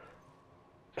them.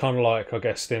 Kind of like, I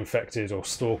guess, the Infected or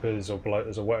Stalkers or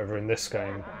Bloaters or whatever in this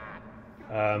game.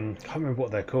 Can't remember what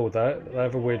they're called. They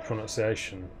have a weird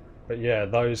pronunciation. But yeah,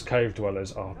 those cave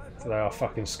dwellers, they are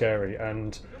fucking scary.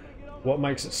 And what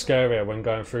makes it scarier when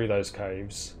going through those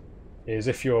caves is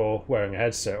if you're wearing a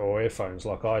headset or earphones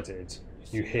like I did,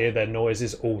 you hear their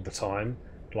noises all the time.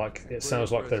 Like, it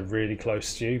sounds like they're really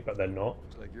close to you, but they're not.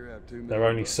 There are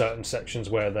only certain sections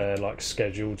where they're like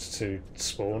scheduled to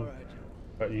spawn.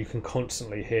 but you can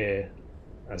constantly hear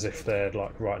as if they're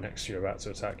like right next to you about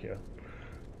to attack you,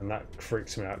 and that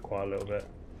freaks me out quite a little bit.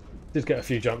 Did get a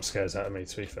few jump scares out of me,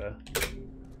 to be fair.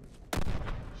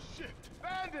 Shit!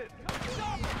 Bandit!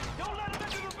 Stop! Don't let him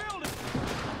into the building!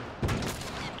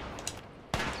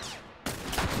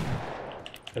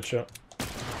 Headshot.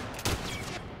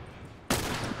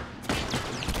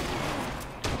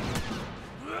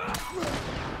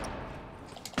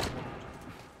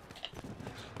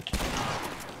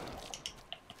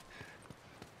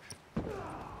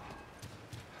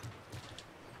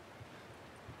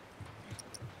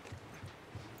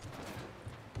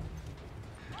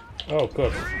 Oh,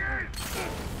 good.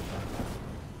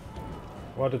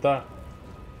 Why did that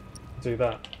do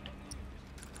that?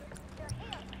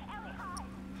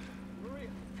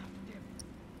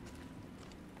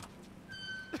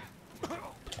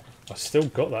 I still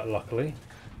got that, luckily.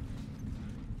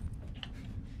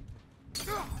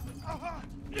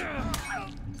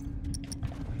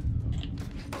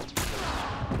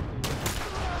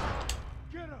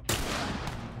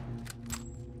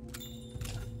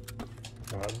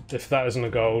 If that isn't a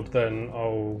gold, then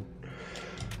I'll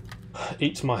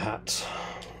eat my hat.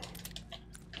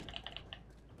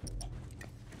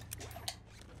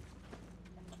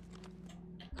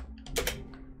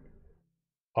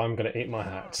 I'm gonna eat my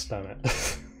hat, damn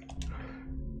it.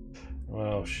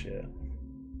 Oh shit.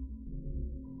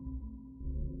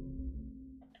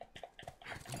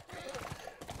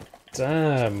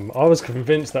 Damn, I was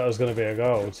convinced that was gonna be a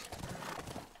gold.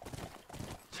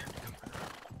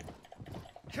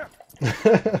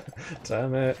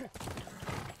 Damn it.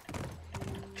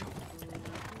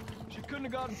 She couldn't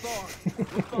have gotten far. We'll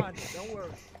find her, don't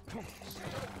worry.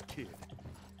 Kid.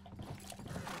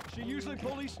 She usually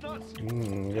pull these stunts.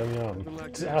 Yum yum.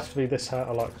 Does it have to be this hat?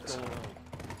 I like it.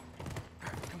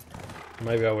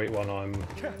 Maybe I'll eat one I'm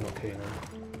not keen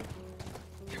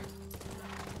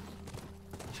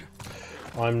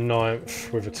on. I'm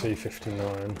 9th with a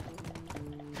 259.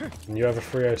 And you have a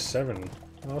 307.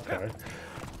 Okay.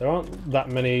 There aren't that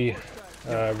many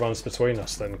runs between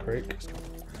us then, Creek.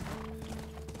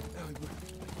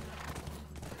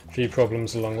 A few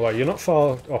problems along the way. You're not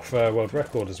far off world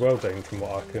record as well, Dean, from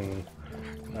what I can,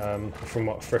 from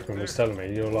what Frickman was telling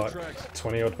me. You're like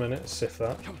 20 odd minutes, if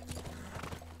that.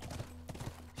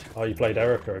 Oh, you played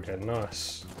Erica again,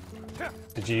 nice.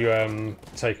 Did you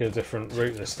take a different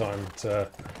route this time to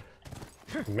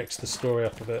mix the story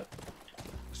up a bit?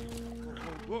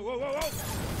 Whoa, whoa, whoa,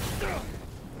 whoa!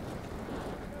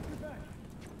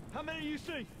 How many do you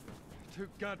see? Too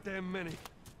goddamn many.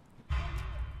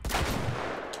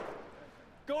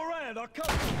 Go around, I'll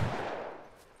cover you.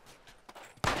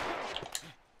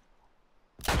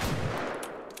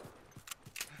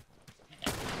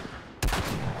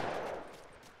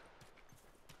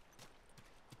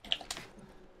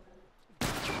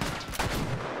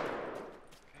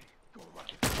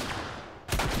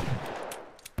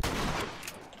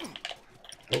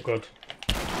 Oh god.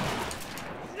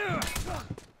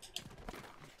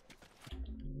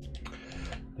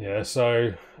 Yeah,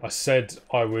 so I said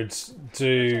I would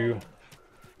do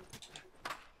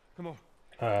Come on.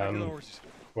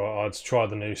 Well, I'd try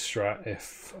the new strat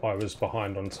if I was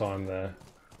behind on time there.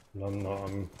 And I'm not,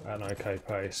 I'm at an okay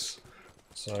pace.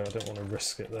 So I don't want to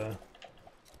risk it there.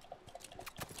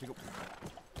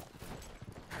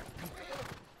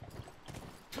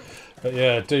 But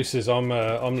yeah, deuces, I'm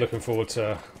looking forward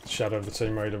to Shadow of the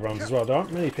Tomb Raider runs as well. There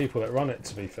aren't many people that run it,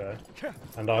 to be fair.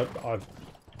 And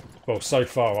well, so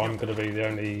far I'm going to be the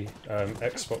only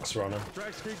Xbox runner.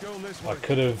 I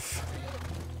could have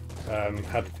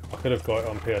got it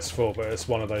on PS4, but it's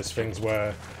one of those things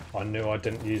where I knew I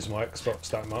didn't use my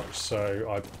Xbox that much, so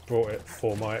I brought it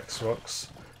for my Xbox.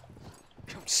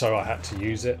 So I had to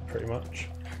use it, pretty much.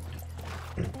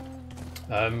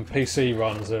 PC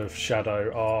runs of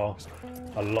Shadow are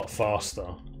a lot faster,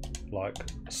 like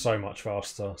so much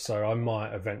faster, so I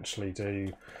might eventually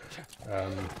do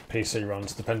PC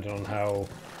runs depending on how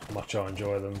much I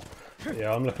enjoy them. But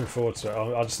yeah, I'm looking forward to it.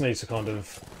 I just need to kind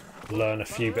of learn a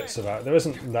few bits about it. There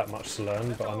isn't that much to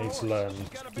learn, but I need to learn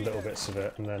little bits of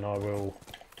it, and then I will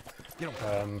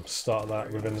start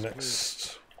that within the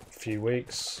next few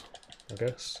weeks, I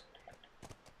guess.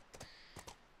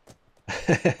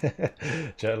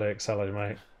 Jet Licks, hello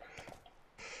mate.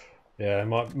 Yeah,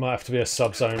 might have to be a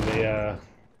subs only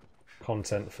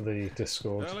content for the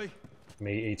Discord. Ellie?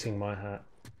 Me eating my hat.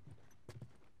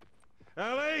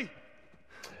 Ellie?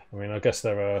 I mean, I guess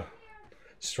there are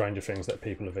stranger things that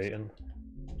people have eaten.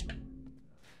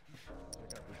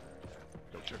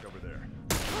 Go check over there.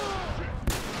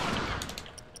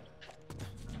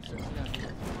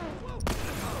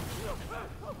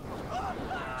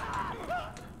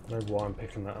 I don't know why I'm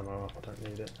picking that ammo up, I don't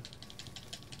need it.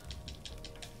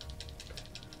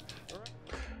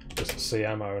 Just to see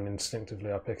ammo and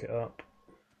instinctively I pick it up.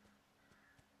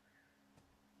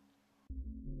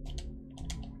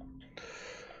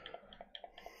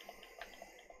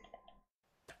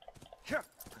 Yeah.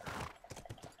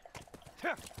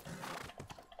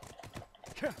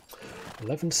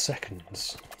 11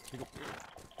 seconds.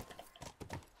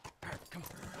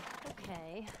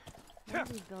 Okay. One of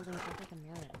these buildings looks like a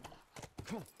mirror.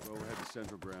 Well, we're headed to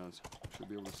Central Grounds. Should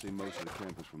be able to see most of the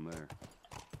campus from there.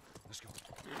 Let's go.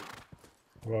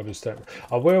 Well, just don't.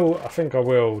 I think I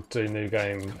will do New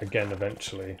Game again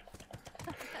eventually.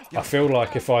 I feel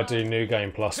like if I do New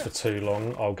Game Plus for too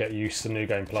long, I'll get used to New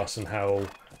Game Plus and how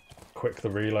quick the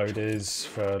reload is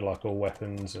for like all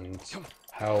weapons and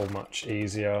how much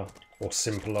easier or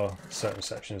simpler certain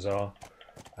sections are.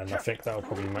 And I think that'll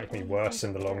probably make me worse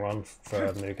in the long run for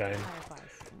a New Game.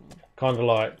 Kind of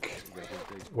like,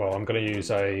 well, I'm going to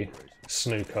use a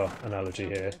snooker analogy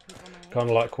here. Kind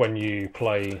of like when you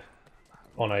play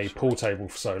on a pool table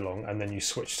for so long and then you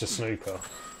switch to snooker,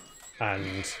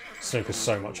 and snooker's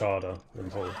so much harder than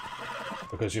pool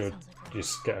because you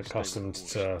just get accustomed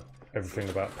to everything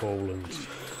about pool and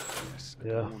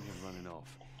yeah.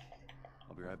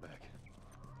 I'll be right back.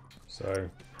 So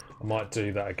I might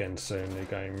do that again soon, New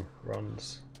Game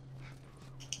runs.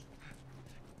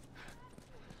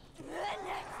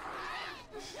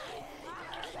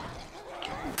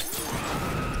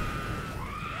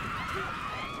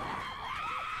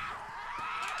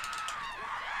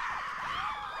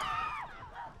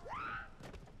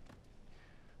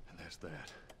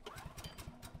 That.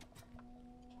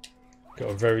 Got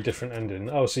a very different ending.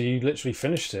 Oh, so you literally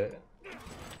finished it.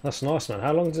 That's nice, man.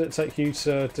 How long did it take you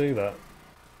to do that?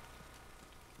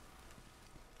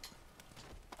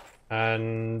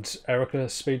 And Erica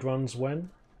speedruns when?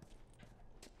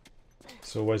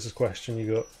 It's always a question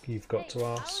you've got to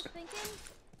ask.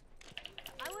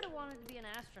 I would have wanted to be an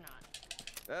astronaut.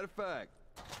 That a fact.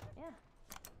 Yeah.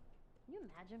 Can you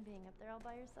imagine being up there all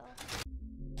by yourself?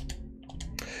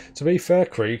 To be fair,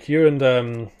 Creek, you and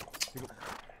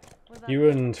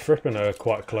Frippen are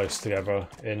quite close together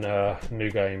in New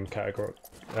Game category.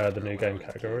 The New Game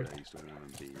category. I used to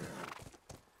want to be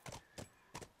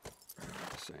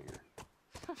a singer.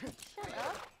 Shut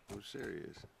up. I'm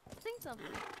serious. Sing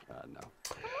something. No.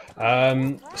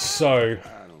 So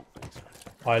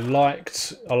I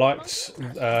liked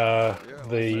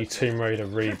the Tomb Raider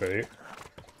reboot.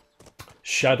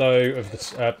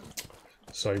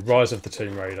 Rise of the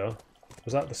Tomb Raider.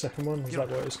 Was that the second one? Was that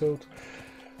what it was called?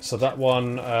 So that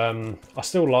one, I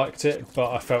still liked it,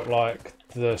 but I felt like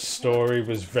the story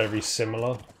was very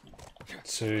similar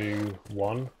to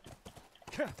 1.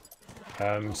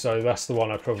 So that's the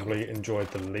one I probably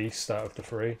enjoyed the least out of the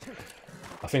 3.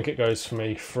 I think it goes for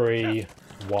me 3,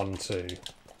 1, 2.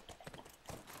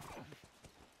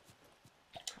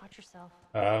 Watch yourself.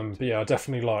 But yeah, I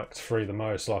definitely liked 3 the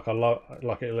most. Like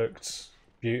it looked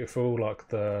beautiful. Like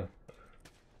the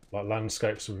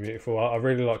landscapes were beautiful. I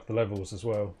really liked the levels as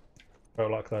well.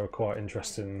 Felt like they were quite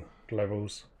interesting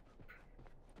levels.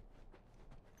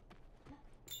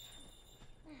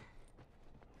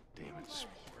 Damn it,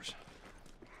 spores.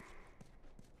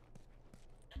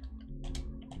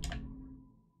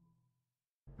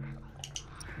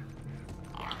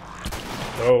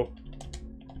 Oh,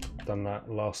 done that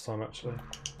last time actually.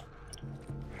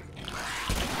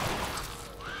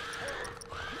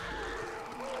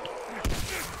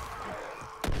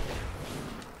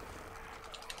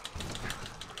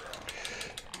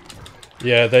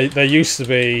 Yeah, there used to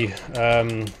be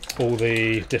all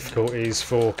the difficulties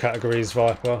for categories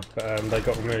Viper, but they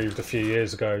got removed a few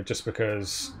years ago just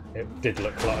because it did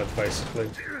look cluttered, basically,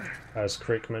 as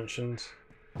Creek mentioned.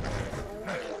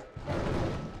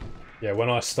 Yeah,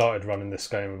 when I started running this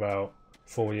game about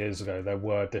 4 years ago, there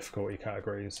were difficulty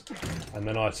categories, and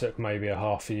then I took maybe a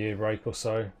half a year break or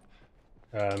so,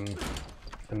 and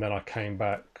then I came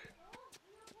back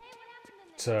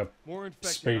to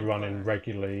speedrunning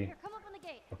regularly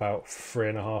about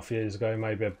 3.5 years ago,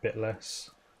 maybe a bit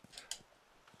less.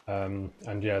 And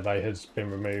yeah, they had been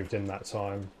removed in that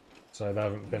time, so they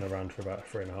haven't been around for about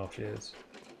 3.5 years.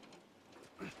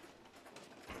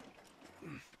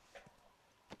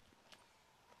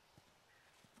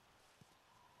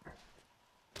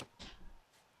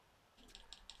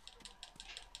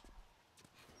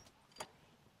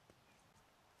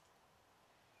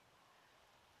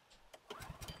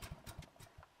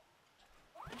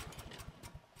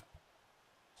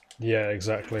 Yeah,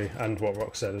 exactly, and what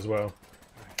Rock said as well.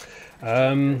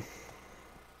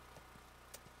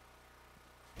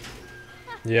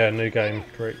 Yeah, New Game,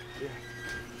 great.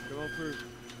 All through.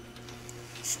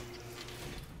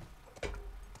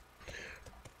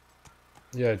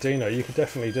 Yeah, Dino, you could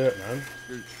definitely do it, man.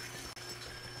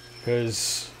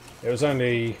 Because it was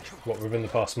only, what, within the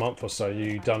past month or so,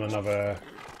 you done another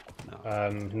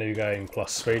new game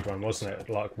plus speedrun, wasn't it?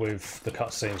 Like with the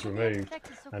cutscenes removed,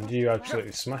 and you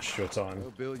absolutely smashed your time.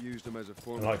 Well, Bill used them as a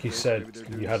form And like you said,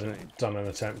 you hadn't done an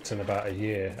attempt in about a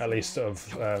year, at least of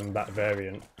that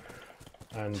variant.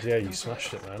 And yeah, you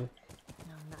smashed it, man.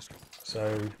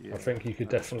 So I think you could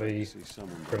definitely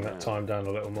bring that time down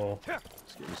a little more.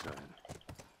 Let's get inside.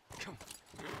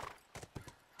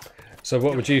 So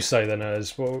what would you say then,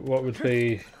 as what would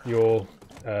be your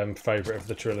favourite of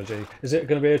the trilogy? Is it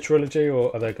going to be a trilogy,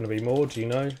 or are there going to be more? Do you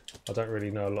know? I don't really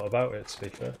know a lot about it, to be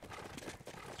fair.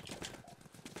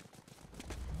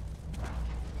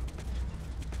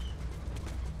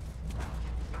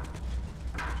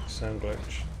 Sound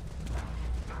glitch.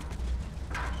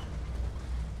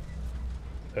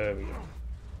 There we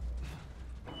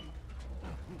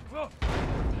go.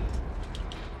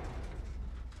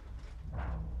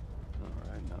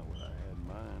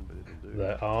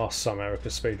 There are some Erica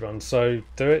speedruns, so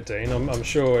do it, Dean. I'm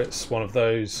sure it's one of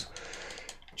those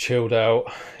chilled out,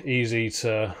 easy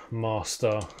to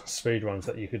master speedruns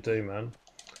that you could do, man.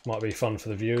 Might be fun for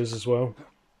the viewers as well.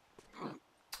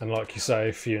 And like you say,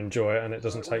 if you enjoy it and it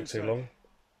doesn't take too long.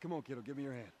 Come on, kiddo, give me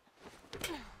your hand.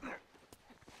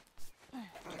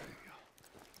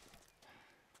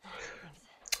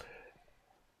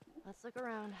 Let's look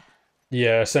around.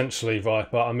 Yeah, essentially,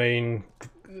 Viper. I mean,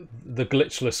 the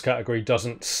glitchless category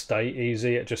doesn't state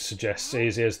easy, it just suggests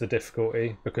easy as the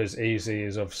difficulty, because easy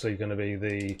is obviously going to be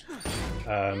the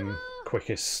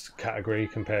quickest category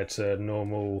compared to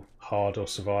normal, hard or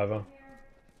survivor.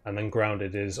 And then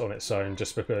grounded is on its own,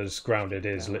 just because grounded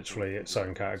is literally its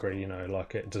own category, you know,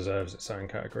 like it deserves its own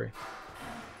category.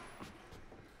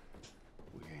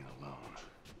 We ain't alone.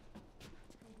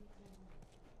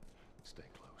 Stay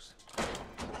close.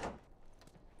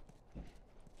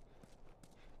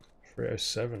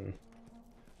 307.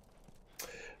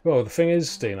 Well, the thing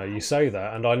is, Dino, you say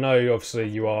that, and I know obviously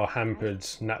you are hampered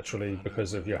naturally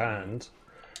because of your hand,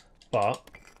 but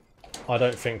I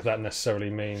don't think that necessarily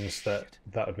means that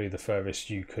that would be the furthest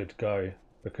you could go,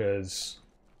 because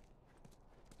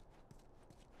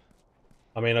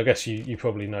I mean, I guess you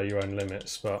probably know your own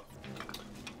limits, but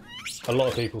a lot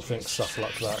of people think stuff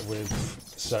like that with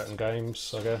certain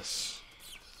games, I guess,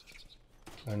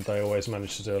 and they always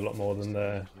manage to do a lot more than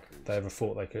they ever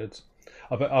thought they could.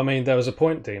 I mean, there was a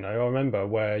point, Dino, I remember,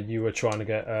 where you were trying to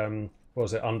get what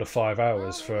was it, under 5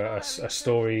 hours for a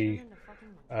story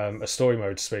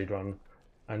mode speedrun,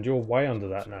 and you're way under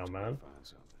that now, man.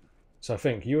 So I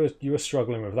think you were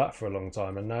struggling with that for a long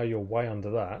time, and now you're way under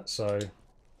that. So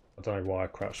I don't know why I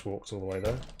crouch walked all the way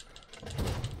there.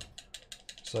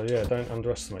 So yeah, don't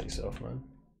underestimate yourself, man.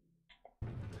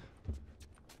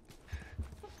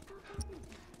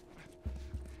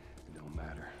 It don't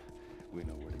matter. We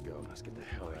know where to go. Let's get the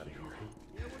hell out of here.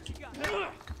 Yeah, what you got?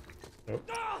 Nope.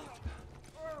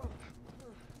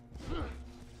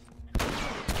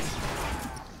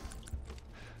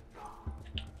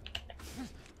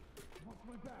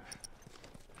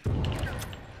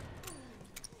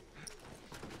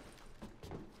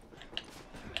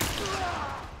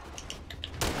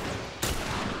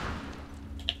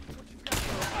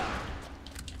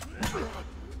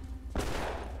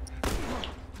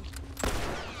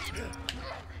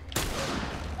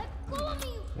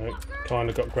 Kind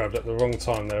of got grabbed at the wrong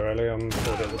time there, Ellie. I'm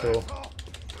pulled at the door.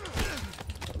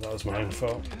 That was my own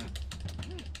fault.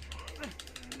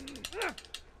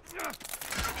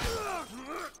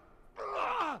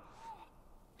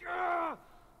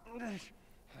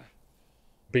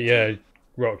 But yeah,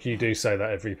 Rock, you do say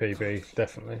that every PB,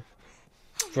 definitely.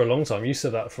 For a long time, you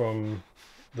said that from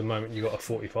the moment you got a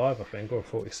 45, I think, or a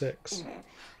 46.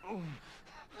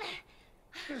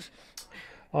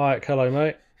 Alright, hello,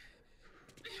 mate.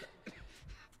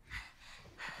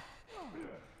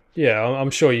 Yeah,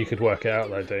 I'm sure you could work it out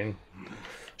though, Dean.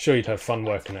 Sure you'd have fun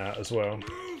working it out as well.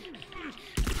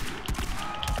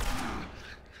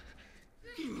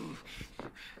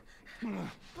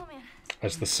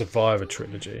 As the Survivor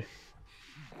trilogy.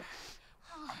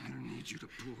 I'm gonna need you to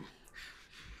pull.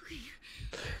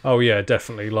 Oh yeah,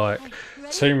 definitely. Like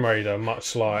Tomb Raider,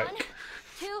 much like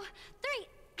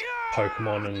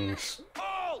Pokemon and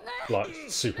like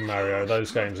Super Mario,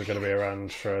 those games are going to be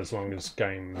around for as long as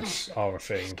games are a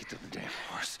thing. Get to the damn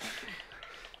horse.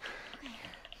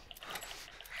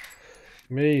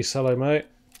 Me, hello mate.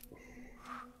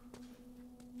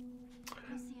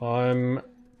 I'm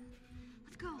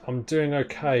doing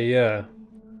okay, yeah.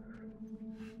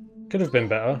 Could have been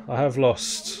better. I have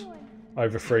lost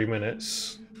over 3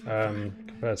 minutes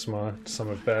compared to some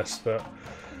of best, but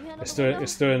it's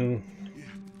doing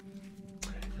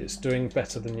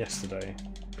better than yesterday.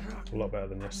 A lot better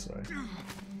than yesterday.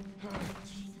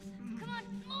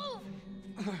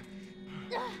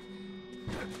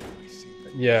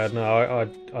 Yeah, no,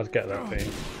 I'd get that thing,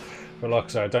 but like I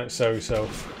say, don't sell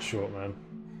yourself short, man.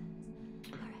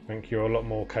 I think you're a lot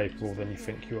more capable than you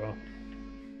think you are.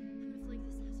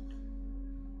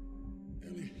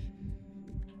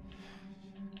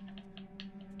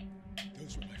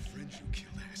 Those were my friends you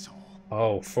killed, asshole.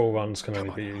 Oh, full runs can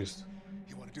only be used.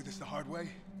 You want to do this the hard way?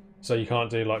 So you can't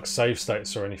do like save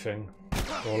states or anything,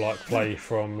 or like play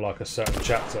from like a certain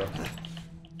chapter.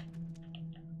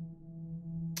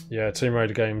 Yeah, Tomb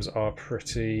Raider games are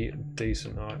pretty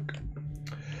decent. Like,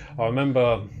 I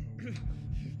remember,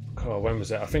 God, when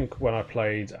was it? I think when I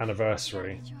played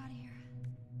Anniversary.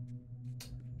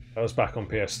 I was back on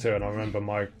PS2, and I remember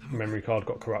my memory card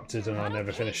got corrupted, and I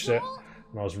never finished it,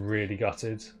 and I was really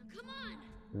gutted.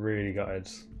 Really gutted.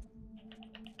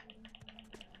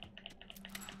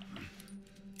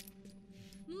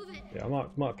 Yeah, I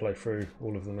might play through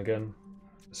all of them again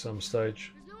at some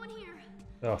stage.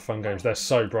 They are fun games. They're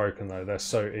so broken though. They're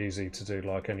so easy to do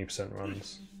like any %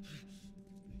 runs.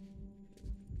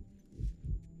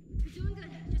 You're doing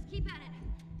good. Just keep at it.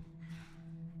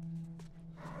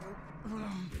 Oh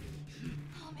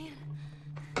man.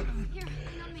 Here,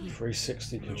 hang on me.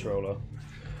 360 controller.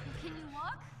 Can you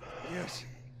walk? Yes.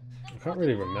 I can't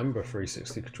really remember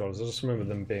 360 controllers. I just remember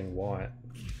them being white.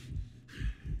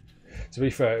 To be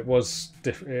fair, it was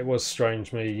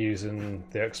strange me using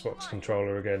the Xbox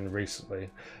controller again recently,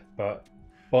 but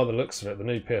by the looks of it, the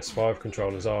new PS5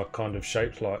 controllers are kind of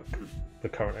shaped like the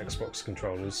current Xbox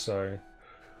controllers, so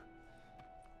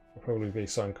it'll probably be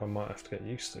something I might have to get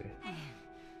used to.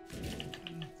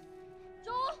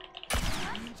 Joel?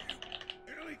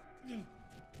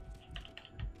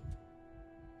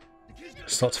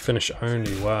 Start to finish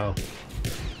only, wow.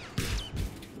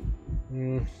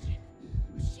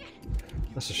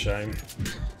 That's a shame.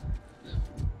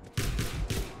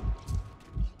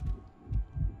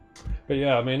 But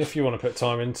yeah, I mean, if you want to put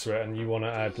time into it and you want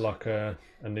to add like a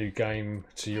new game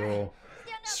to your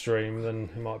stream, then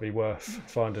it might be worth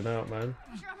finding out, man.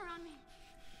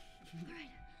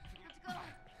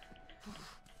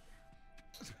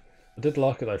 I did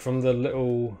like it though. From the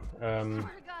little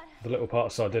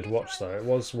parts I did watch though, it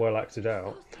was well acted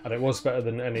out, and it was better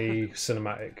than any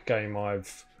cinematic game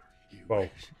I've, well,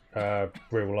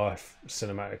 real life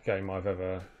cinematic game I've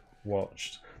ever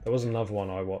watched. There was another one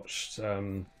I watched,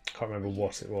 can't remember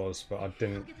what it was, but I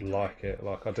didn't like it.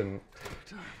 Like, I didn't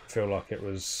feel like it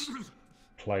was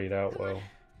played out well.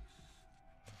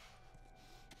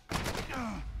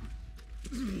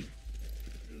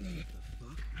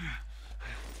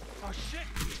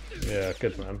 Yeah,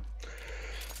 good man.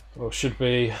 Well, should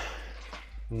be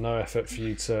no effort for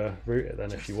you to root it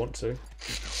then if you want to.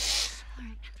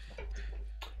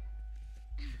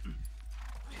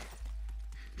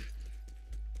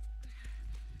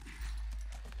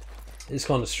 It's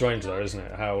kind of strange though, isn't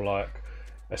it? How like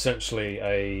essentially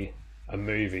a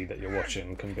movie that you're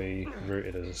watching can be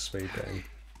rooted as a speed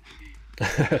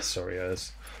game. Sorry,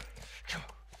 Ez.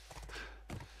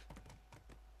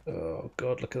 Oh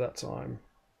god, look at that time.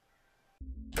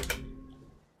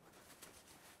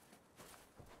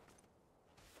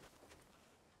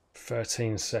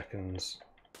 "13 seconds.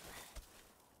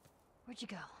 Where'd you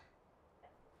go?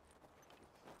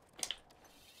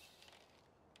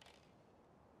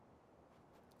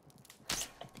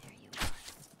 There you are.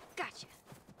 Gotcha.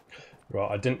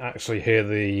 Right, I didn't actually hear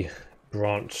the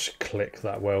branch click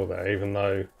that well there, even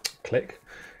though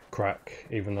crack,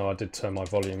 even though I did turn my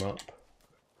volume up.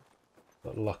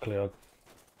 But luckily I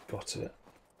got it.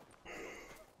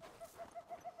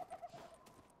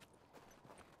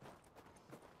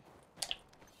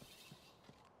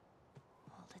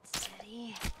 Hold it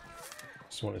steady.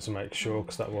 Just wanted to make sure,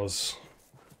 because that was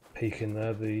peaking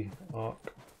there, the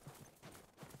arc.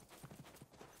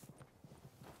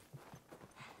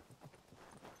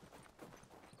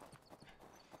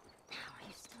 How are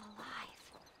you still alive?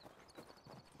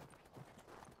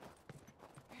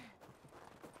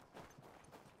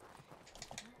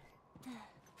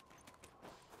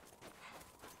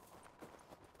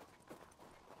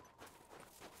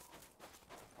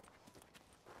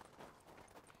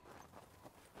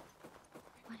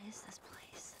 What is this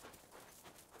place?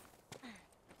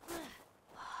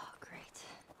 Oh, great.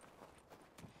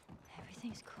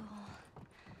 Everything's cool.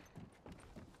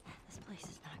 This place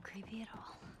is not creepy at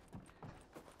all.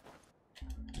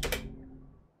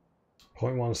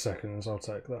 0.1 seconds, I'll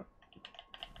take that.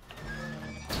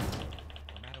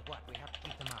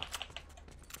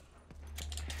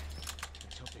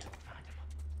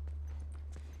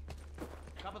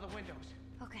 windows.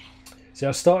 Okay. See,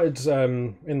 I started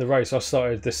in the race. I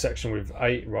started this section with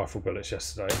 8 rifle bullets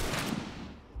yesterday.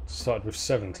 Started with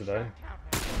 7 today.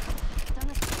 Done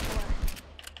this before.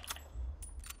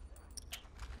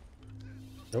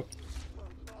 Nope.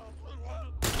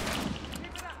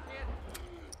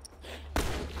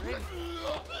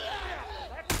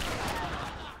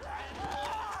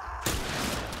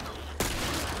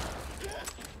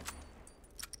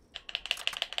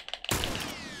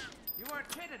 You weren't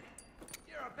kidding.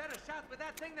 You're a better shot with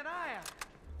that thing than I am.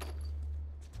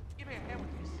 Give me a hand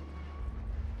with this.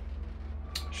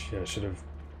 Yeah, should have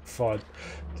fired.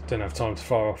 Didn't have time to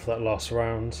fire off that last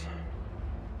round.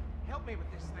 Help me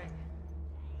with this thing.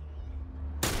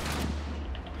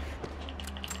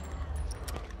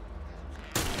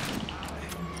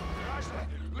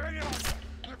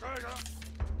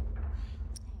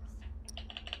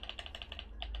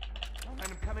 Don't let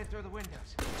him come in through the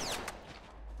windows.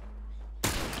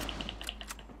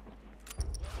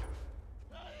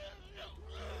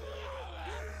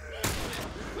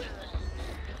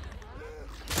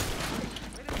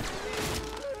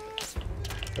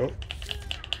 Oh.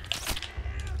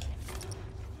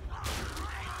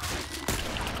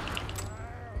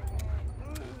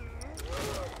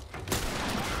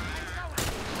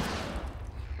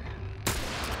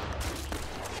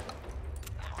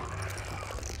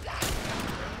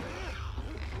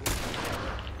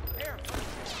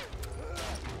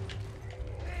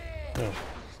 Oh.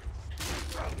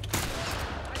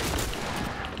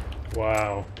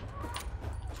 Wow.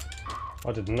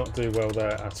 I did not do well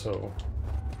there at all.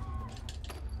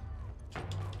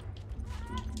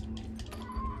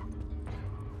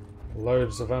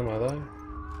 Loads of ammo though.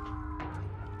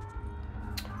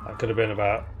 That could have been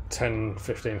about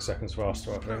 10-15 seconds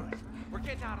faster, I think. We're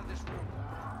getting out of this room.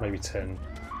 Maybe 10.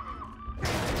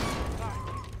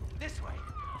 This way.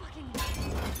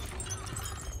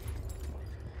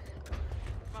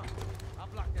 Come on, I'll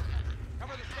block this.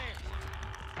 Cover the stairs.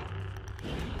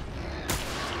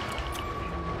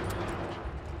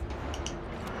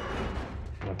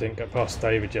 I didn't get past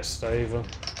David yesterday either.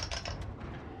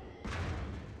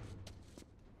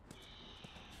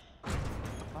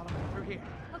 Follow me through here.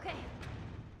 Okay.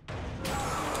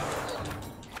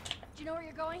 Do you know where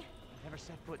you're going? Never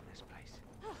set foot in this place.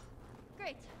 Oh,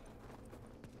 great.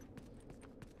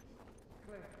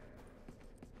 Clear.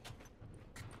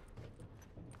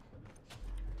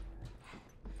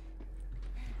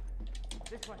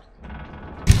 This way.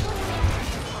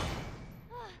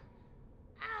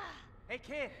 Hey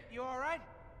kid, you all right?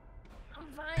 I'm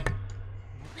fine.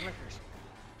 Clickers.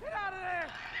 Get out of there!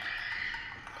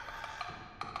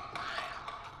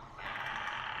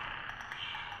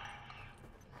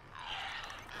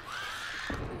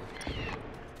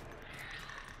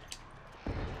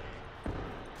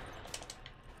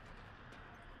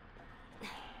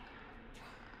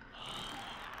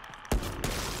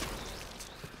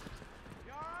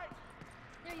 You all right?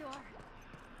 There you are.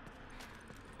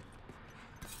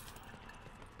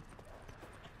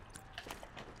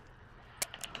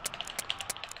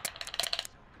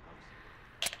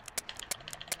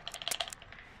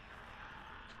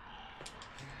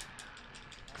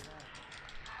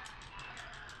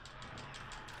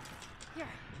 Here.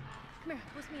 Come here.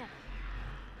 Boost me up.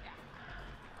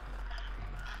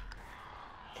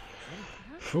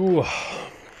 Ooh.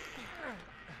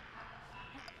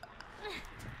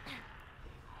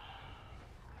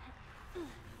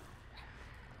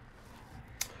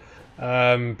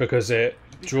 Because it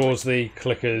draws the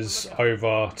clickers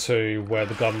over to where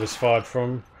the gun was fired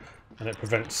from, and it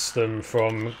prevents them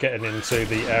from getting into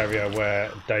the area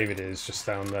where David is, just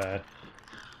down there.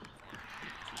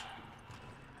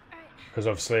 Because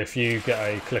obviously if you get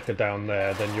a clicker down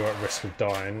there, then you're at risk of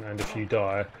dying, and if you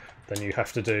die, then you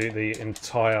have to do the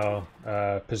entire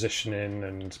positioning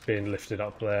and being lifted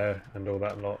up there and all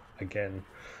that lot again.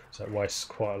 So it wastes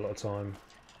quite a lot of time.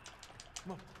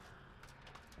 Come on.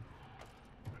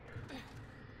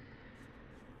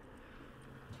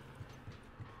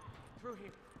 Through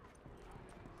here.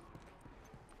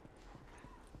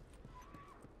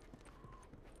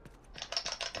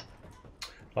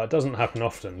 Like, it doesn't happen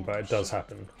often, but it does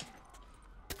happen.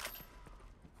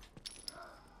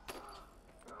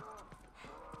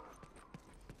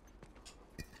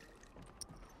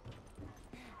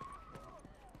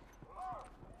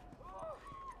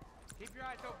 Keep your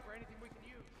eyes open for anything we can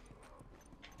use.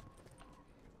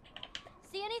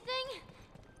 See anything?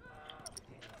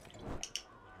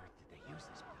 Did they use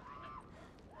this building?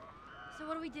 So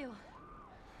what do we do?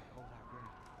 Hold our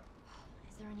ground.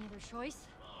 Is there any other choice?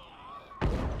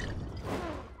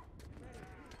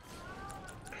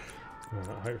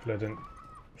 Hopefully I didn't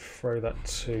throw that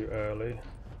too early.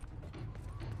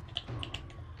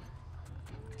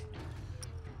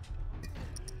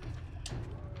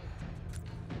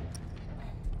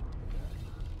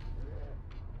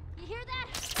 You hear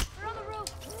that? They're on the roof.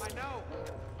 I know.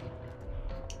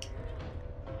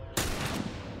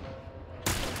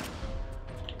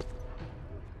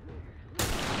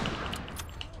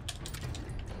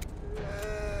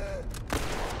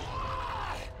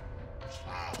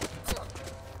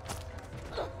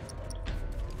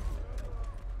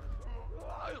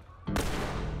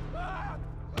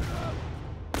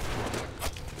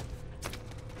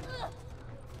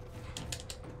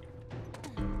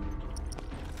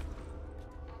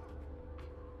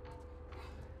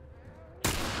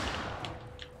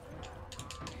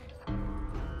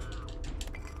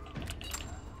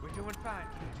 Doing fine.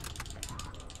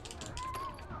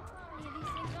 How many of these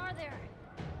things are there?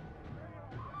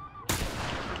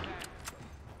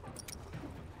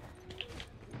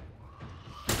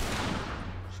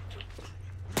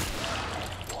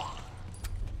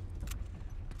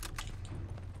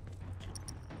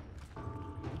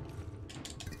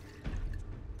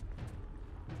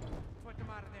 Put them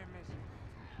out of there, miss.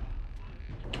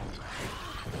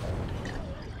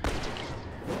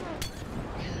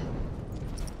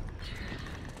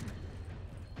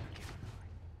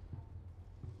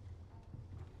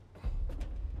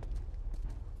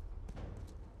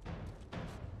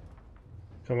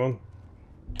 Come on.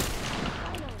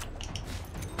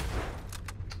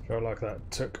 Felt like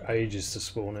that took ages to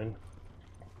spawn in.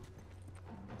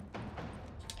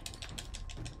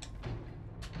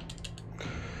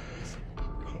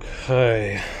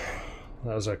 Okay.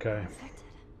 That was okay.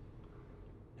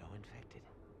 No infected.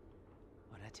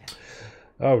 What I tell you?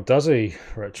 Oh, does he,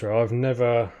 Retro? I've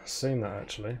never seen that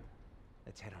actually.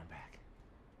 Let's head on back.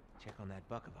 Check on that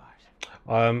buck of ours.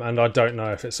 And I don't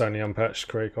know if it's only unpatched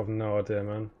creek. I've no idea,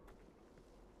 man.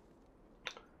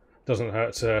 Doesn't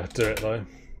hurt to do it though.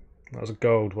 That was a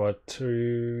gold by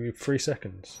 3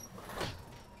 seconds.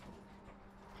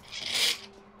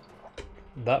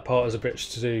 That part is a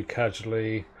bitch to do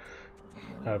casually.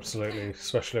 Absolutely,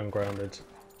 especially on grounded.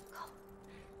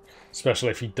 Especially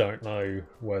if you don't know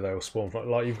where they'll spawn from.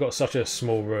 Like, you've got such a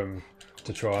small room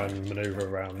to try and maneuver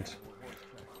around.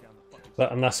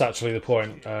 And that's actually the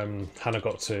point Hannah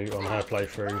got to on her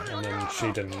playthrough, and then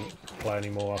she didn't play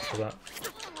anymore after that.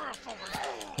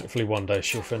 Hopefully one day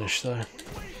she'll finish though.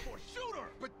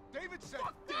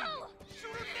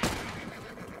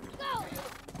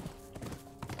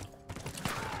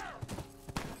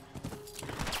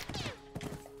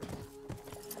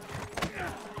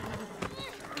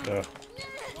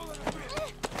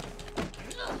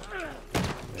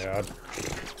 Yeah.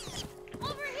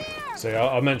 See,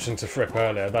 I mentioned to Fripp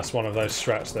earlier, that's one of those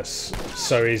strats that's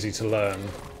so easy to learn,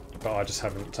 but I just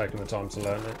haven't taken the time to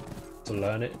learn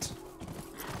it.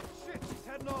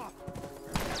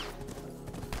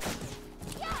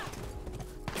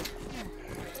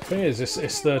 Thing is,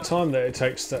 it's the time that it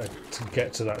takes to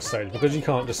get to that stage, because you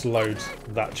can't just load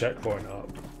that checkpoint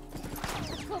up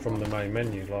from the main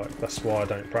menu. Like, that's why I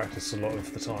don't practice a lot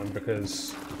of the time,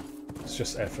 because it's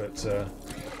just effort to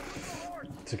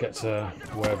get to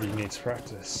wherever you need to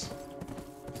practice.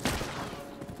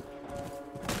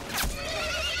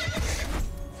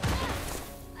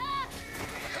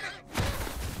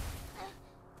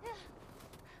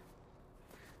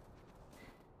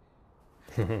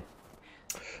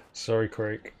 Sorry,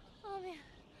 Creek.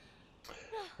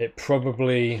 It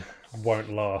probably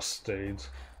won't last, dude.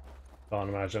 Can't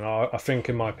imagine. I think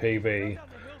in my PB...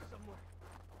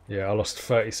 Yeah, I lost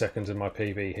 30 seconds in my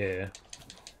PB here.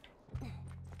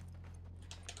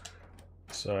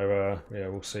 So, yeah,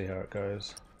 we'll see how it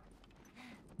goes.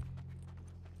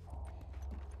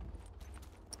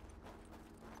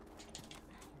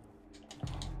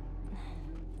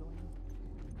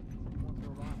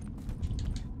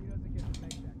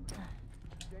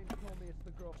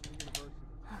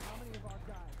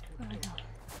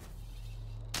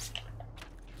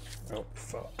 Oh,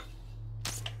 fuck.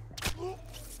 Where'd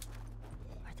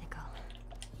they go?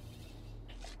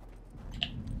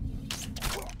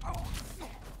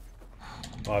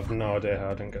 I have no idea how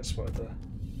I didn't get spotted there.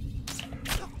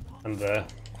 And there.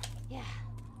 Yeah.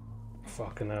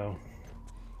 Fucking hell.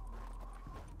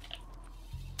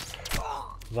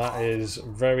 That is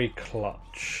very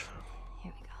clutch.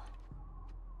 Here we go.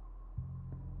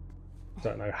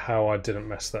 Don't know how I didn't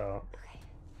mess that up. Okay.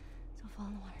 Don't fall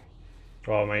in the water.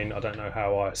 Well, I mean, I don't know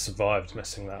how I survived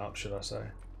messing that up, should I say.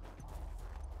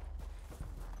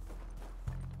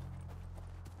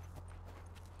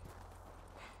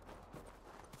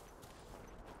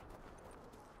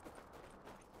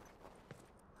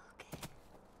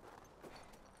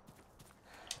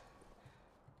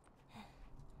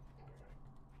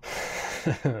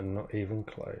 Not even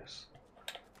close.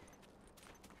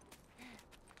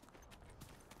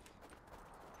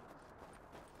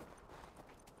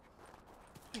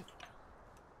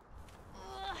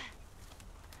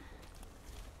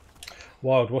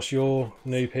 Wild, what's your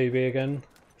new PB again?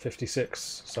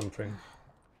 56 something.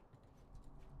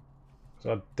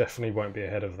 So I definitely won't be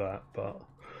ahead of that, but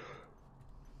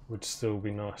would still be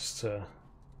nice to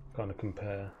kind of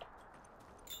compare.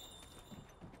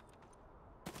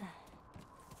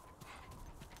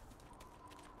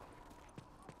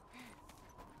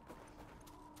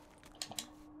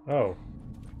 Oh.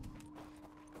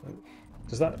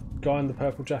 Does that guy in the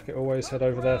purple jacket always head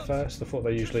over there first? I thought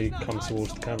they usually come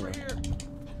towards the camera. I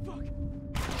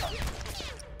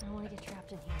don't want to get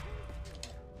trapped in here.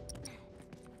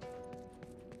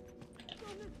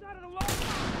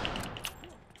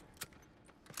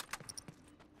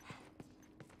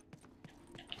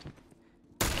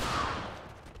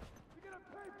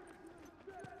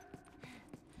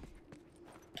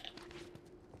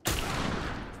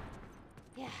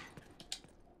 Yeah.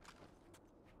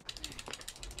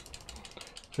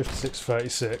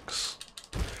 56:36.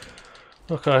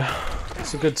 Okay,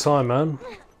 it's a good time, man.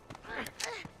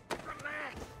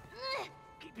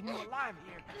 Keeping you alive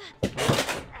here.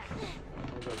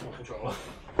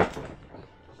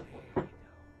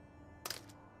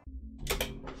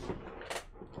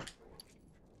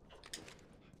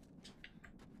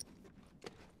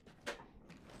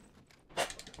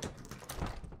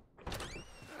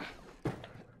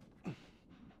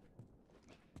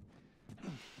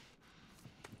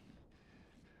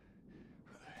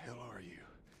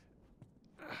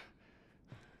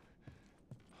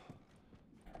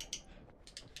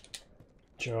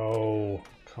 Joe,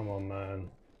 come on,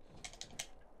 man.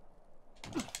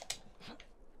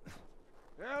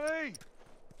 Ellie!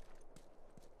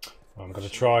 I'm going to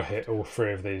try hit all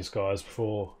three of these guys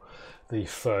before the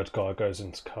third guy goes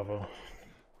into cover.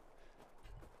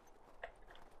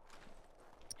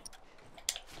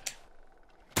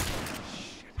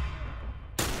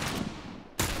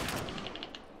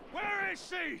 Where is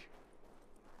she?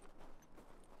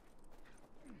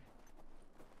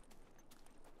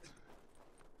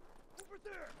 Over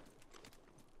there.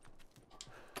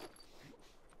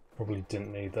 Probably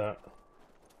didn't need that.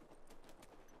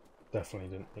 Definitely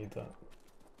didn't need that.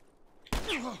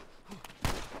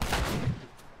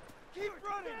 Keep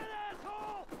running,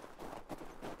 asshole!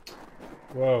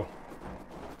 Whoa.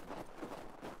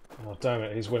 Oh, damn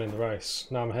it, he's winning the race.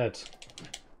 Now I'm ahead.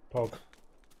 Pog.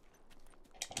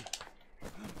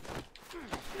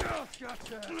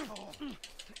 Gotcha, asshole.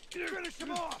 Finish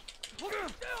him off! Hold him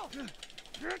still!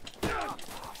 Shit!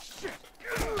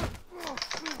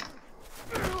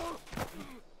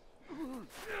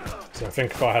 So I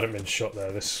think if I hadn't been shot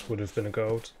there, this would have been a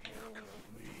gold.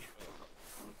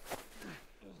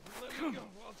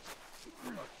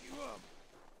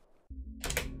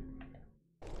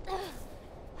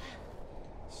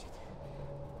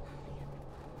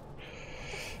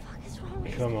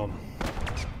 Come on.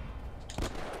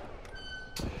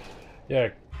 Yeah,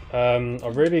 I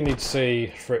really need to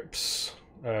see Fripp's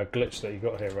glitch that you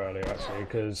got here earlier, actually,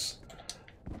 because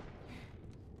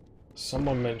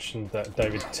someone mentioned that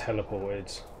David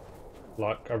teleported,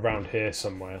 like, around here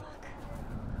somewhere.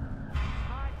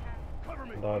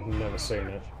 And I've never seen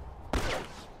it.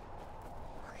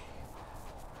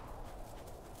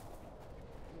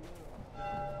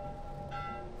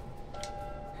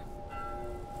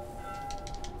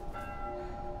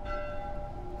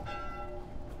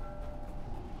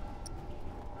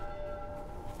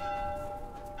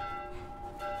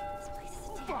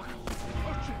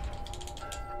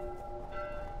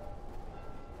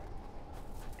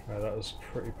 That was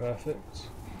pretty perfect.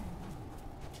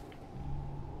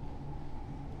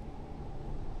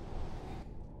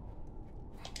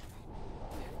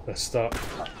 They're stuck.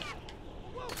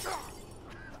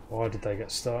 Why did they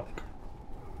get stuck?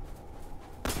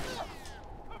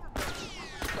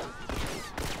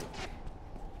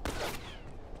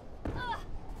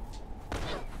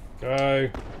 Go!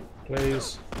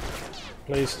 Please.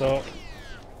 Please stop.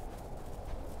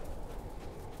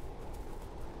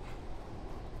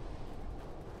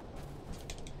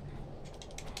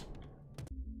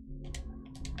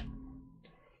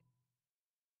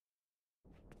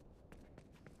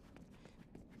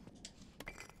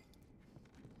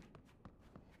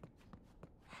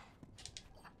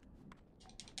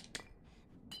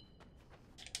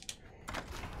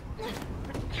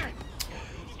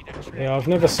 Yeah, I've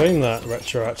never seen that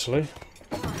retro actually.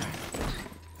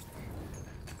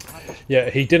 Yeah,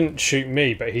 he didn't shoot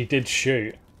me, but he did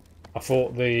shoot. I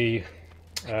thought the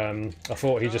I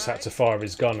thought he just had to fire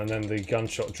his gun and then the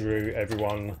gunshot drew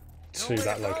everyone to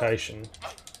that location.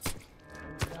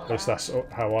 At least that's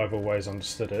how I've always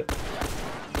understood it. That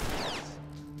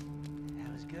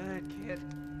was good, kid.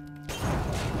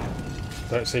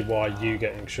 Don't see why you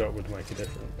getting shot would make a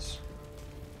difference.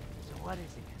 So what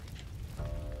is it?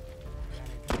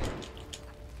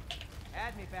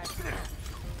 Add me back.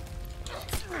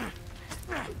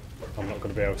 I'm not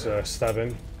going to be able to stab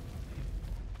him.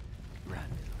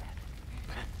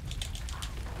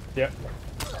 Yep.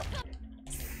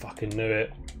 Fucking knew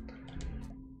it.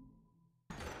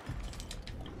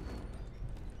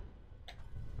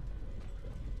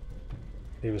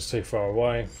 He was too far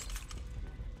away.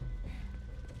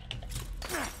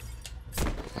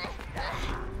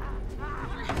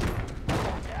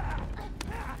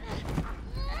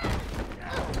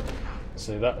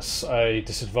 See, that's a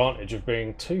disadvantage of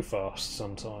being too fast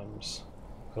sometimes.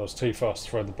 I was too fast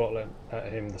to throw the bottle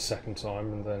at him the second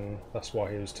time, and then that's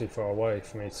why he was too far away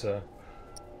for me to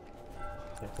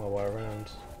make my way around.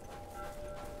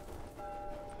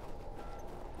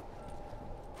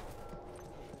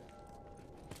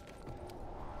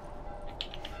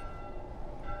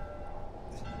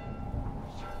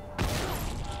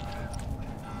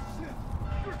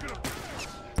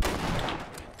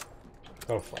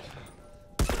 Oh fuck.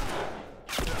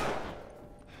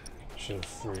 Should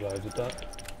have reloaded that.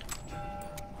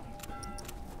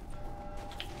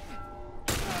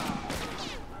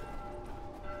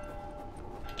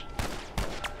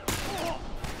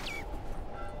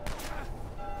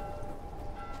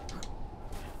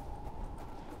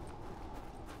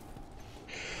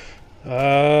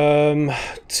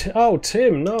 Oh,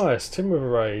 Tim, nice. Tim with a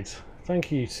raid.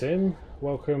 Thank you, Tim.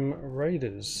 Welcome,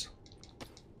 Raiders.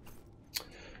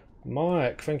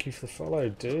 Mike, thank you for the follow,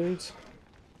 dude.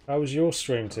 How was your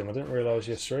stream, Tim? I didn't realise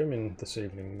you're streaming this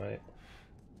evening, mate.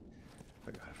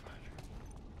 I gotta find her.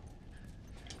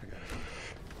 I gotta.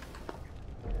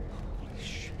 Holy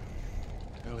shit.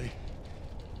 Ellie.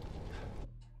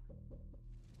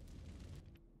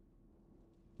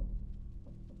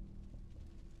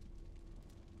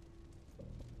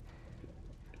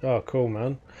 Oh, cool,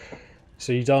 man.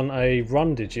 So you done a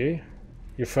run, did you?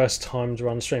 Your first time to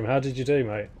run stream. How did you do,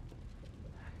 mate?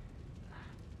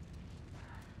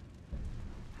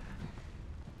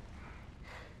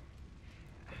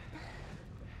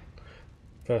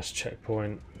 First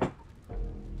checkpoint.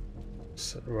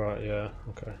 So, right, yeah,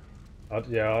 okay.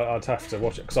 I'd have to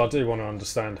watch it because I do want to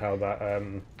understand how that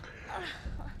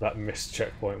that missed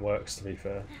checkpoint works. To be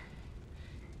fair.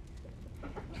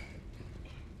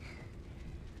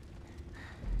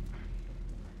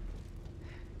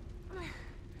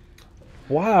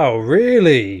 Wow,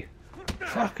 really?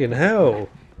 Fucking hell!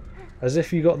 As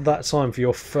if you got that time for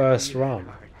your first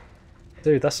run,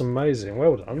 dude. That's amazing.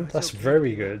 Well done. That's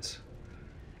very good.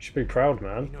 You should be proud,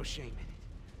 man. No shame.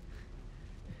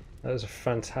 That was a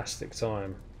fantastic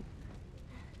time.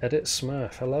 Edit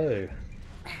Smurf, hello.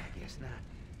 I guess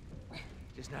not.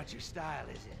 Just not your style,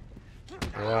 is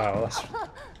it? Wow, that's...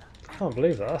 I can't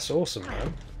believe that. That's awesome,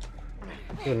 man.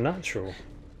 You're natural.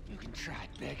 You can try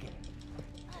begging.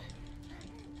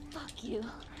 Fuck you.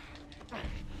 I'm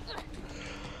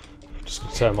just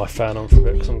going to turn my fan on for a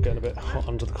bit because I'm getting a bit hot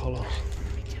under the collar.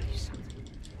 Let me tell you something.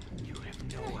 You have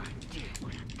no idea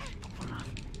what I'm capable of.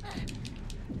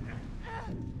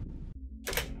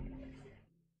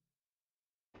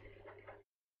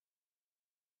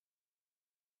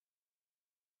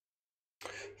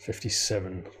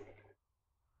 57.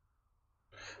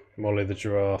 Molly the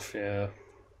giraffe, yeah.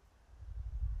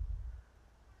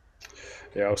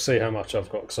 Yeah, I'll see how much I've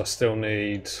got because I still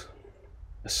need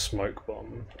a smoke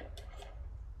bomb.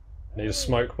 I need a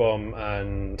smoke bomb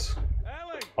and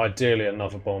ideally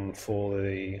another bomb for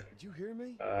the Did you hear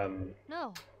me?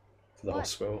 No. For the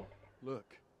hospital.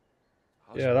 Look.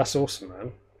 Yeah, that's awesome,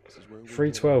 man.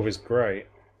 312 is great.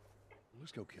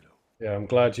 Let's go, kiddo. Yeah, I'm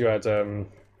glad you had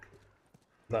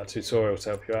that tutorial to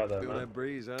help you out there, Feel man. that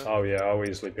breeze, huh? Oh yeah, I'll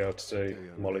easily be able to do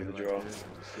Molly the Like giraffe. this,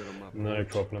 just sit on my No porch,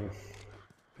 problem.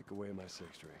 Pick away my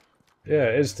six string. Yeah,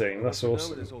 it is, Dean. That's What's the name of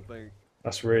awesome. this whole thing?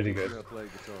 That's really Sure good. I play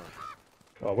guitar.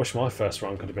 Oh, I wish my first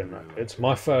run could have been that good.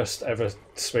 My first ever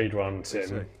speed run,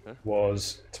 Tim,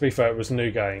 was, to be fair, it was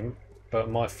new game, but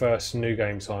my first new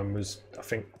game time was, I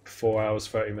think, 4 hours,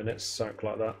 30 minutes, something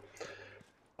like that.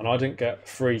 And I didn't get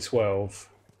 312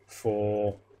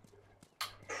 for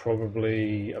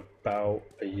probably about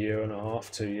a year and a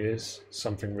half, 2 years,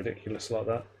 something ridiculous like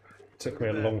that. It took me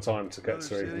a long time to get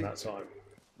to even that time.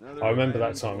 I remember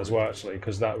that time as well, actually,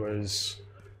 because that was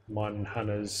mine and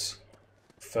Hannah's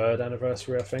 3rd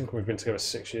anniversary, I think. We've been together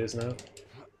 6 years now.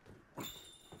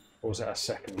 or was it our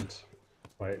second?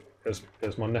 Wait, it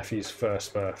was my nephew's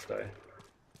first birthday,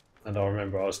 and I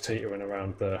remember I was teetering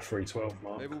around the 312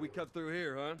 mark. Maybe we cut through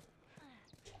here, huh?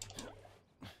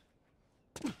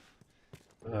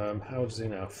 How old is he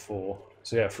now? 4.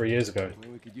 So yeah, 3 years ago.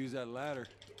 Well, we could use that ladder.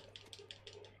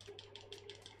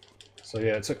 So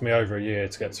yeah, it took me over a year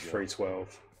to get to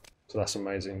 312. So that's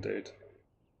amazing, dude.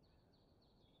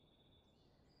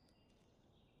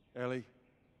 Ellie?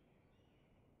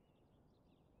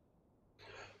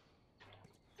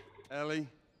 Ellie?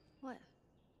 What?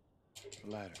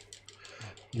 The ladder.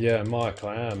 Yeah, Mike,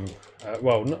 I am.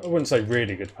 Well, I wouldn't say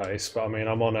really good pace, but I mean,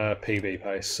 I'm on a PB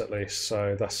pace at least,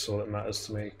 so that's all that matters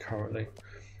to me currently.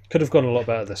 Could have gone a lot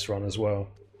better this run as well.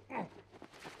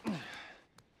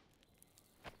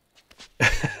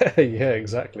 Yeah,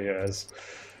 exactly, as.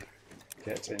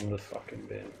 Get in the fucking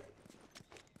bin.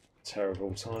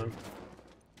 Terrible time.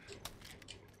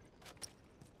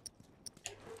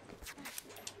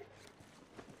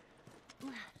 Oh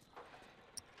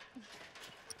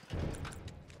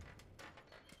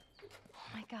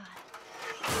my god.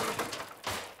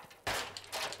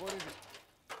 What is it?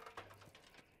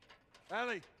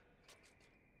 Ellie!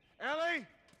 Ellie!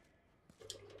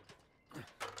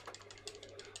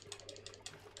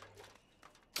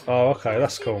 Oh, okay,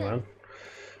 that's cool, man.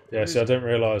 Yeah, see, I didn't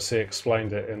realise he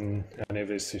explained it in any of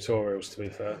his tutorials, to be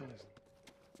fair.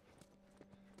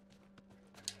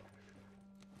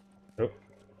 Oh,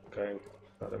 okay,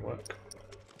 that didn't work.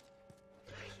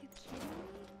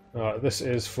 Alright, this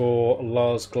is for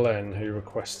Lars Glenn, who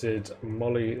requested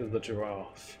Molly the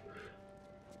Giraffe.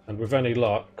 And with any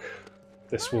luck,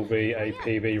 this will be a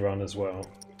PB run as well.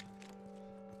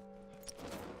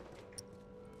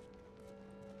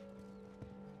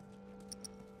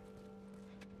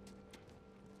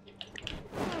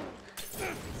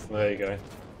 There you go.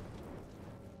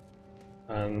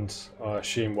 And I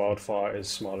assume Wildfire is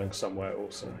smiling somewhere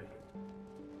also.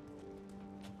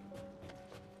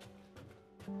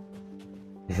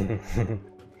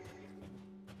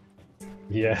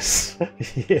 Yes,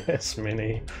 yes,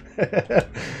 Minnie.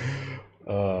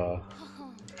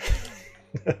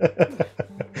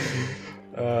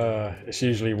 It's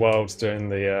usually Wild's doing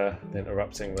the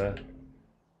interrupting there.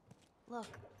 Look,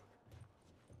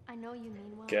 I know you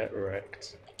mean well. Get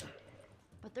wrecked.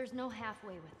 But there's no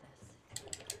halfway with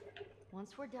this.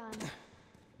 Once we're done,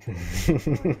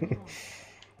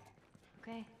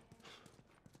 okay?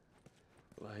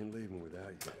 Well, I ain't leaving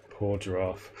without you. Poor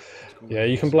Giraffe. Yeah,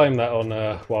 you can blame that on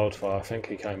Wildfire. I think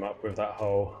he came up with that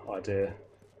whole idea.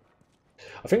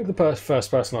 I think the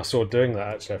first person I saw doing that,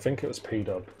 actually, I think it was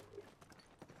P-Dub.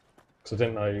 Because I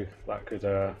didn't know that could...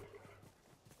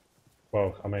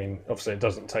 well, I mean, obviously it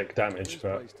doesn't take damage,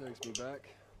 but... Takes me back.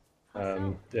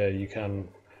 Yeah, you can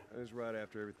That was right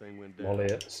after everything went down. molly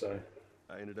it, so...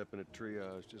 I ended up in a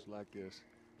triage just like this.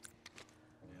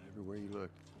 And everywhere you look,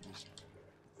 just...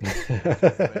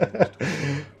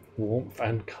 warmth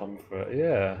and comfort,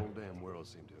 yeah. The whole damn world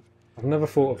seemed to have... I've never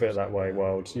thought of it that way,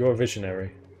 Wild. You're a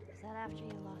visionary. Is that after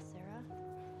you lost Sarah?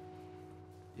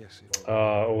 Yes.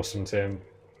 Ah, awesome, Tim.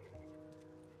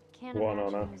 Can't What an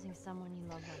imagine honour. losing someone you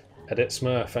love like that. Edit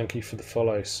Smurf, thank you for the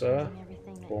follow, sir. Losing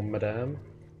everything that Or you- madame.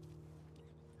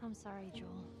 I'm sorry, Joel.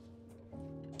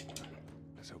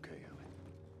 That's okay,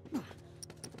 Ellie.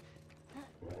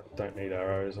 Don't need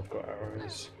arrows, I've got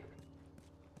arrows.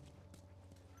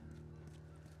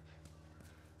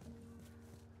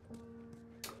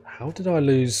 How did I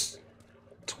lose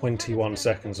 21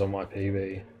 seconds on my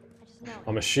PB?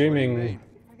 I'm assuming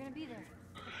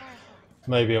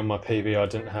maybe on my PB I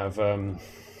didn't have a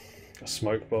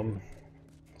smoke bomb,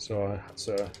 so I had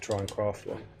to try and craft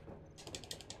one.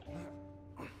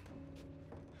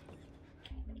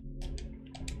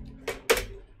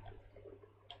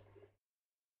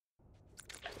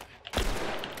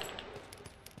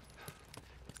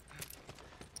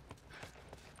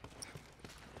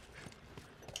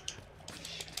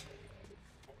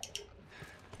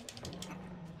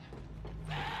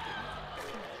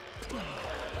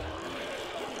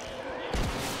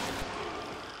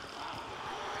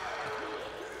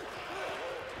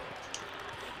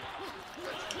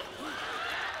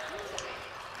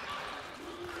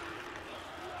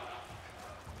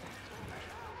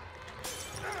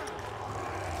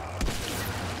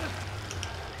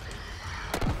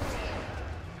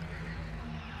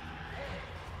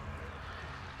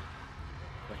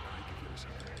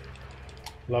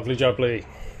 Lovely jubbly.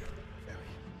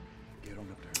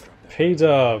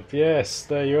 P-Dub, yes,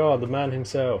 there you are, the man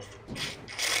himself.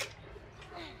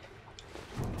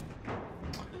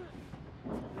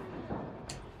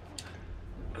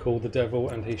 Call the devil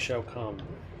and he shall come.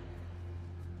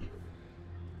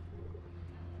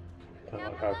 I don't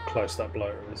like how close that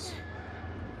bloater is.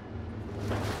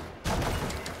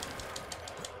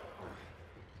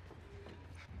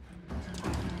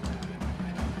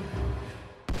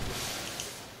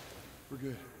 We're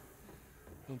good.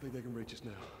 I don't think they can reach us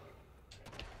now.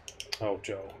 Oh,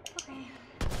 Joel. Okay.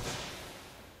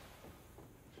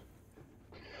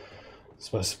 I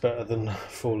suppose it's better than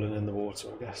falling in the water,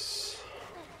 I guess.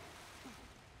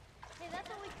 Hey, that's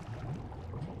what we...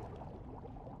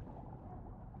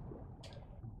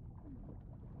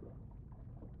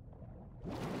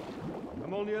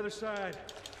 I'm on the other side.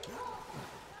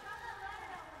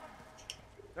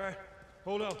 All right,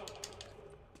 hold on.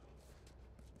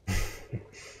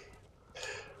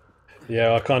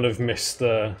 Yeah, I kind of missed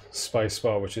the space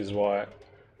bar, which is why.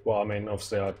 Well, I mean,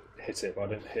 obviously I hit it, but I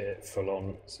didn't hit it full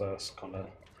on, so that's kind of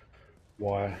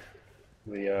why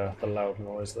the loud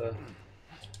noise there.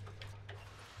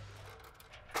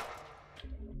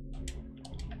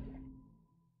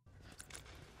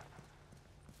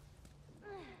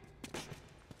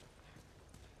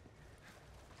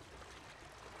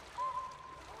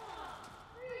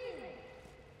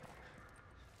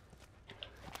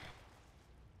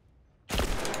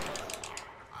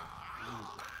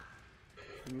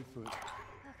 Your foot.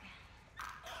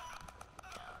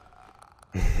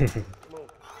 Okay. Come on.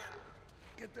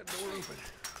 Get that door open.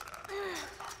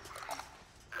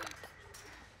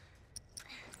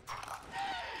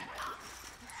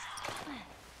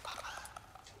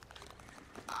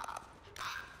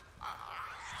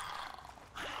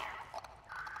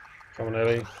 Come on,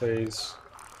 Ellie, please.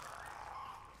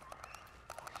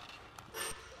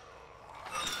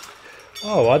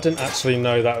 Oh, I didn't actually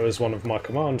know that was one of my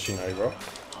commands, you know, Rock.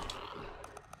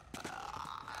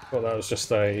 I thought that was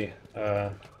just a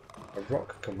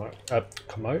rock command.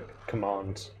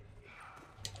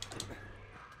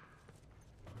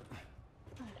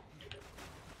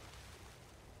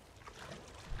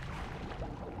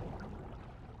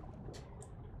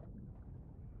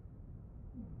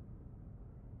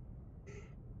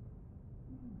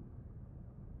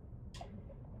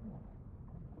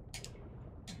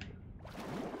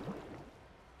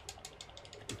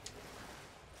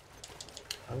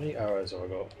 How many arrows have I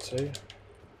got? 2?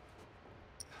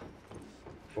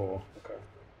 4, okay.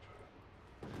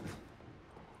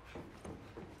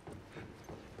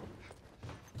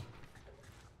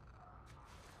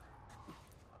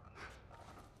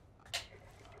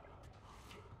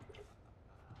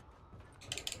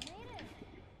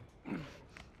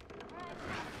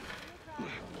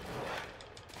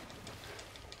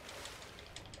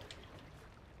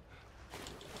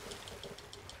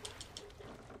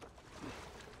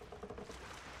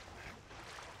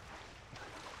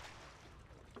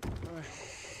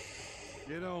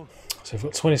 Get on. So I've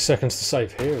got 20 seconds to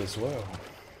save here as well.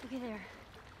 Okay, there.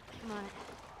 I'm on it.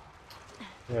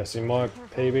 Yeah, see, my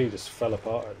PB just fell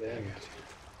apart at the end.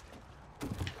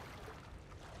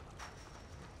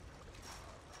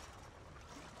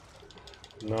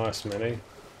 Nice, Minnie.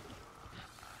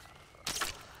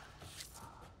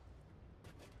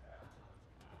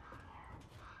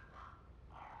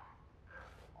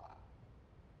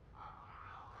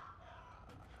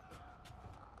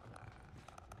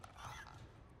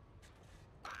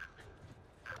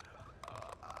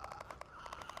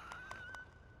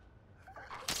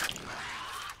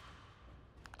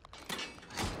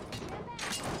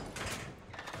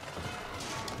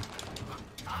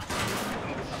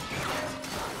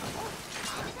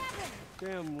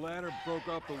 Damn ladder broke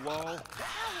off the wall.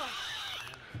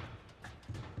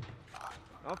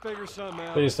 I'll figure something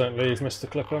out. Please don't leave, Mr.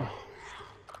 Clicker.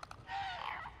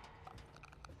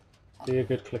 Be a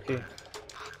good clicky.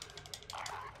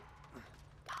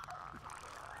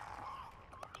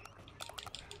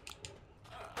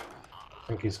 I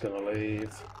think he's gonna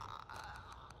leave.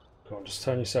 Go on, just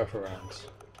turn yourself around.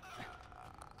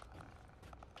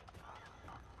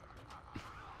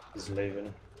 He's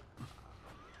leaving.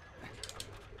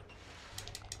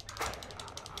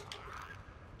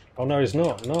 Oh no, he's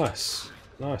not. Nice.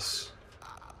 Nice.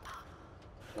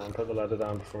 Come on, put the ladder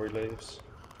down before he leaves.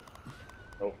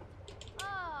 Oh.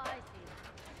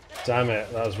 Damn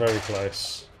it, that was very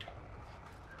close.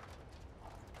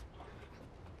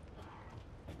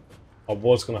 I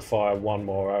was going to fire one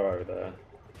more arrow there.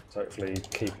 To hopefully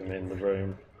keep him in the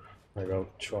room. Maybe I'll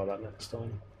try that next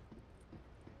time.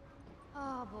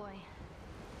 Oh boy.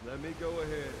 Let me go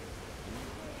ahead.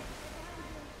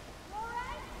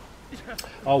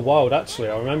 Oh, wild, actually,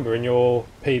 I remember in your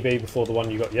PB before the one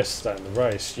you got yesterday in the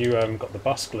race, you got the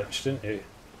bus glitch, didn't you?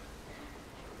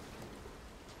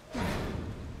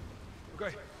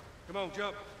 Okay, come on,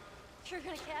 jump. You're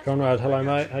gonna catch Conrad, hello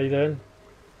mate, how you doing?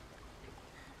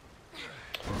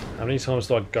 How many times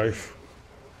do I go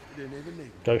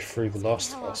through The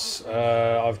Last of Us?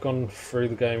 I've gone through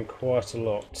the game quite a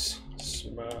lot.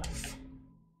 Smurf.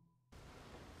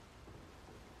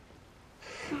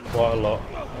 Quite a lot.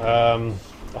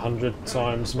 100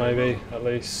 times maybe, at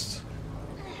least.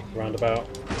 Roundabout.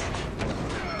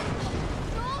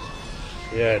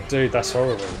 Yeah, dude, that's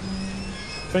horrible.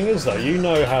 Thing is though, you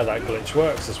know how that glitch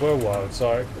works as well, Wild,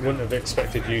 so I wouldn't have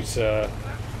expected you to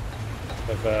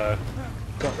have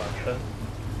got that bit.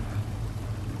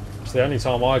 So the only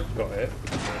time I got it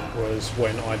was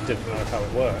when I didn't know how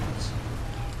it worked.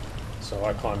 So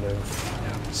I kind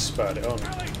of spurred it on.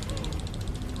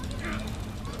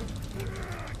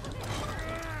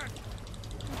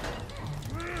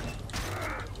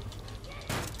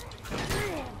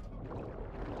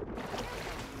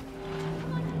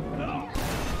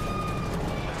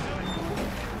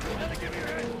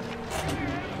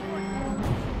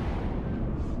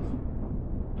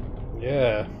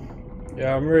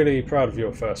 Yeah, I'm really proud of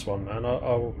your first one, man.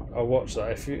 I'll watch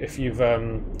that. If you've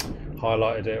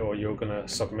highlighted it or you're gonna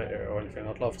submit it or anything,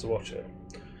 I'd love to watch it.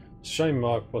 It's a shame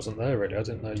I wasn't there really. I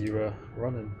didn't know you were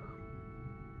running.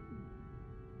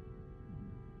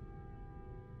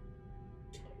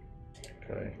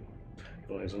 Okay,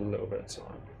 we'll lose a little bit of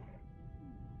time.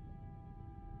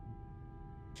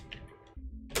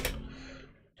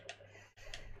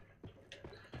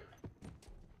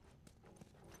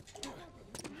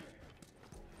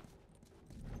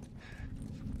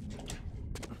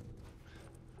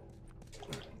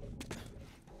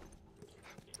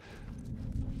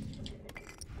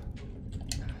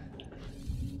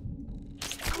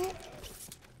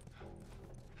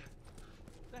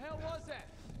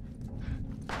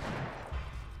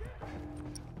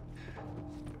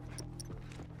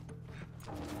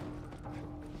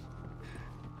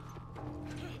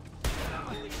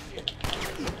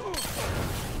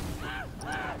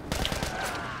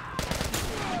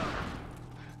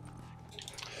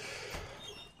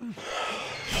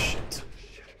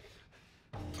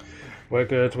 We're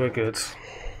good, we're good.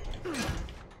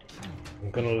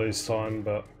 I'm gonna lose time,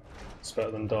 but it's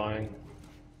better than dying.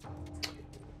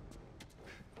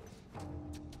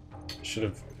 Should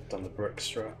have done the brick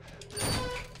strat.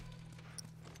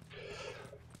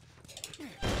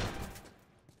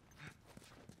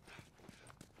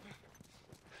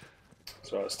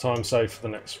 So it's time save for the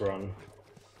next run.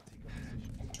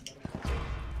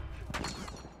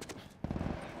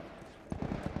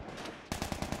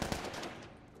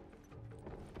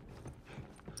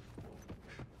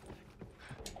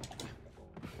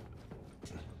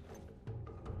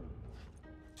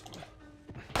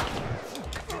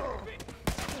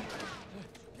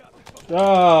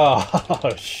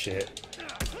 Oh, shit.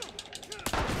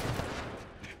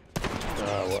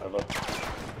 Ah, whatever.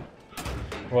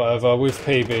 Whatever, we've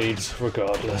PB'd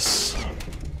regardless.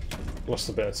 Lost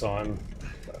a bit of time.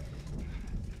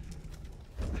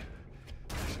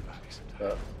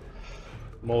 But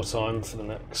more time for the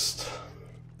next.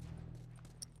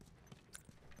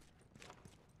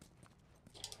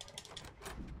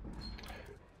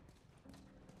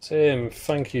 Tim,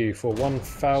 thank you for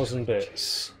 1,000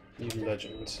 bits. You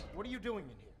legend. What are you doing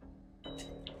in here?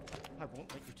 I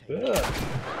won't let you take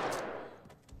it.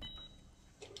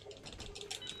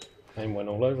 Aim went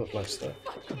all over the place there.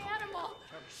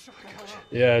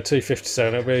 Yeah,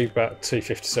 257. It'll be about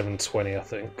 257.20, I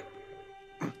think.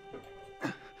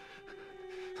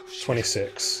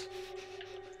 26.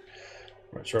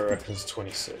 Retro reckons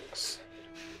 26.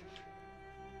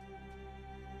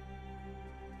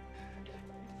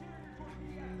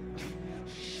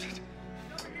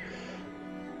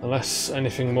 Unless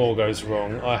anything more goes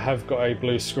wrong, I have got a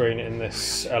blue screen in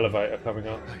this elevator coming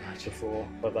up before,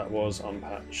 but that was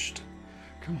unpatched.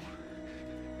 Come on.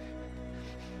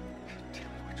 Tell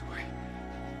me which way.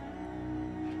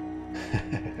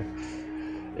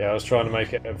 Yeah, I was trying to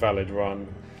make it a valid run.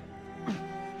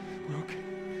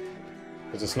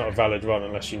 Because it's not a valid run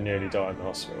unless you nearly die in the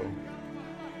hospital.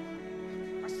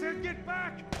 I said get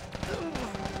back!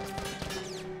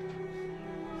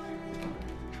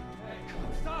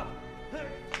 Stop!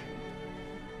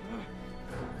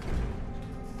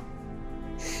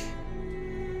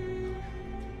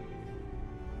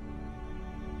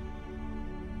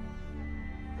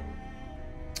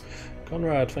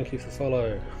 Conrad, thank you for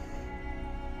follow.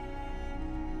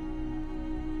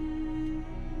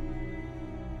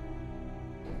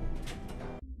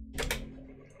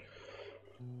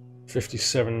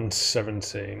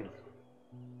 $57.17.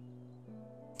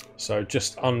 So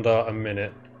just under a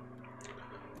minute.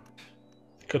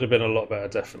 Could have been a lot better,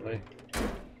 definitely.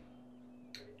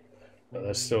 But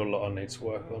there's still a lot I need to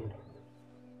work on.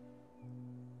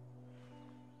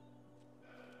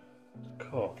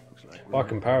 Cool. By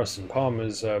comparison,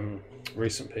 Palmer's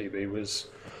recent PB was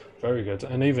very good,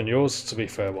 and even yours, to be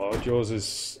fair, Wild, yours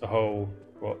is a whole,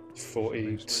 what,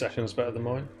 40 seconds better than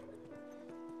mine?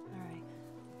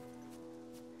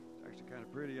 Actually kind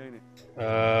of pretty, ain't it?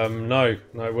 No,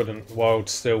 it wouldn't. Wild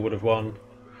still would have won.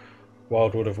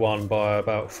 Wild would have won by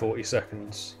about 40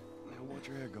 seconds. Now watch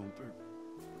your head going through.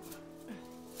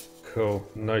 Cool.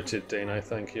 Noted, Dino.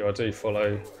 Thank you. I do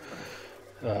follow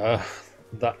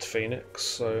that Phoenix,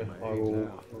 so I will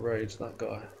raid that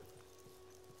guy.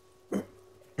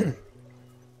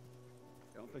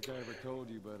 Don't think I ever told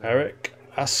you, but Eric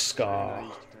Ascar. I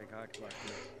used to take hikes like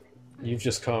this. You've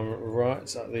just come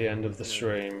right at the end of the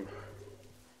stream.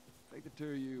 I think the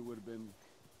two of you would have been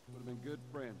good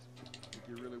friends. I think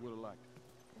you really would have liked it.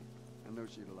 I know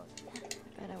she'd have liked it.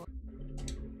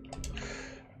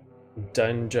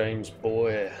 Dan James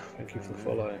Boy, thank you for the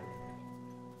follow.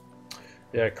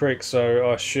 Yeah, Crick, so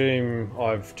I assume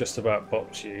I've just about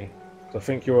bopped you. I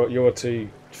think you're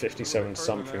 257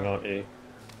 something, aren't you?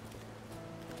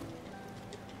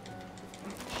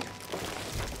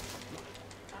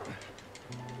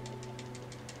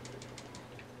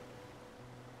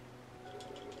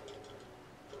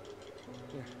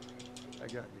 I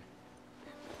got you.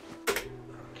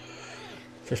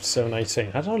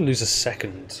 57.18. How did I lose a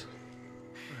second?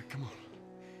 Alright, come on.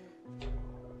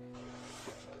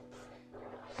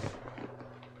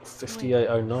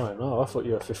 58.09. Oh, I thought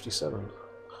you were 57.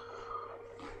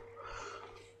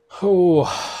 Oh.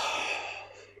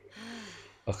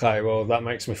 Okay, well that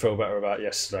makes me feel better about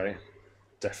yesterday.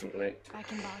 Definitely.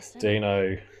 Back in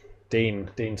Boston?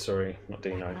 Dean, sorry, not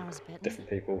Dino. Different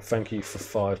people. Thank you for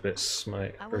 5 bits,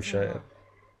 mate. Appreciate it.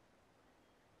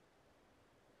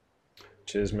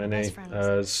 Cheers, Minnie.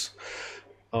 As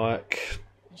Ike,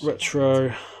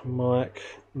 Retro, Mike,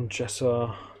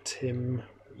 Jetta, Tim,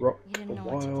 Rock,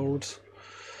 Wild,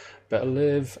 Better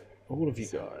Live, all of you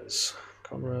guys.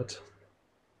 Conrad.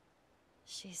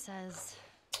 She says...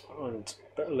 And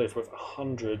Better Live with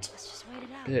 100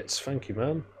 bits. Thank you,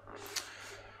 man.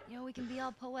 You know, we can be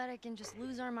all poetic and just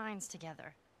lose our minds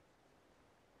together.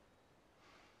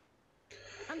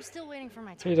 I'm still waiting for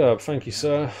my turn. T-Dub, thank you,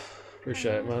 sir.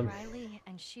 Appreciate it, man. Riley,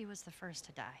 and she was the first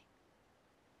to die.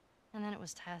 And then it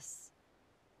was Tess.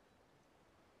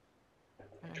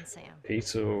 And then Sam.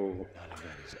 Peter. None of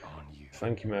that is on you.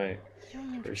 Thank you, mate.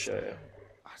 Appreciate it.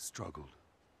 I struggled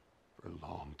for a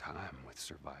long time with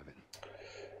surviving.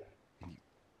 And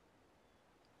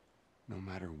no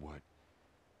matter what,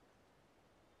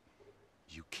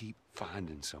 you keep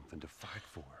finding something to fight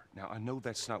for. Now, I know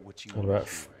that's not what you What want about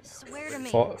to do right now. Swear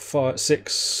to me.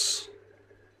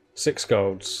 Six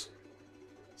golds.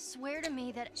 Swear to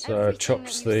me that So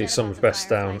chops the sum of best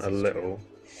down a little.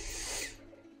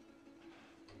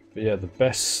 But yeah, the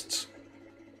best.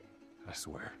 I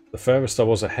swear. The furthest I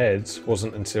was ahead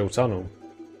wasn't until tunnel.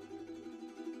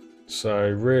 So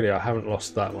really, I haven't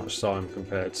lost that much time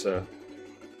compared to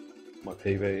my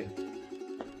PB.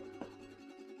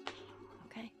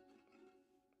 Okay.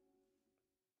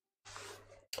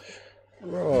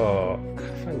 Rock,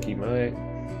 thank you, mate.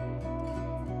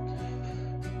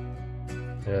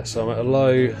 Yeah, so I'm at a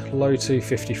low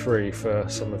 253 for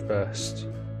sum of best.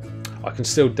 I can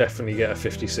still definitely get a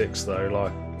 56 though.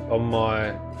 Like on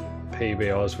my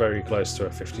PB, I was very close to a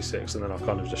 56, and then I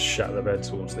kind of just shat the bed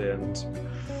towards the end.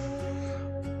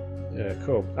 Yeah,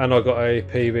 cool. And I got a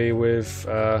PB with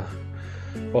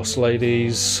Boss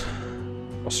Lady's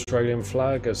Australian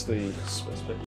flag as the